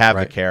 You actually have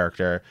the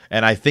character,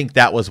 and I think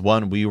that was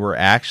one we were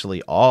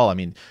actually all. I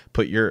mean,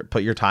 put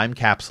your time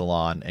capsule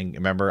on,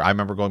 and I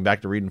remember going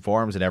back to reading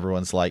forums, and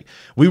everyone's like,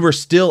 we were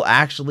still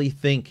actually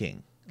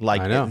thinking,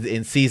 like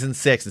in season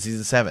 6 and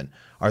season 7.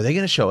 Are they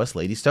going to show us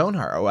Lady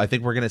Stoneheart? Oh, I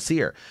think we're going to see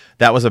her.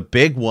 That was a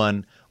big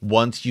one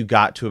once you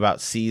got to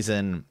about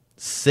season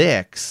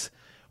 6,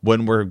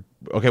 when we're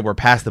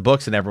past the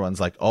books and everyone's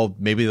like, oh,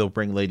 maybe they'll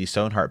bring Lady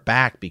Stoneheart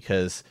back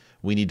because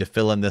we need to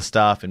fill in this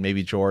stuff and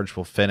maybe George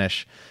will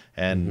finish.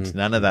 And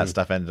none of that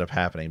stuff ended up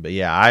happening. But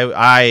yeah,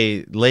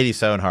 I Lady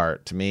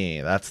Stoneheart, to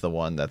me, that's the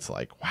one that's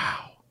like,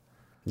 wow.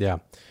 Yeah.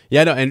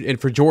 Yeah, no, and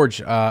for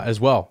George as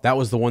well, that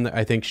was the one that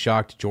I think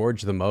shocked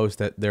George the most,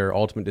 that their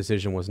ultimate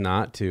decision was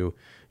not to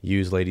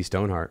use Lady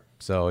Stoneheart.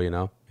 So, you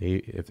know,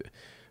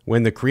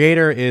 when the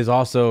creator is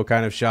also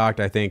kind of shocked,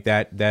 I think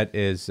that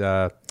is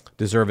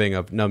deserving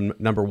of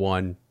number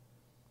one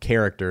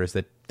characters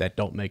that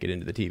don't make it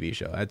into the TV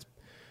show. That's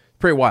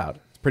pretty wild.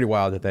 It's pretty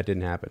wild that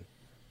didn't happen.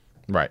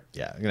 Right.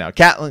 Yeah. You know,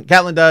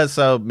 Catelyn does,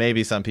 so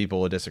maybe some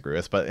people will disagree with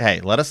us, but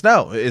hey, let us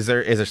know. Is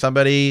there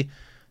somebody?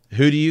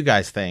 Who do you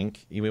guys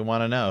think? We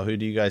want to know. Who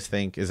do you guys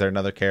think? Is there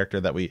another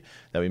character that we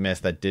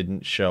missed that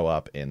didn't show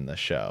up in the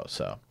show?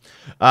 So,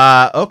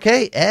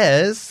 okay,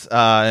 as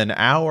an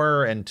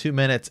hour and 2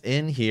 minutes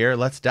in here,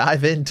 let's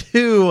dive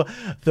into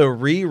the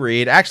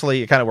reread.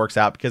 Actually, it kind of works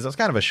out because it's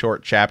kind of a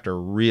short chapter,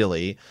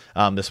 really,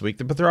 this week.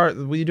 But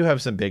we do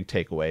have some big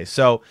takeaways.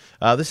 So,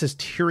 this is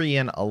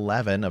Tyrion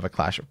 11 of A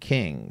Clash of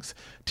Kings.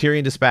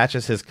 Tyrion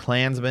dispatches his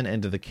clansmen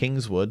into the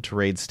Kingswood to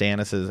raid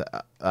Stannis'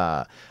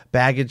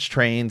 baggage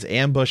trains,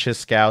 ambush his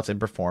scouts, and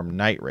perform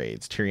night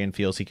raids. Tyrion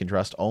feels he can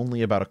trust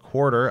only about a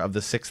quarter of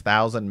the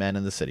 6,000 men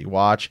in the City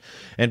Watch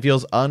and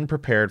feels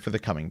unprepared for the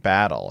coming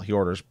battle. He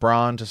orders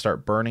Bronn to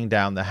start burning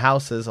down the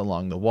houses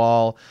along the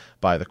wall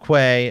by the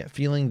quay,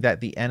 feeling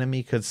that the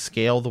enemy could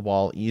scale the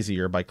wall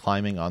easier by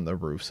climbing on the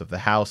roofs of the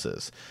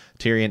houses.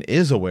 Tyrion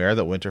is aware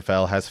that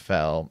Winterfell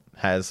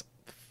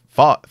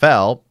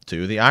fell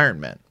to the Iron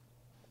Men.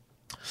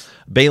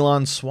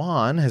 Balon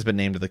Swan has been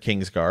named to the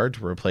Kingsguard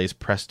to replace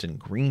Preston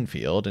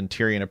Greenfield, and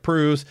Tyrion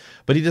approves,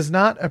 but he does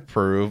not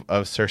approve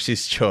of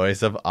Cersei's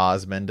choice of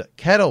Osmond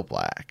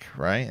Kettleblack,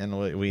 right?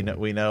 And we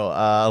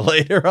know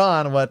later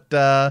on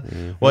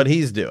what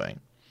he's doing.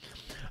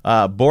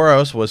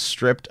 Boros was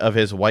stripped of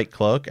his white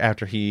cloak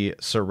after he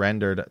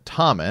surrendered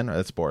Tommen, or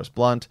that's Boros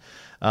Blunt,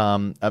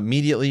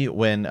 immediately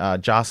when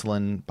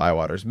Jocelyn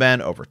Bywater's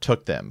men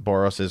overtook them.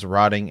 Boros is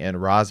rotting in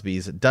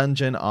Rosby's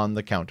dungeon on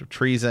the count of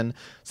treason,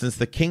 since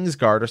the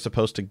Kingsguard are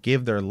supposed to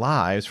give their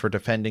lives for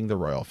defending the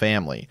royal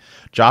family.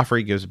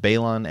 Joffrey gives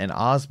Balon and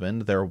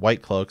Osmond their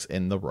white cloaks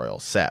in the royal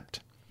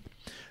sept.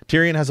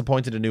 Tyrion has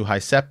appointed a new High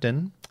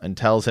Septon and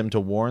tells him to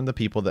warn the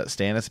people that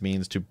Stannis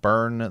means to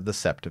burn the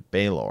Sept of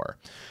Baelor.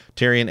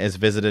 Tyrion is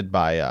visited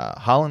by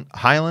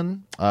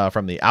Hylan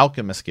from the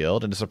Alchemist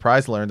Guild and is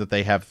surprised to learn that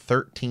they have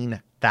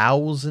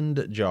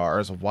 13,000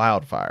 jars of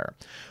wildfire,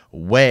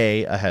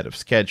 way ahead of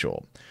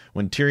schedule.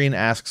 When Tyrion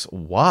asks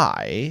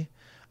why,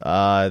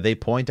 they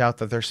point out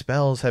that their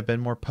spells have been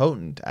more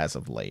potent as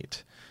of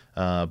late,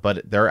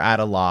 but they're at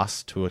a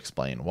loss to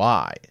explain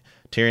why.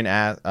 He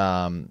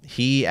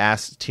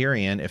asks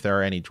Tyrion if there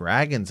are any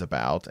dragons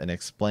about and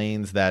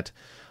explains that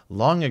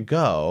long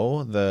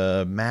ago,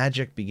 the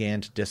magic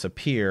began to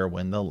disappear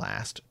when the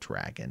last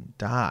dragon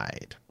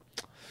died.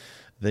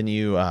 Then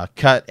you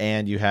cut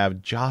and you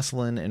have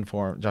Jocelyn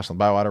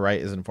Bywater, right,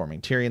 is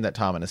informing Tyrion that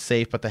Tommen is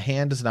safe, but the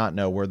Hand does not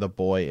know where the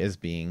boy is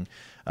being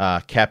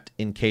kept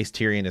in case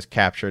Tyrion is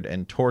captured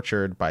and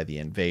tortured by the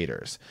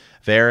invaders.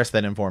 Varys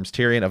then informs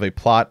Tyrion of a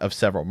plot of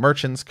several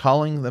merchants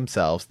calling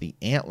themselves the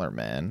Antler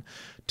Men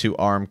to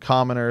arm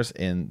commoners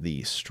in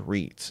the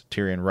streets.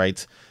 Tyrion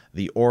writes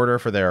the order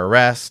for their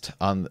arrest,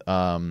 on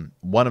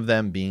one of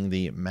them being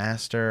the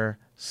Master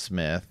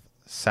Smith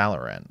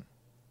Salarin.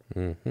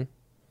 Mm-hmm.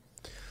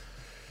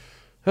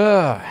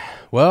 Well,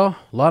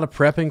 a lot of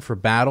prepping for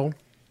battle,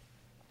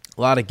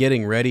 a lot of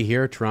getting ready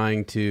here,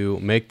 trying to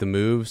make the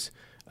moves.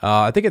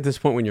 I think at this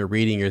point when you're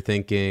reading, you're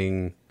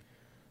thinking,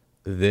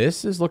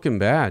 this is looking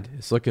bad.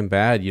 It's looking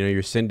bad. You know,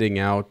 you're sending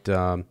out,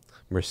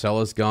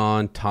 Myrcella's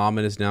gone,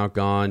 Tommen is now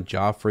gone,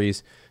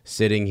 Joffrey's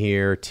sitting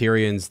here,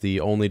 Tyrion's the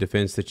only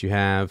defense that you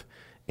have.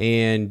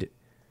 And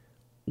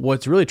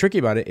what's really tricky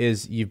about it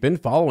is you've been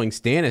following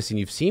Stannis and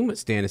you've seen what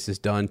Stannis has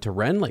done to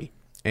Renly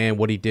and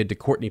what he did to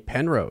Courtney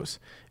Penrose.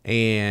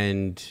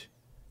 And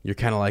you're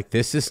kind of like,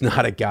 this is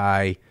not a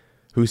guy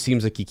who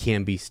seems like he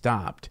can be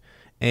stopped.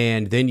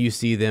 And then you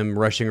see them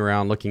rushing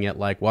around looking at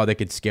like, wow, they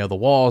could scale the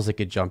walls, they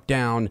could jump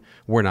down,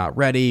 we're not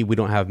ready, we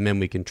don't have men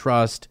we can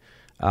trust.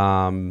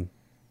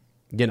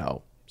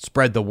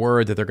 Spread the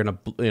word that they're going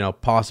to,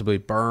 possibly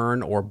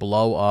burn or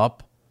blow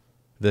up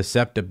the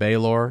Sept of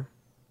Baelor.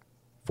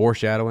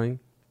 Foreshadowing.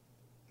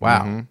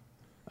 Wow.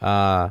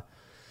 Mm-hmm.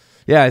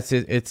 Yeah,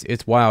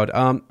 it's wild.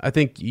 I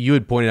think you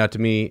had pointed out to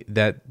me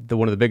that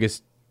one of the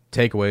biggest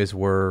takeaways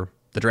were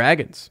the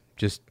dragons,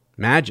 just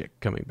magic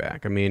coming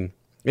back. I mean,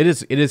 it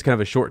is kind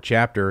of a short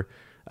chapter,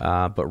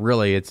 but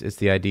really it's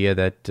the idea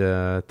that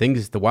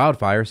the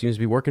wildfire seems to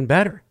be working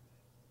better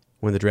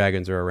when the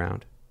dragons are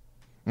around.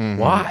 Mm-hmm.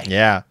 Why?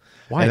 Yeah.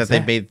 Why and is that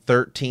they made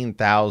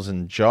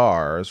 13,000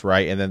 jars,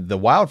 right? And then the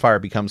wildfire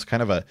becomes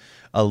kind of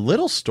a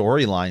little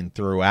storyline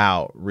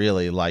throughout,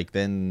 really. Like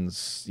then,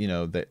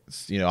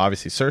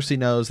 obviously Cersei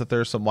knows that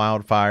there's some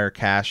wildfire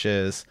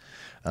caches.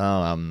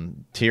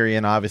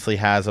 Tyrion obviously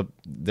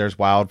there's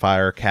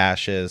wildfire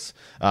caches,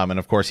 and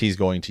of course he's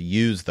going to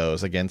use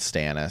those against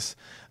Stannis.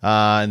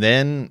 And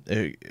then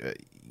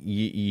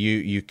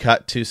you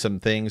cut to some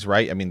things,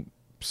 right? I mean,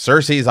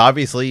 Cersei's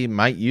obviously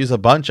might use a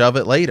bunch of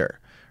it later,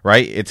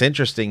 right? It's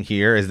interesting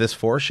here is this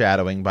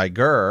foreshadowing by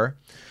Gur.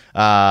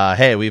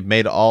 Hey, we've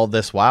made all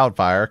this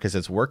wildfire because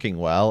it's working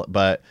well,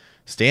 but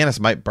Stannis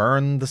might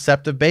burn the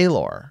Sept of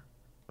Baelor.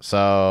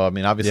 So, I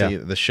mean, obviously,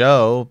 the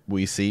show,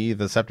 we see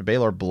the Sept of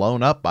Baelor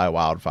blown up by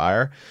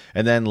wildfire.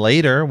 And then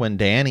later, when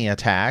Dany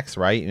attacks,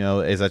 right,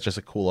 is that just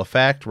a cool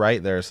effect,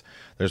 right? There's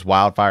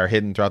wildfire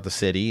hidden throughout the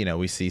city.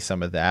 We see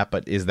some of that.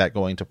 But is that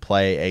going to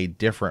play a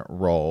different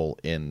role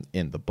in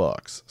the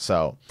books?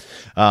 So,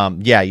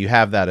 you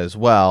have that as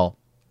well.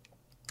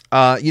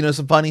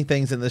 Some funny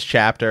things in this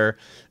chapter,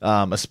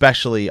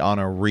 especially on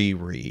a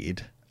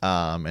reread.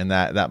 And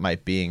that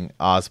might being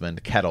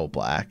Osmond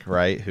Kettleblack,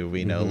 right? Who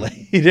we know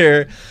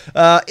later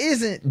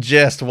isn't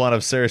just one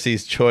of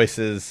Cersei's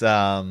choices,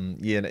 for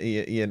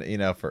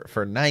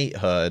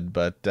knighthood,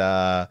 but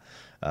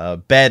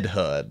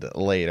bedhood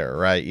later,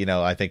 right?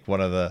 I think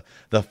one of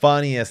the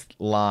funniest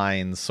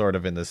lines sort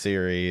of in the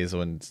series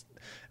when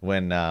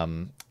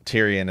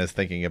Tyrion is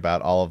thinking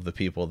about all of the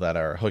people that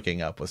are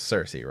hooking up with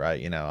Cersei,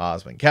 right?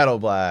 Osmond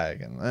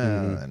Kettleblack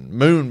and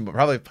Moon,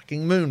 probably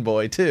fucking Moon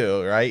Boy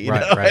too, right? You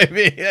know what I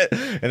mean?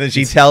 And then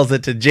she tells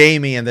it to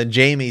Jaime, and then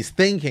Jaime's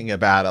thinking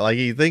about it, like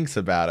he thinks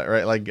about it,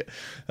 right? Like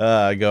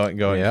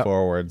going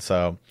forward.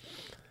 So,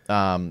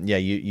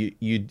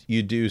 you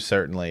do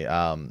certainly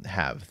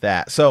have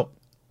that. So,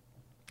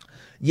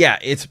 yeah,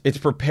 it's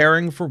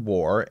preparing for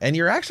war, and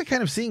you're actually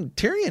kind of seeing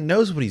Tyrion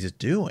knows what he's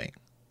doing.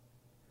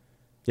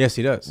 Yes,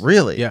 he does.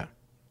 Really? Yeah.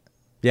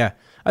 Yeah.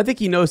 I think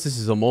he knows this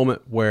is a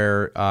moment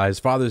where his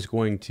father's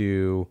going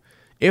to,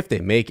 if they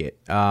make it,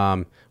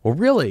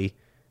 really,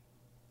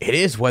 it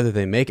is whether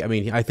they make it. I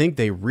mean, I think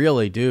they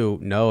really do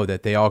know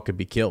that they all could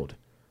be killed,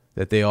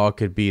 that they all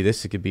could be,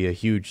 this could be a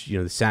huge,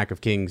 the sack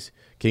of King's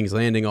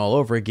Landing all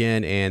over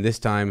again, and this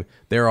time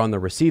they're on the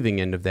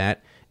receiving end of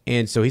that.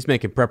 And so he's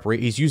making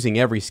preparation. He's using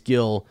every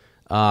skill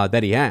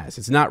that he has.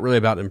 It's not really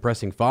about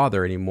impressing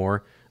father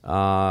anymore.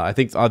 I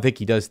think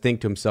he does think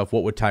to himself,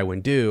 what would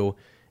Tywin do?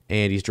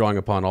 And he's drawing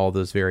upon all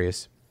those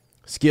various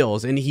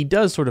skills. And he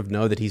does sort of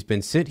know that he's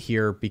been sent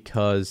here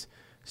because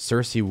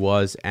Cersei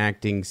was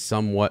acting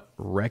somewhat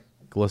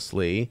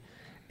recklessly.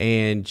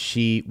 And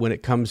when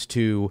it comes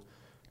to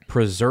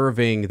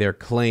preserving their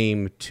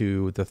claim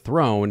to the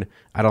throne,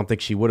 I don't think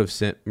she would have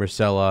sent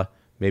Myrcella,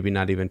 maybe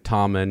not even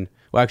Tommen.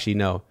 Well, actually,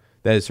 no.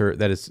 That is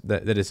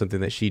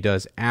something that she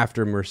does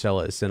after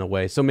Myrcella is sent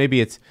away. So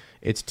maybe it's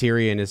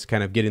Tyrion is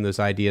kind of getting those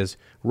ideas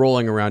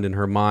rolling around in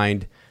her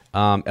mind,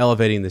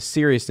 elevating the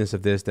seriousness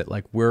of this, that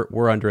like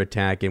we're under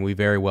attack and we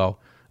very well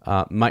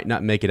might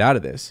not make it out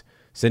of this.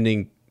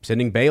 Sending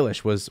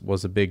Baelish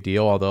was a big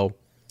deal, although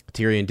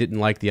Tyrion didn't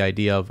like the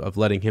idea of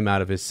letting him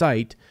out of his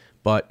sight,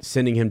 but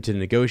sending him to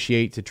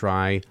negotiate, to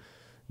try,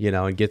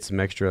 and get some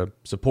extra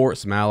support,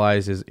 some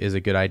allies is a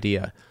good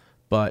idea.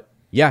 But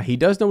yeah, he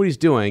does know what he's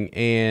doing,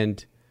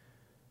 and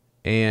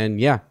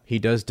yeah, he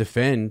does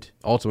defend.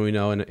 Ultimately, we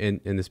know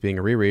in this being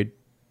a reread,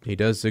 he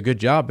does a good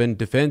job in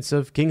defense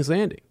of King's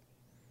Landing.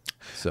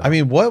 So, I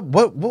mean,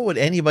 what would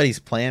anybody's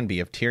plan be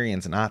if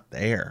Tyrion's not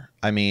there?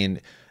 I mean,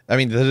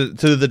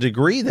 to the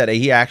degree that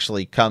he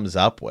actually comes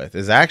up with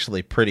is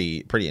actually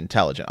pretty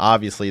intelligent.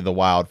 Obviously, the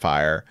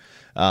wildfire,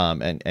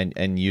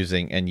 and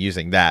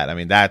using that. I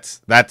mean, that's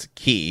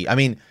key. I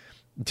mean,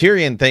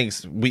 Tyrion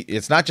thinks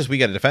it's not just we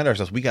got to defend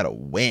ourselves, we got to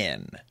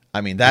win.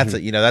 I mean, that's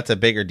that's a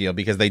bigger deal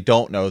because they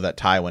don't know that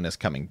Tywin is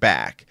coming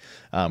back.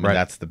 And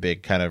that's the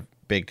big kind of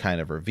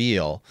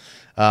reveal.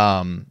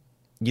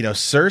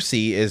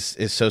 Cersei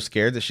is so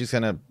scared that she's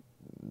going to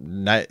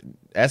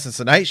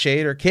essence a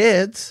nightshade her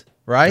kids,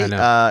 right?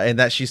 And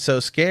that she's so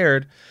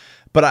scared.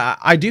 But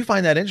I do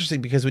find that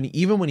interesting because when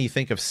you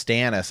think of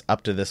Stannis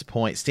up to this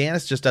point,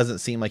 Stannis just doesn't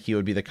seem like he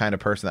would be the kind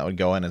of person that would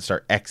go in and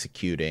start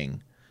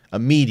executing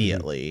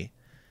immediately.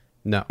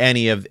 No,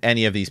 any of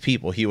these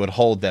people. He would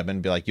hold them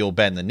and be like, "You'll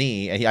bend the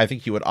knee." And I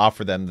think he would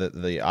offer them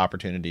the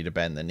opportunity to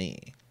bend the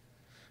knee.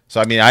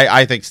 So I mean,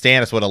 I think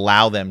Stannis would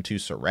allow them to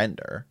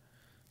surrender.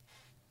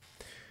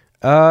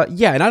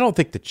 Yeah, and I don't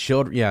think the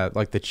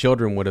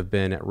children would have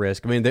been at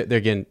risk. I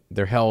mean,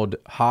 they're held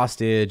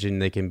hostage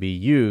and they can be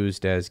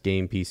used as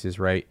game pieces,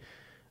 right?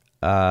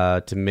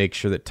 To make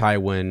sure that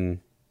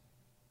Tywin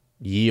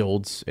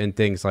yields and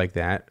things like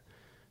that.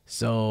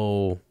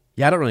 So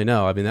yeah, I don't really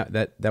know. I mean,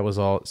 that was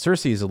all.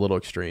 Cersei's a little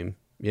extreme.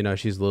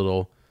 She's a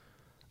little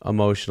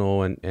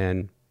emotional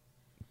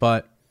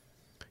but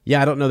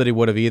yeah, I don't know that he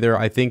would have either.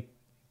 I think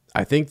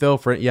though,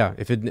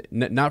 if it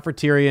not for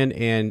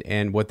Tyrion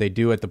and what they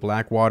do at the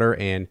Blackwater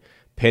and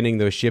pinning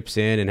those ships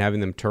in and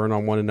having them turn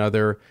on one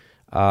another,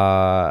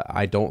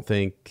 I don't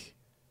think,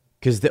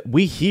 because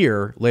we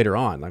hear later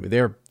on. I mean,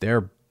 they're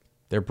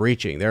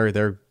breaching.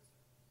 They're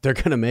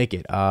gonna make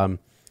it.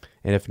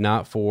 And if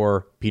not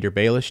for Peter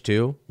Baelish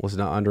too, let's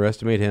not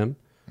underestimate him.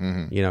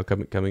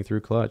 Coming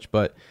through clutch.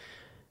 But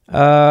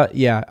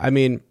yeah, I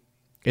mean,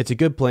 it's a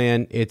good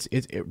plan.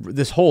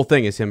 This whole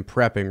thing is him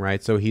prepping,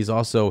 right? So he's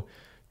also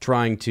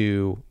trying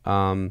to.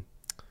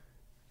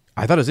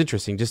 I thought it was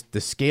interesting, just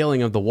the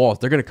scaling of the walls.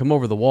 They're going to come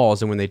over the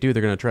walls, and when they do,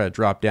 they're going to try to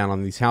drop down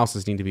on these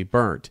houses need to be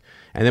burnt.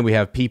 And then we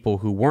have people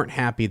who weren't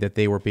happy that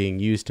they were being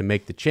used to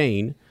make the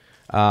chain,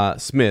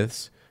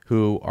 smiths,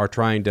 who are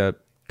trying to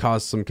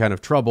cause some kind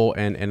of trouble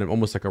and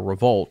almost like a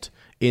revolt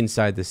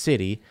inside the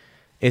city.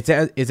 It's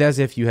as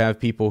if you have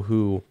people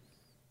who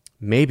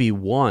maybe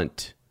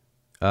want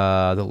the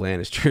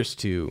Lannisters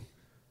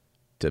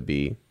to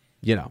be,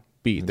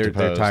 they're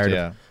tired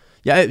of.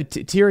 Yeah,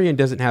 Tyrion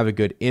doesn't have a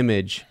good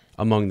image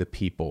among the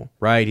people,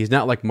 right? He's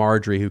not like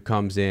Marjorie, who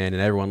comes in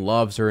and everyone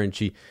loves her, and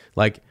she,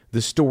 like,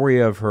 the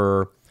story of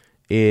her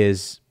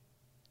is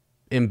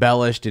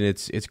embellished and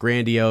it's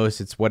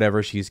grandiose, it's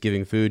whatever, she's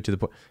giving food to the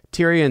poor.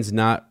 Tyrion's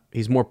not.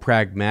 He's more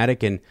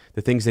pragmatic, and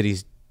the things that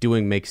he's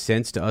doing make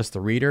sense to us, the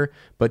reader,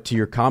 but to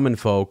your common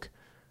folk,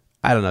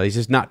 I don't know, he's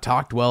just not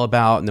talked well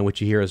about. And then what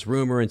you hear is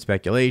rumor and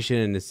speculation,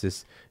 and it's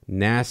this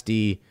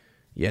nasty,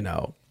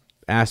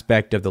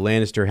 aspect of the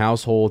Lannister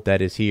household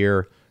that is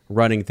here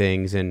running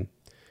things, and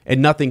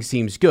nothing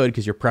seems good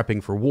because you're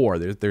prepping for war.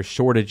 There's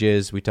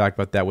shortages. We talked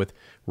about that with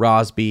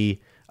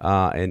Rosby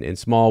and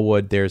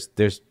Smallwood. There's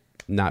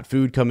not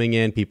food coming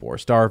in. People are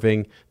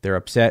starving. They're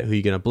upset. Who are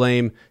you going to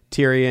blame?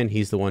 Tyrion.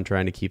 He's the one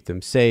trying to keep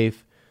them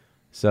safe.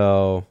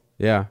 So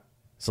yeah,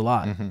 it's a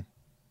lot. Mm-hmm.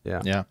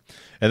 Yeah.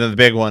 And then the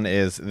big one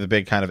is the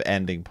big kind of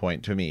ending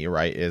point to me,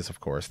 right? Is of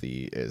course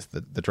the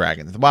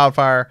dragons, the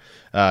wildfire.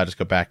 Just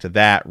go back to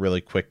that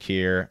really quick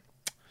here.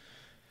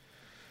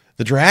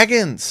 The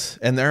dragons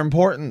and their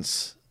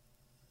importance.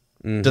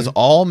 Mm-hmm. Does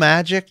all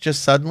magic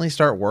just suddenly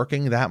start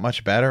working that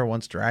much better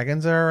once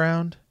dragons are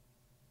around?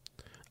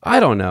 I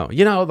don't know.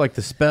 Like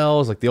the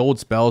spells, like the old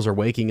spells are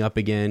waking up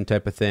again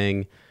type of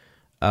thing.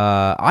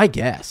 I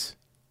guess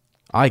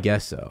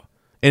so.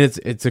 And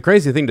it's a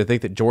crazy thing to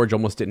think that George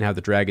almost didn't have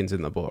the dragons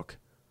in the book,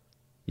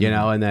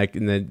 and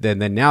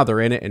then now they're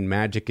in it, and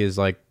magic is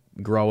like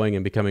growing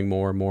and becoming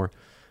more and more.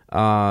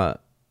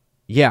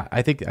 Yeah,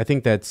 I think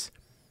that's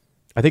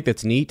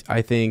neat.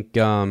 I think.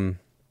 Do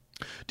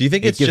you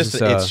think it's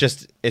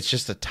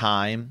just a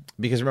time?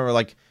 Because remember,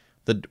 like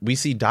we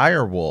see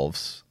dire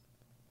wolves,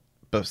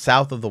 but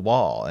south of the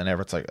wall, and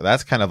it's like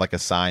that's kind of like a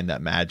sign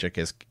that magic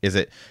is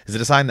it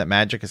a sign that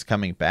magic is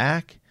coming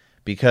back?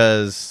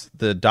 Because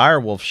the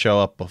dire wolves show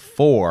up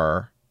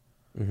before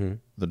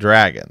the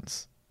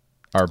dragons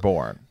are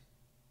born.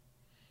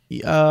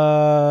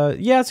 Yeah,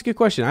 it's a good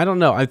question. I don't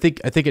know. I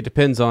think it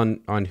depends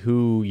on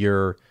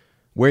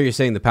where you're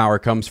saying the power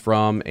comes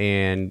from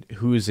and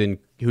who's in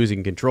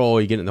control.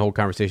 You get in the whole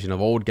conversation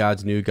of old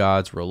gods, new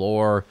gods,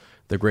 R'hllor,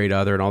 the Great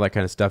Other, and all that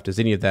kind of stuff. Does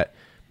any of that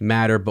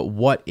matter? But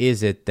what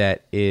is it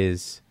that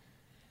is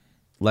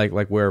like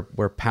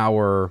where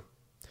power?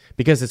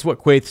 Because it's what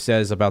Quaithe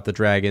says about the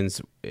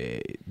dragons,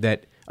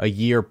 that a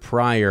year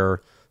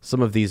prior,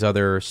 some of these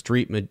other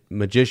street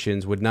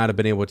magicians would not have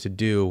been able to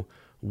do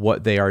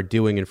what they are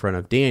doing in front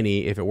of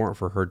Dany if it weren't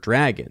for her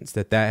dragons,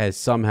 that has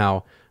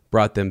somehow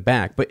brought them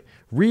back. But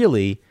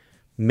really,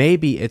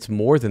 maybe it's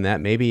more than that.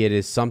 Maybe it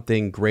is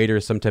something greater,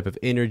 some type of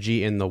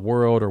energy in the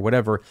world or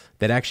whatever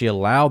that actually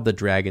allowed the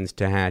dragons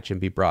to hatch and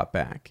be brought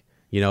back.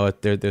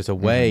 There's a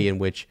way in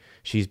which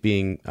she's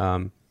being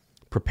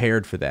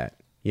prepared for that,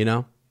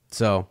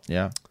 So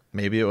yeah,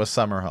 maybe it was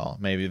Summerhall.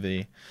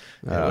 Maybe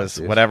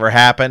whatever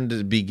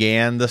happened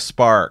began the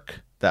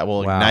spark that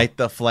will ignite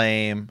the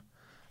flame.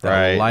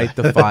 That will light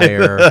the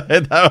fire.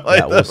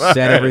 that will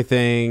set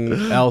everything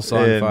else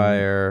on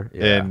fire.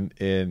 Yeah.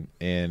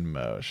 In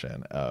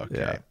motion. Okay.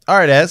 Yeah. All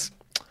right, Ez.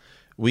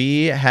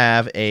 We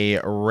have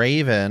a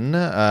raven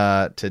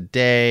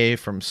today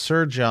from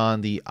Sir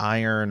John the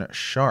Iron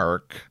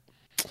Shark.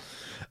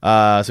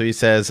 So he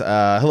says,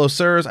 "Hello,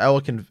 sirs. I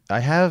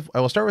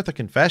will start with a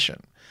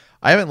confession.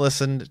 I haven't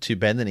listened to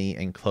Bend the Knee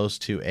in close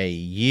to a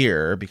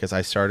year because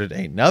I started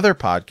another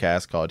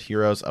podcast called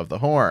Heroes of the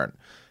Horn.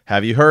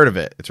 Have you heard of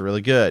it? It's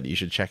really good. You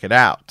should check it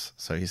out."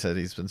 So he said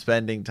he's been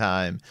spending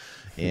time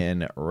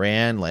in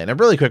Randland. And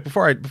really quick,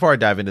 before I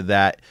dive into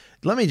that,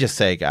 let me just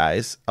say,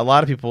 guys, a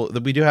lot of people,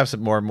 we do have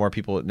some more and more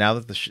people now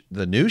that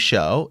the new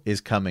show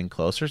is coming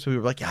closer. So we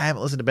were like, I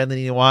haven't listened to Bend the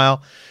Knee in a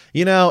while.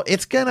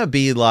 It's going to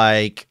be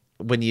like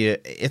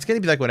it's going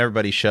to be like when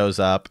everybody shows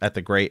up at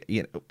the great,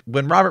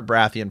 when Robert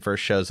Baratheon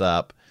first shows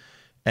up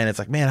and it's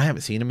like, man, I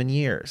haven't seen him in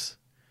years.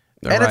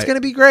 It's going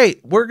to be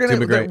great.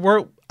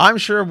 I'm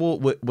sure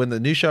when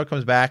the new show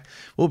comes back,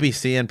 we'll be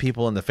seeing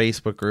people in the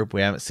Facebook group we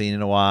haven't seen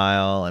in a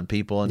while, and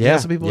people,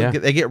 and some people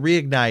they get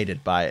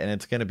reignited by it, and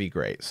it's going to be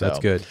great. So that's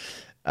good.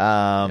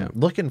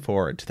 Looking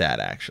forward to that,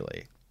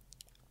 actually.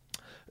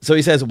 So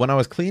he says, when I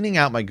was cleaning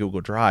out my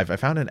Google Drive, I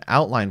found an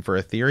outline for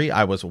a theory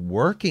I was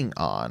working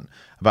on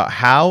about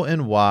how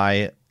and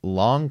why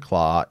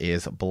Longclaw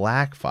is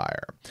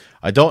Blackfire.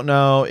 I don't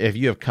know if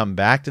you have come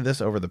back to this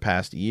over the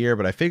past year,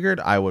 but I figured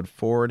I would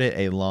forward it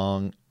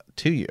along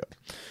to you.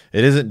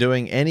 It isn't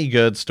doing any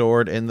good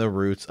stored in the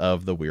roots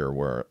of the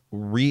Weirwood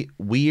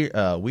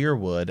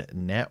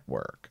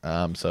network.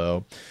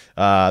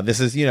 This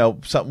is,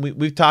 something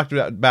we've talked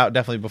about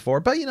definitely before,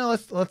 but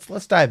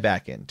let's dive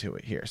back into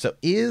it here. So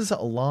is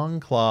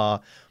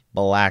Longclaw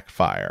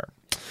Blackfire?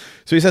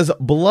 So he says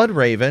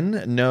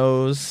Bloodraven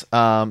knows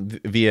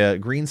via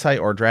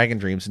Greensight or Dragon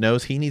Dreams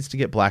knows he needs to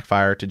get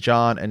Blackfire to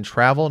Jon and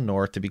travel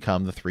north to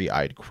become the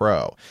Three-Eyed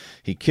Crow.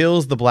 He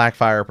kills the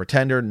Blackfire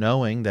pretender,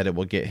 knowing that it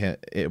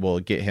will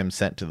get him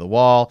sent to the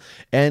Wall,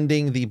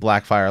 ending the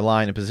Blackfire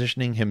line and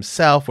positioning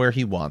himself where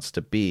he wants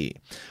to be.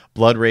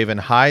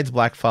 Bloodraven hides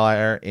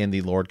Blackfire in the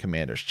Lord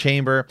Commander's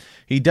chamber.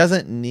 He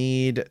doesn't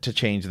need to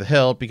change the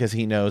hilt because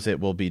he knows it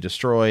will be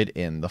destroyed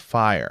in the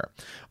fire.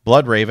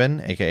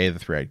 Bloodraven, aka the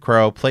Three-Eyed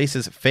Crow,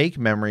 places fake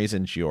memories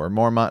in Jeor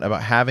Mormont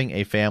about having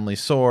a family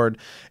sword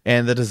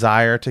and the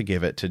desire to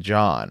give it to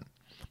Jon.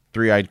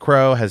 Three-Eyed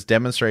Crow has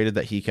demonstrated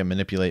that he can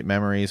manipulate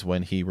memories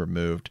when he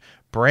removed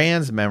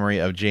Bran's memory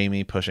of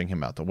Jaime pushing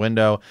him out the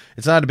window.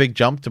 It's not a big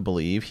jump to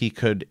believe he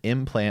could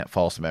implant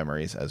false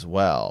memories as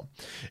well.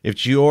 If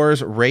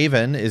Jeor's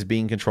Raven is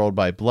being controlled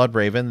by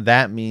Bloodraven,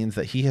 that means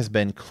that he has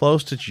been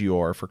close to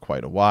Jeor for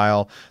quite a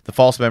while. The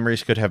false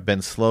memories could have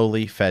been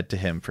slowly fed to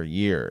him for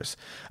years.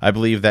 I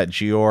believe that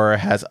Jeor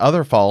has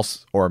other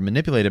false or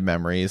manipulated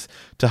memories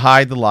to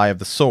hide the lie of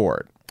the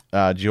sword.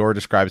 Jeor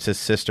describes his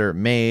sister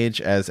Mage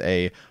as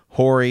a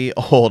hoary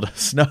old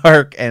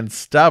snark and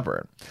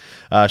stubborn.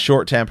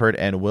 Short-tempered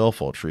and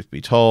willful, truth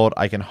be told.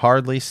 I can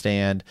hardly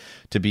stand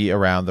to be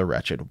around the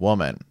wretched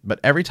woman.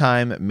 But every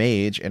time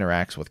Mage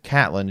interacts with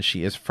Catelyn,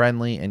 she is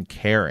friendly and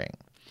caring.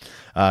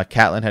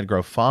 Catelyn had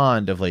grown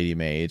fond of Lady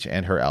Mage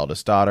and her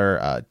eldest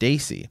daughter,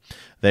 Dacey.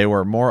 They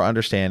were more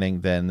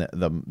understanding than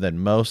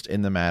most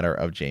in the matter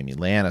of Jaime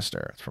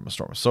Lannister. It's from A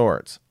Storm of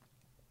Swords.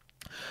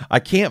 I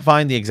can't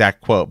find the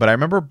exact quote, but I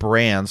remember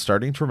Bran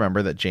starting to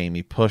remember that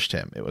Jaime pushed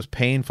him. It was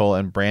painful,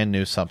 and Bran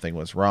knew something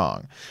was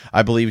wrong.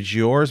 I believe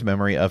Jeor's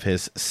memory of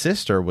his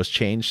sister was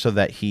changed so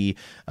that he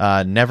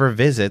never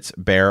visits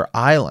Bear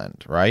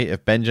Island, right?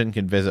 If Benjen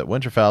can visit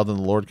Winterfell, then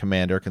the Lord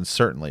Commander can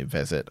certainly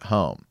visit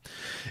home.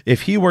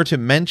 If he were to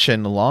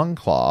mention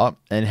Longclaw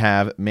and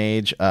have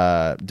Mage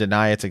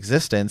deny its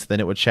existence, then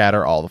it would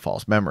shatter all the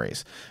false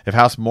memories. If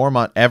House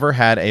Mormont ever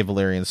had a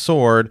Valyrian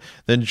sword,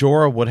 then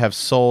Jorah would have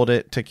sold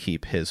it to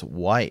keep his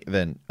wife.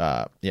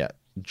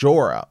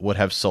 Jorah would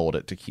have sold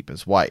it to keep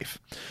his wife.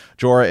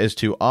 Jorah is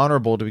too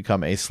honorable to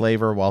become a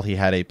slaver while he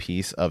had a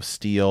piece of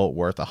steel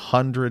worth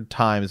 100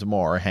 times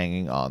more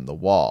hanging on the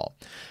wall.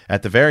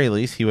 At the very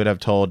least, he would have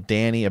told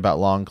Dany about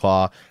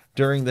Longclaw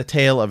during the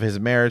tale of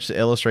his marriage to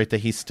illustrate that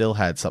he still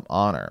had some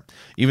honor.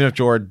 Even if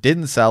Jorah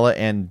didn't sell it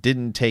and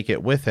didn't take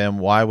it with him,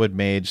 why would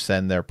Mage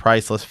send their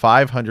priceless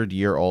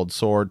 500-year-old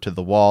sword to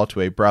the Wall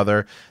to a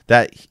brother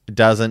that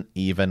doesn't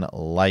even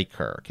like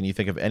her? Can you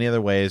think of any other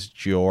ways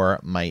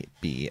Jorah might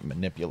be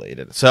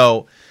manipulated?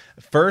 So,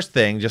 first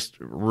thing, just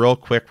real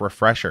quick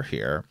refresher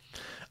here.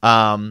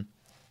 And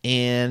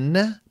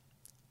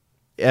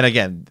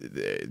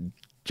again,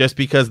 just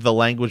because the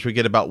language we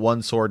get about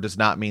one sword does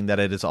not mean that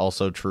it is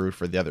also true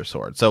for the other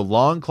sword. So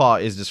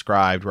Longclaw is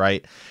described,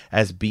 right,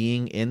 as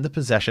being in the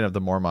possession of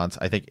the Mormonts.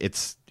 I think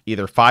it's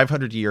either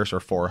 500 years or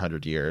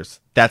 400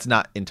 years. That's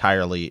not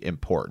entirely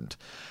important.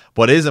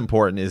 What is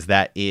important is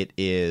that it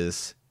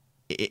is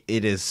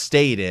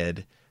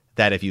stated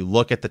that if you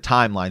look at the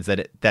timelines,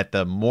 that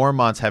the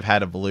Mormonts have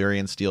had a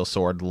Valyrian steel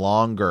sword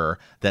longer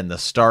than the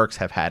Starks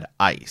have had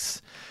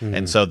ice. Mm.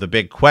 And so the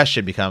big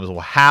question becomes,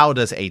 well, how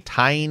does a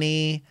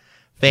tiny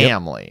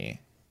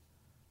family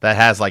that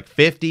has like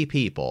 50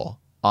 people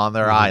on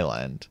their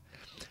island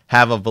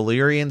have a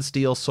Valyrian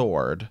steel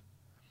sword?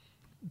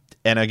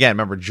 And again,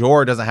 remember,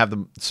 Jorah doesn't have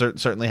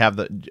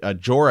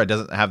Jorah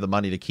doesn't have the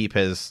money to keep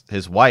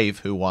his wife,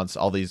 who wants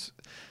all these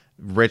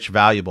rich,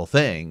 valuable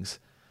things.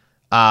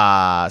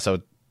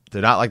 So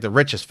they're not like the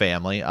richest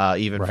family,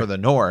 even for the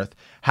North.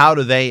 How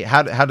did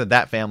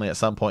that family at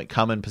some point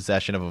come in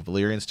possession of a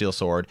Valyrian steel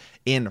sword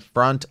in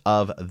front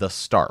of the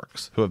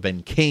Starks, who have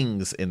been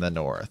kings in the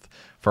North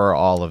for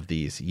all of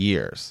these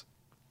years?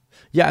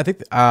 Yeah, I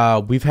think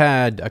we've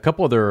had a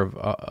couple other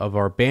of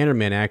our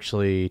bannermen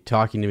actually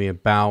talking to me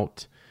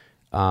about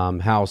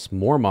House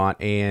Mormont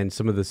and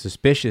some of the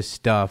suspicious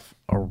stuff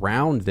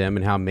around them,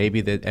 and how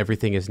maybe that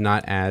everything is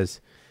not as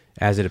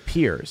it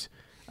appears.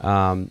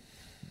 And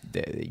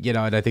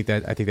I think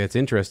that's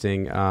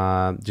interesting.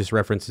 Just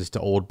references to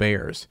old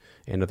bears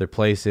and other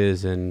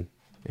places and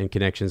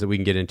connections that we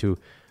can get into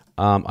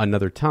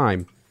another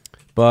time.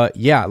 But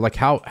yeah, like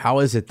how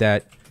is it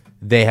that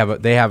they have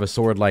a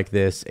sword like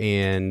this,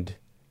 and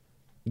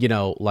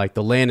like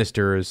the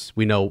Lannisters,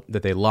 we know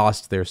that they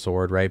lost their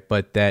sword, right?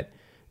 But that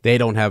they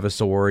don't have a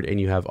sword,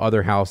 and you have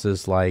other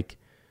houses like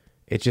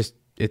it's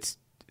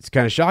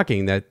kind of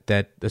shocking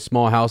that a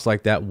small house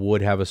like that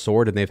would have a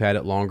sword, and they've had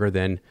it longer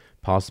than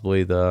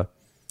possibly the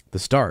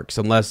Starks,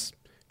 unless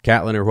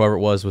Catelyn or whoever it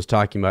was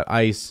talking about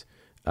ice.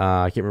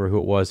 I can't remember who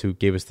it was who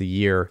gave us the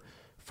year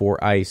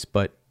for ice,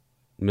 but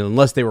I mean,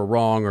 unless they were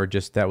wrong, or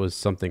just that was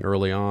something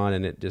early on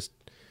and it just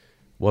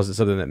wasn't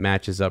something that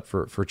matches up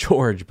for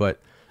George. But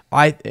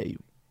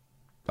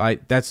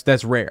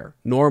that's rare.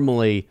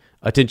 Normally,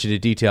 attention to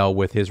detail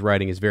with his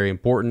writing is very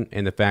important,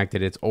 and the fact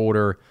that it's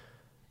older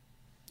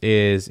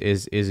is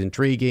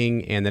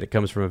intriguing, and that it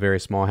comes from a very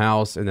small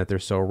house, and that they're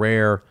so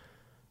rare.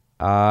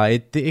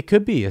 It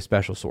could be a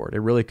special sword. It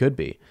really could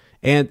be,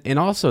 and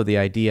also the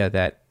idea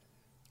that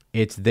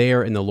it's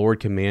there in the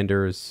Lord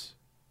Commander's,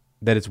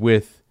 that it's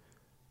with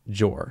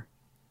Jor,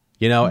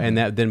 and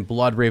that then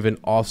Bloodraven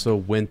also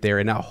went there,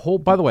 and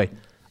by the way,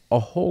 a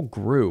whole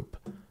group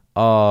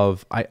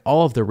of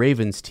all of the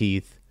Raven's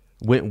Teeth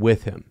went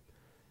with him.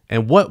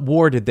 And what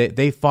war did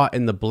they fought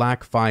in the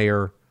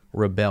Blackfire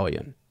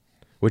Rebellion,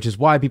 which is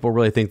why people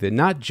really think that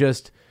not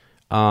just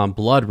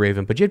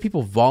Bloodraven, but you had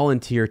people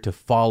volunteer to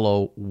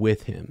follow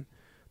with him.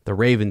 The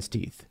Raven's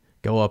Teeth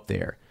go up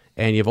there,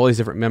 and you have all these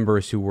different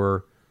members who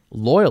were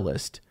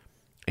loyalist,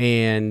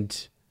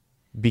 and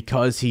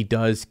because he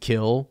does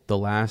kill the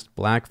last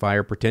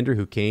Blackfire pretender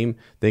who came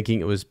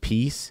thinking it was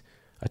peace,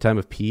 a time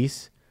of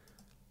peace.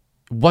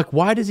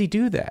 Why does he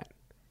do that?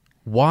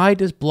 Why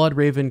does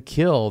Bloodraven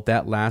kill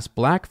that last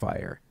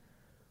Blackfire?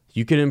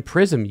 You could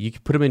imprison him. You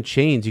could put him in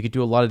chains. You could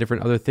do a lot of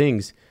different other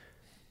things.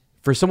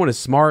 For someone as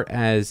smart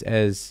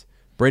as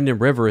Brendan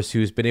Rivers,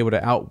 who's been able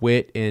to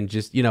outwit and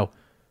just,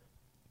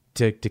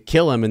 to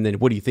kill him, and then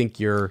what do you think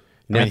your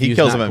nephew's he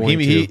kills him.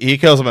 He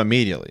kills him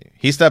immediately.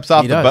 He steps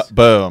off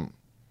boom.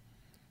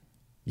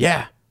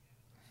 Yeah,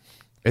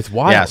 it's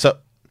wild. So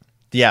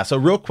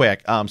real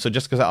quick, so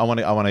just because I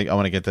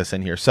want to get this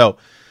in here. So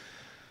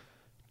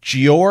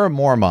Jeor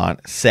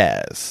Mormont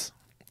says,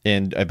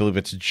 in I believe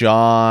it's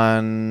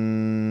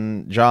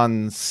John's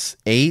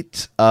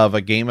 8 of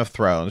A Game of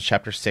Thrones,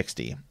 chapter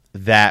 60,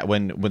 that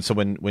when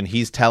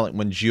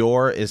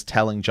Jeor is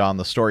telling Jon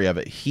the story of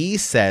it, he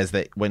says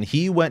that when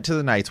he went to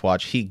the Night's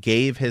Watch, he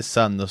gave his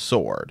son the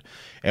sword,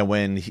 and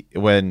when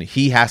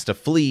he has to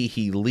flee,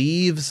 he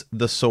leaves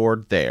the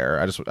sword there.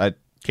 I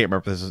can't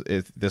remember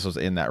if this was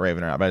in that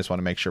Raven or not, but I just want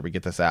to make sure we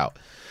get this out,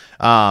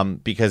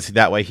 because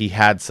that way he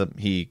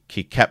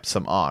kept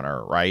some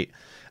honor, right?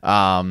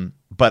 And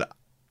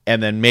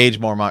then Mage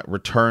Mormont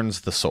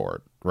returns the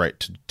sword, right,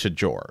 to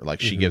Jor,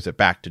 like she gives it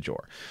back to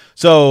Jor.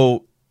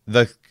 So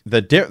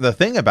the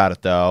thing about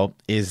it though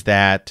is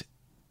that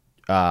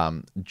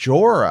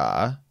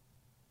Jorah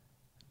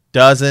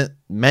doesn't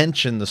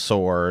mention the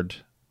sword.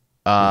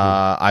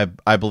 I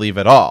believe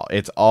at all.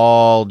 It's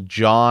all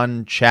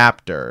Jon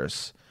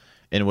chapters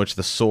in which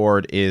the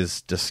sword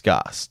is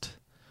discussed.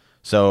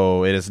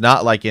 So it is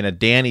not like in a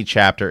Dany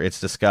chapter it's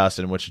discussed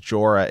in which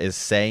Jorah is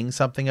saying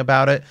something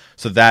about it.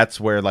 So that's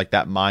where like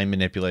that mind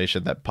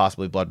manipulation that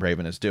possibly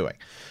Bloodraven is doing.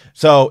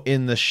 So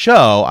in the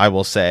show, I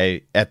will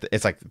say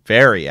it's like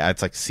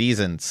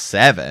season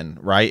 7,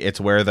 right? It's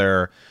where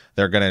they're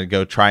gonna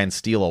go try and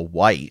steal a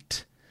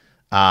white,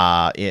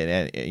 up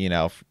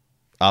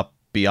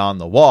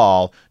beyond the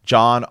wall.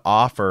 Jon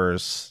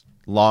offers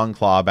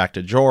Longclaw back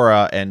to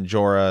Jorah, and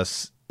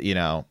Jorah,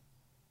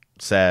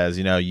 says,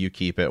 you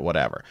keep it,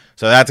 whatever.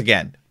 So that's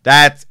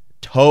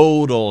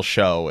total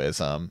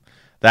showism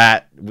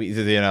that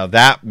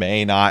that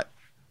may not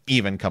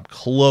even come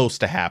close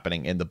to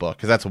happening in the book,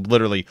 because that's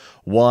literally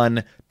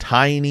one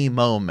tiny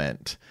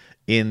moment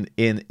in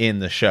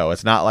the show.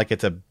 It's not like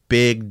it's a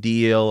big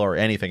deal or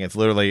anything. It's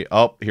literally,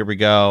 oh, here we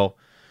go.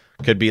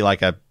 Could be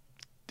like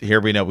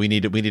here we know we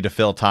need to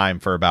fill time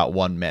for about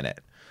 1 minute,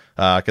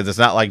 because it's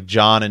not like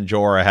Jon and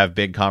Jorah have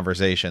big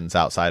conversations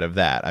outside of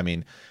that. I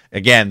mean,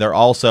 again, they're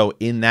also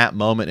in that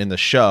moment in the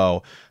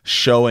show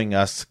showing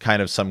us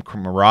kind of some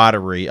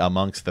camaraderie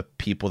amongst the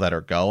people that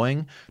are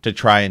going to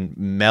try and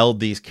meld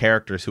these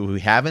characters who we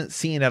haven't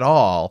seen at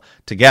all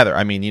together.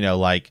 I mean,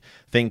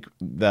 think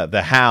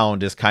the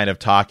Hound is kind of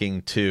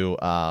talking to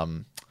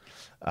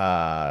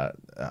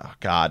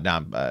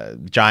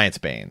Giant's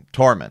Bane,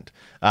 Tormund.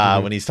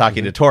 When he's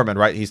talking to Tormund,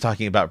 right, he's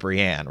talking about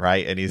Brienne,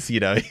 right, and he's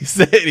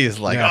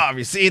like, oh, have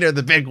you seen her,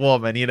 the big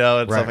woman,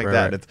 and stuff like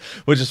that. Right.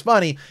 Which is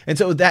funny, and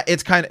so that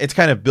it's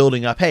kind of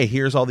building up. Hey,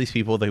 here's all these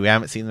people that we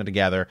haven't seen them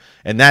together,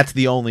 and that's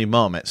the only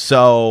moment.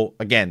 So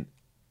again,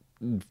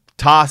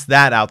 toss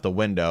that out the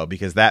window,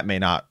 because that may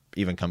not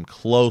even come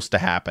close to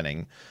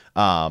happening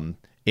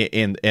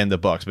in the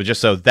books. But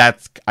just so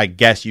that's, I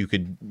guess you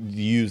could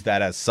use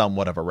that as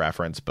somewhat of a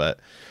reference,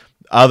 but.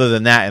 Other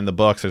than that, in the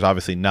books, there's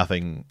obviously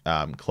nothing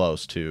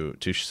close to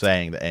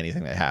saying that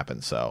anything that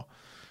happens. So,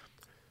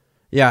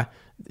 yeah,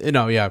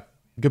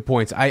 good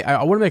points.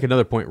 I want to make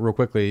another point real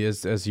quickly,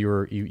 as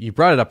you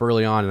brought it up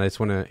early on, and I just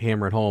want to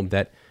hammer it home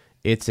that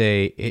it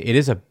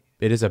is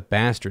a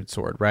bastard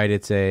sword, right?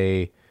 It's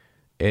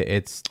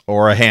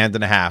or a hand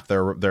and a half.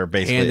 They're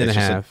basically hand and a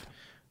half,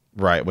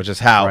 right? Which is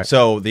how. Right.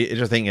 So the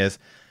interesting thing is,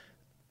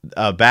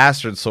 a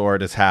bastard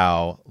sword is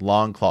how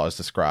Longclaw is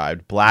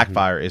described.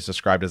 Blackfire is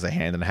described as a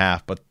hand and a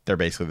half, but they're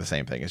basically the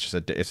same thing. It's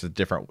just it's a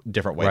different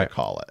way to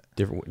call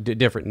it.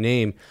 Different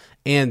name.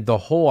 And the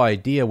whole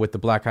idea with the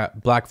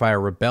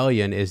Blackfire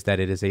Rebellion is that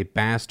it is a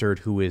bastard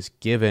who is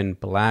given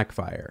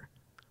Blackfire,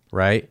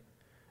 right?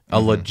 A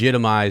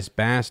legitimized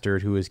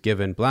bastard who is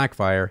given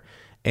Blackfire.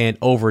 and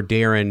over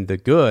Darren the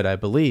Good, I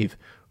believe,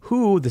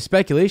 who the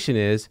speculation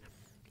is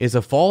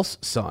a false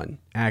son,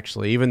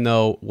 actually, even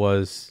though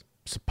was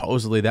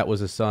supposedly that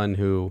was a son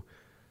who,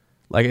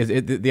 like,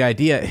 the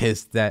idea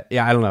is that,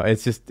 I don't know.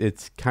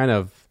 It's kind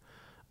of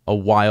a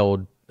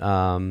wild,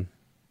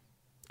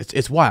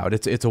 it's wild.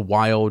 It's a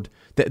wild,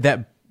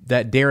 that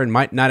Darren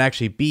might not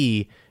actually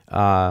be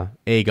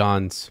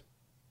Aegon's,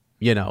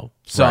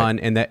 son,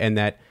 right. and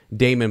that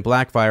Daemon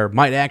Blackfyre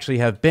might actually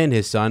have been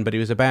his son, but he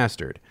was a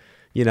bastard,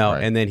 right.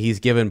 And then he's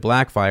given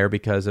Blackfyre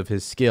because of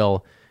his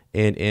skill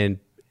in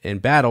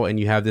battle, and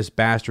you have this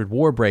bastard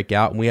war break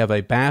out, and we have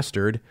a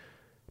bastard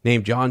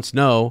named Jon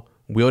Snow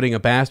wielding a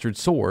bastard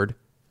sword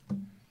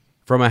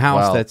from a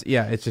house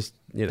it's just,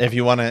 If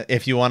you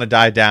want to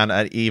dive down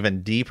an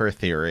even deeper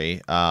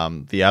theory,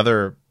 the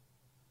other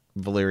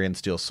Valyrian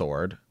steel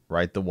sword,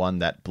 right, the one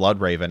that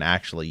Bloodraven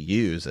actually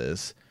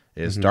uses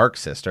is Dark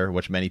Sister,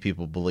 which many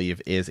people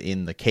believe is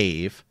in the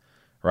cave,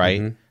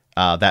 right?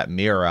 That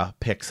Mira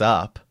picks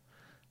up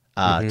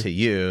to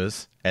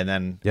use, and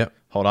then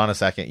hold on a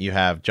second, you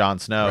have Jon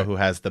Snow who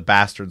has the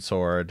bastard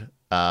sword,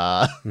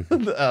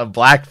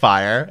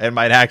 Blackfyre, and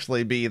might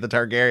actually be the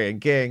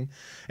Targaryen king.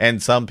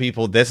 And some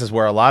people, this is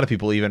where a lot of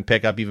people even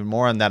pick up even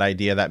more on that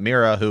idea that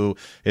Mira, who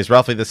is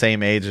roughly the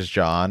same age as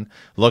Jon,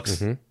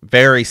 looks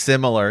very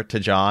similar to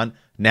Jon,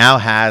 now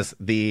has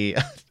the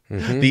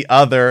the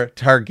other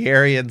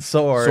Targaryen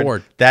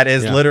sword. That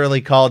is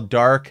literally called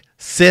Dark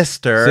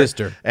Sister.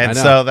 And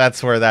so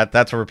that's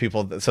where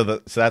people, that's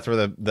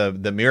where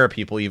the Mira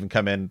people even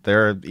come in.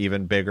 They're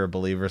even bigger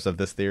believers of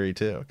this theory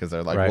too, because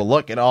they're like, well,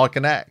 look, it all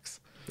connects.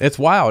 It's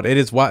wild. It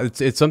is wild.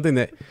 It's something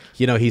that,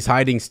 he's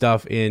hiding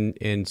stuff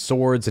in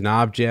swords and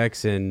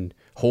objects and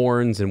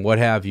horns and what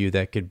have you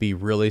that could be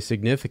really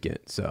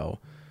significant. So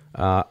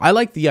I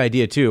like the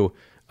idea too,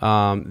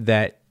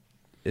 that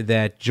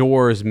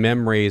Jor's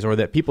memories, or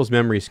that people's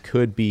memories,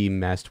 could be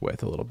messed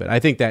with a little bit. I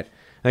think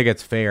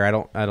it's fair. I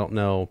don't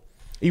know.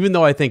 Even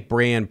though I think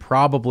Bran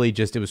probably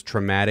it was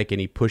traumatic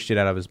and he pushed it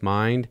out of his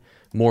mind,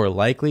 more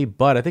likely.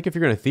 But I think if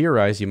you're going to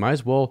theorize, you might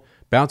as well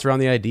bounce around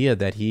the idea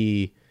that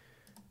his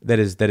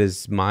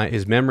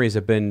memories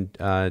have been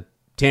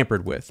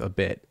tampered with a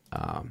bit.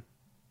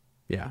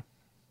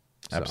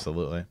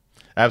 Absolutely.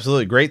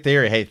 Great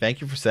theory. Hey,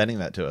 thank you for sending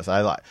that to us. I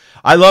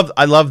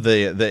love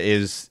the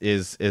is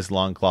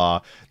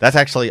Longclaw. That's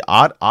actually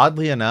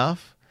oddly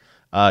enough.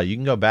 You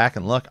can go back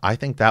and look. I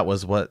think that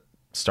was what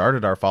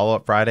started our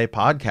Follow-Up Friday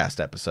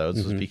podcast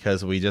episodes, was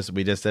because we just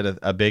did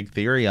a big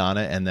theory on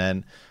it, and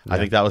then I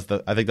think that was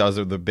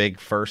the big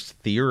first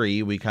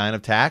theory we kind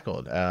of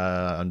tackled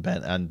on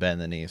Bend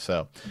the Knee.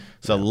 So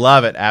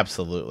love it,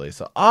 absolutely.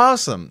 So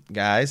awesome,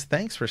 guys!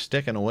 Thanks for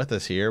sticking with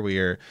us here. We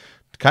are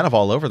kind of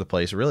all over the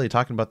place, really,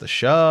 talking about the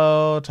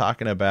show,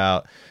 talking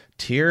about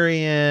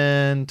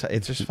Tyrion.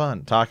 It's just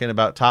fun talking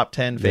about top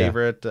 10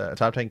 favorite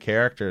top 10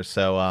 characters.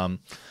 So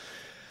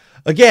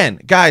again,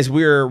 guys,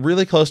 we're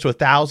really close to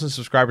 1,000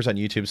 subscribers on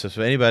YouTube. So if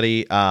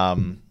anybody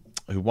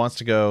who wants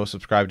to go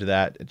subscribe to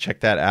that,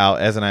 check that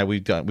out. Ez and I,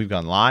 we've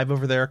gone live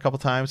over there a couple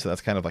times, so that's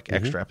kind of like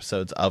extra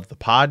episodes of the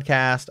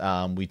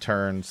podcast. We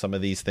turn some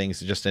of these things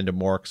just into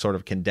more sort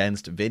of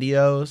condensed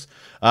videos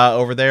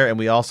over there, and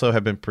we also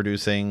have been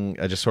producing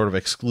just sort of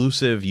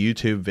exclusive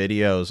YouTube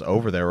videos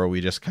over there where we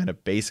just kind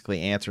of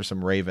basically answer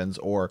some Ravens,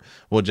 or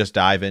we'll just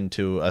dive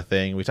into a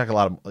thing. We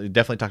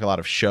definitely talk a lot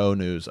of show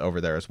news over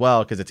there as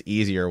well, because it's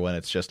easier when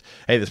it's just,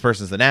 hey, this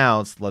person's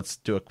announced, let's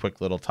do a quick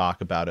little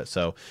talk about it.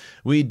 So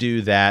we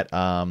do that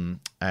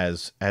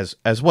as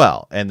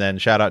well. And then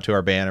shout out to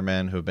our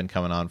Bannermen who've been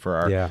coming on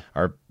for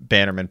our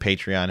Bannerman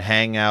Patreon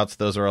hangouts.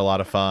 Those are a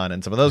lot of fun,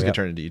 and some of those get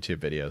turned into YouTube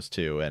videos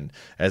too. And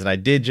I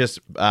did just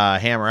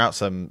hammer out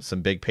some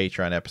big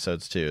Patreon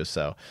episodes too.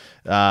 So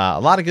a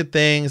lot of good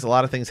things, a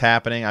lot of things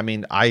happening. I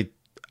mean, I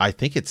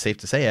think it's safe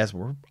to say,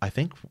 I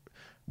think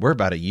we're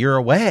about a year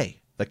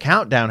away. The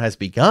countdown has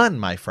begun,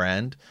 my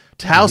friend.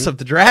 To House of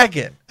the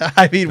Dragon.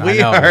 I mean,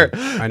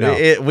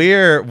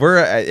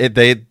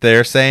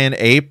 they're saying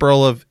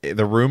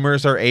the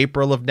rumors are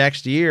April of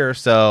next year.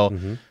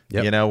 So,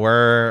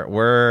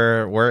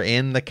 we're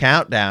in the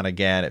countdown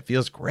again. It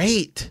feels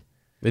great.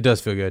 It does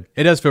feel good.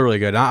 It does feel really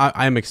good.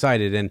 I'm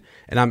excited, and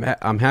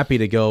I'm happy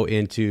to go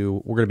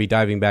into. We're going to be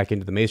diving back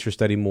into the Maester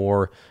study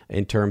more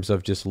in terms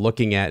of just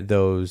looking at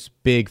those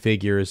big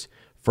figures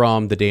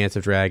from the Dance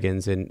of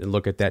Dragons and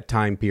look at that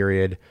time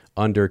period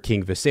under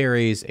King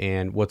Viserys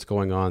and what's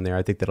going on there.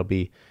 I think that'll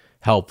be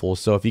helpful.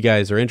 So if you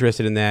guys are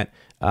interested in that,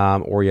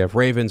 or you have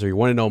Ravens, or you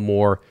want to know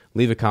more,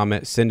 leave a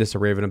comment, send us a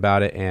Raven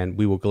about it, and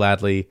we will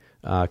gladly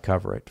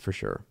cover it for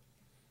sure.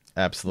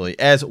 Absolutely.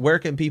 Ez, where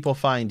can people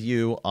find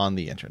you on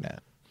the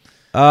internet?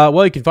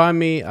 Well, you can find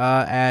me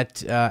at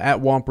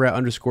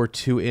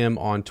Womprat_2M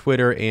on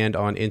Twitter and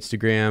on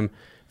Instagram.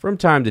 From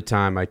time to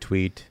time, I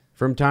tweet.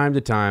 From time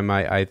to time,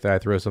 I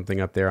throw something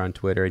up there on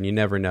Twitter, and you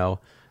never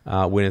know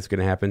when it's going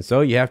to happen.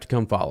 So you have to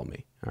come follow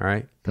me. All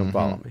right? Come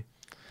follow me.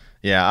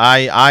 Yeah,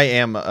 I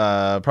am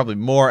probably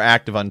more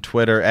active on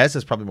Twitter. Ez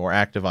is probably more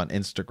active on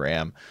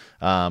Instagram.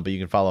 But you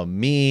can follow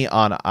me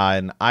on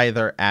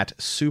either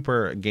at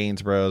Super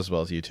Gainsbros, as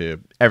well as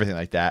YouTube, everything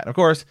like that. And of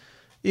course,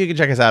 you can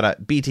check us out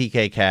at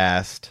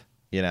BTKcast,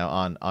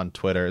 on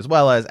Twitter, as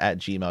well as at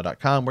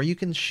gmail.com, where you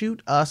can shoot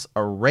us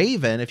a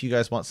raven if you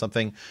guys want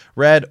something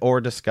read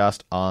or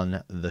discussed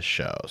on the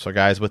show. So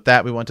guys, with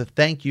that, we want to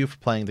thank you for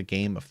playing the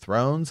Game of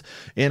Thrones.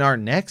 In our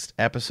next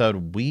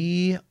episode,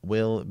 we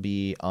will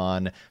be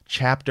on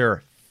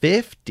chapter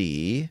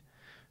 50,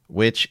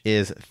 which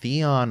is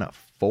Theon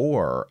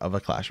 4 of A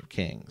Clash of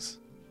Kings.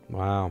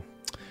 Wow.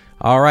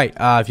 All right.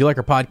 If you like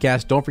our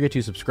podcast, don't forget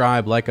to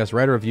subscribe, like us,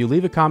 write a review,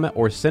 leave a comment,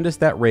 or send us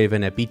that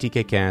raven at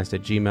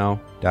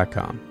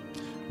btkcast@gmail.com.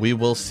 We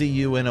will see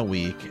you in a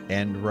week,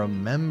 and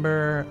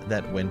remember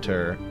that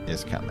winter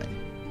is coming.